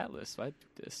it's Atlas. Why do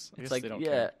this? I It's guess like they don't yeah,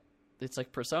 care. it's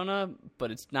like Persona,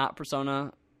 but it's not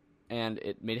Persona, and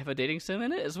it may have a dating sim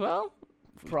in it as well.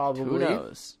 Probably. Who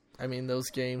knows? I mean,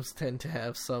 those games tend to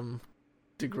have some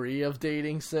degree of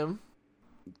dating sim.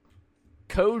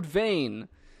 Code Vein.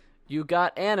 You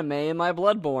got anime in my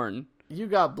Bloodborne. You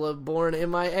got Bloodborne in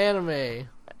my anime.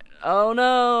 Oh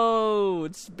no!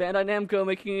 It's Bandai Namco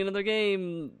making another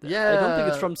game. I don't think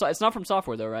it's from. It's not from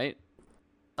software though, right?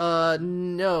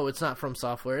 No, it's not from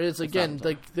software. It's again not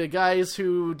from the guys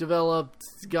who developed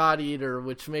God Eater,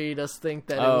 which made us think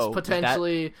that it Oh, was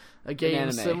potentially a game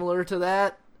anime. similar to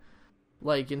that,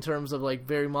 like in terms of like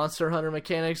very Monster Hunter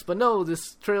mechanics. But no,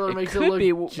 this trailer It makes it could look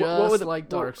be. What just would like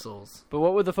Dark Souls. But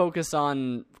what would the focus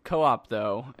on co-op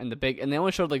though, and they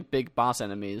only showed like big boss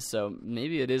enemies, so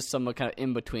maybe it is somewhat kind of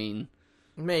in between.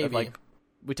 Maybe Of, like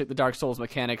we took the Dark Souls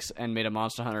mechanics and made a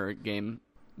Monster Hunter game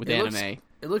with It anime.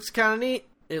 it looks kind of neat.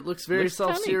 It looks very Looks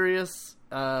kinda neat. self-serious.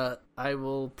 I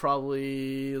will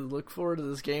probably look forward to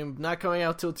this game. Not coming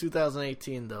out till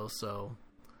 2018 though, so.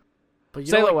 But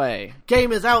you know Sail what away.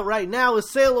 game is out right now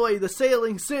is Sail Away, the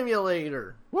sailing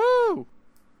simulator. Woo!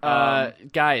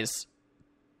 Guys,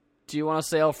 do you want to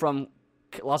sail from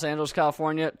Los Angeles,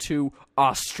 California to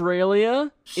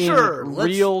Australia Sure, in let's-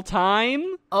 real time?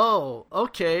 Oh,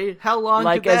 okay. How long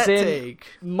Like, could as that in- take?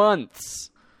 Months.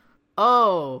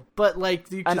 Oh, but like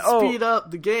you can And, oh. speed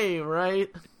up the game, right?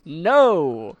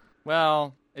 No.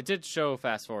 Well, it did show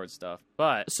fast forward stuff,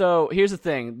 but So here's the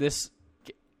thing.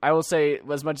 I will say,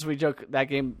 as much as we joke that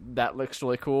game that looks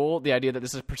really cool, the idea that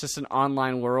this is a persistent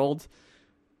online world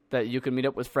that you can meet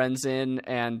up with friends in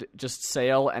and just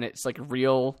sail, and it's like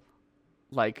real,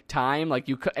 like time. Like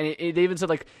and it even said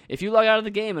like if you log out of the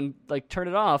game and like turn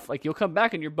it off, like you'll come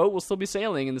back and your boat will still be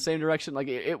sailing in the same direction. Like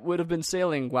it would have been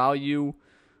sailing while you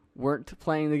weren't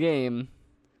playing the game.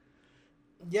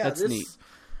 Yeah, That's neat.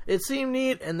 It seemed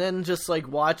neat, and then just like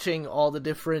watching all the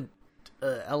different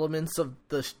elements of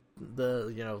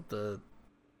the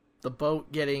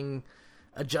boat getting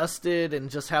adjusted, and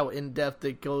just how in depth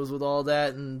it goes with all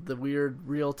that, and the weird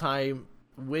real time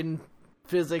wind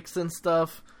physics and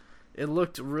stuff. It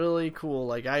looked really cool.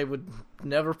 Like I would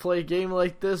never play a game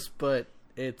like this, but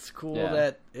it's cool Yeah.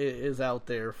 that it is out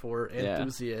there for Yeah.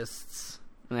 enthusiasts.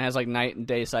 And it has like night and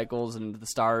day cycles, and the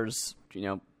stars,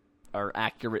 are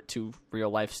accurate to real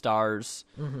life stars.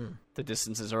 Mm-hmm. The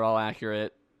distances are all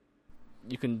accurate.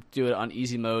 You can do it on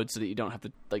easy mode so that you don't have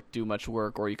to like do much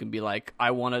work, or you can be like,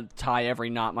 I want to tie every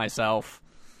knot myself.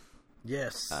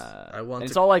 Yes, I want. And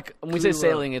it's to all like when we say glue up.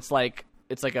 sailing, it's like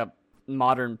a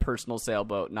modern personal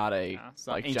sailboat, not a Yeah, it's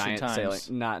not like ancient giant times.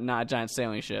 sailing, not a giant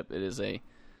sailing ship. It is a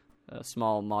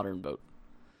small modern boat.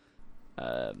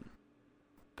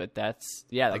 But that's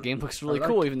the game looks really I like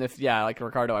cool. it. Even if like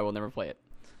Ricardo, I will never play it.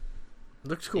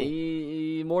 Looks cool.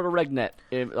 Immortal Redneck.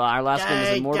 Our last game is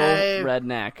Guy, Immortal guy.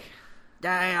 Redneck.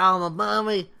 I'm a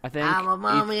mummy. I think I'm a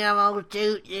mummy. I'm gonna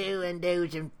shoot you and do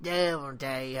some stuff and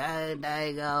tell you how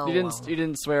they go. You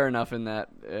didn't swear enough in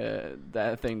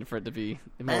that thing for it to be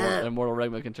Immortal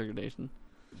Regma interpretation.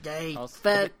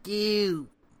 Fuck you,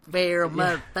 feral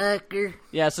motherfucker.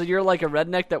 Yeah, so you're like a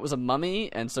redneck that was a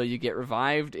mummy, and so you get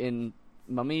revived in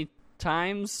mummy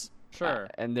times. Sure.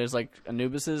 And there's like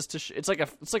Anubises to. It's like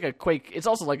a Quake. It's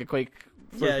also like a Quake.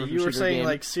 Yeah, you were saying game,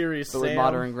 like Serious but Sam. with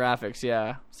modern graphics.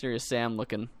 Yeah, Serious Sam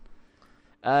looking.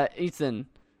 Ethan,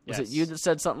 was it you that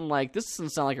said something like, "This doesn't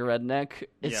sound like a redneck"?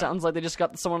 It sounds like they just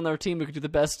got someone on their team who could do the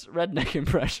best redneck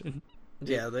impression.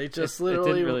 Yeah, they just It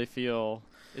didn't really feel.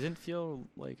 It didn't feel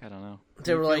like, I don't know.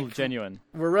 They were like genuine.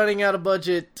 We're running out of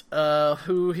budget.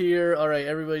 Who here? All right,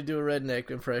 everybody do a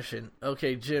redneck impression.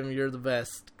 Okay, Jim, you're the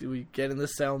best. We get in the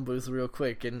sound booth real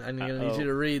quick, and I'm gonna need you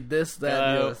to read this, that,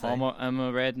 and the other thing. I'm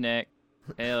a redneck.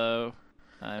 Hello.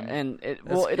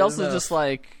 It also enough. just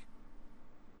like,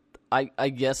 I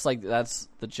guess like that's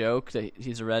the joke that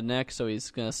he's a redneck, so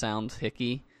he's gonna sound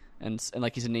hicky. And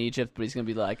like he's in Egypt, but he's gonna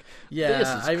be like, yeah, "This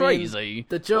is crazy." Mean,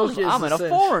 the joke is I'm in a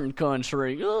foreign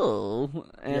country,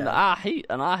 and I hate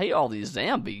all these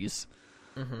zombies.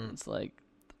 Mm-hmm. It's like,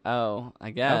 oh,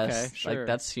 I guess okay, sure. like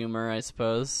that's humor, I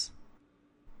suppose.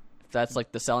 If that's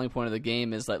like the selling point of the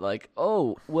game is that like,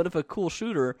 oh, what if a cool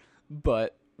shooter,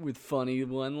 but with funny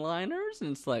one-liners?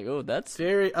 And it's like, oh, that's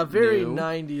very new.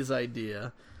 90s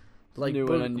idea, like New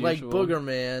and like unusual.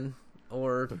 Boogerman.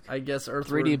 Or, I guess,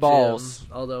 Earthworm 3D balls. Jim,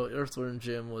 although Earthworm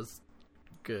Jim was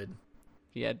good.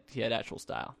 He had actual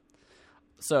style.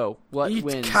 So, what Eat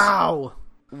wins? cow!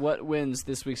 What wins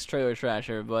this week's trailer trash,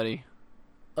 everybody?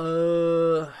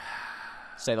 Sail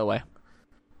Away.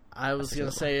 I was going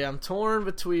to say, I'm torn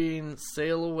between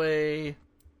Sail Away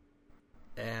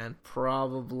and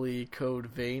probably Code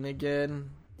Vein again.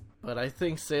 But I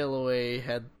think Sail Away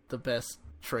had the best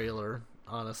trailer,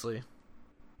 honestly.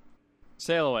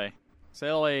 Sail Away.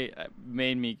 Sail Away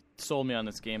sold me on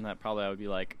this game that probably I would be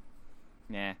like,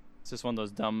 nah, it's just one of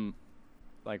those dumb,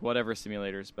 like, whatever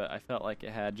simulators, but I felt like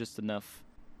it had just enough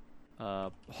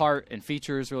heart and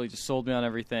features, really just sold me on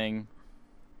everything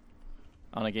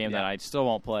on a game that I still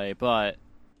won't play, but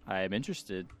I am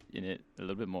interested in it a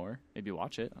little bit more. Maybe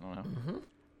watch it, I don't know. Mm-hmm.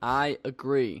 I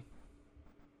agree.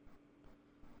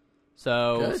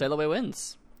 So, Good. Sail Away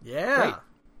wins. Yeah. Great.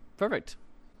 Perfect.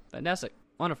 Fantastic.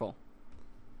 Wonderful.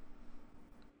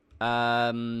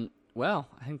 Well,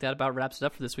 I think that about wraps it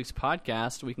up for this week's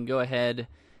podcast. We can go ahead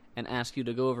and ask you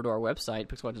to go over to our website,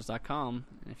 pixellegends.com,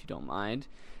 if you don't mind.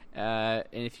 And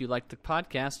if you like the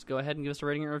podcast, go ahead and give us a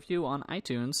rating and review on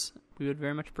iTunes. We would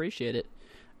very much appreciate it.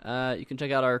 You can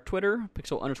check out our Twitter,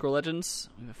 pixel_legends.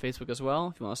 We have a Facebook as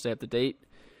well, if you want to stay up to date.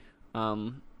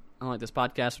 Unlike this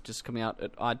podcast, which is coming out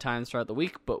at odd times throughout the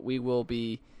week, but we will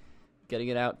be getting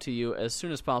it out to you as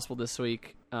soon as possible this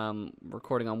week.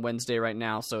 Recording on Wednesday right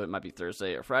now, so it might be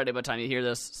Thursday or Friday by the time you hear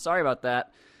this. Sorry about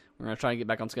that. We're going to try and get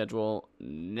back on schedule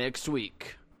next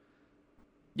week.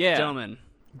 Yeah. Gentlemen.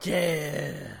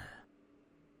 Yeah.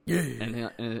 Yeah.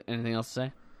 Anything else to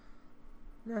say?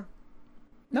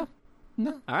 No.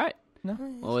 All right. No.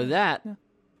 Well, with that, No.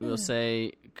 we'll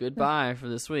say goodbye for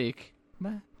this week.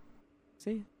 Bye.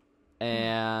 See you.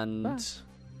 And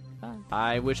Bye.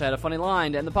 I wish I had a funny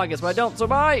line to end the podcast, but I don't, so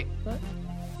bye! Bye.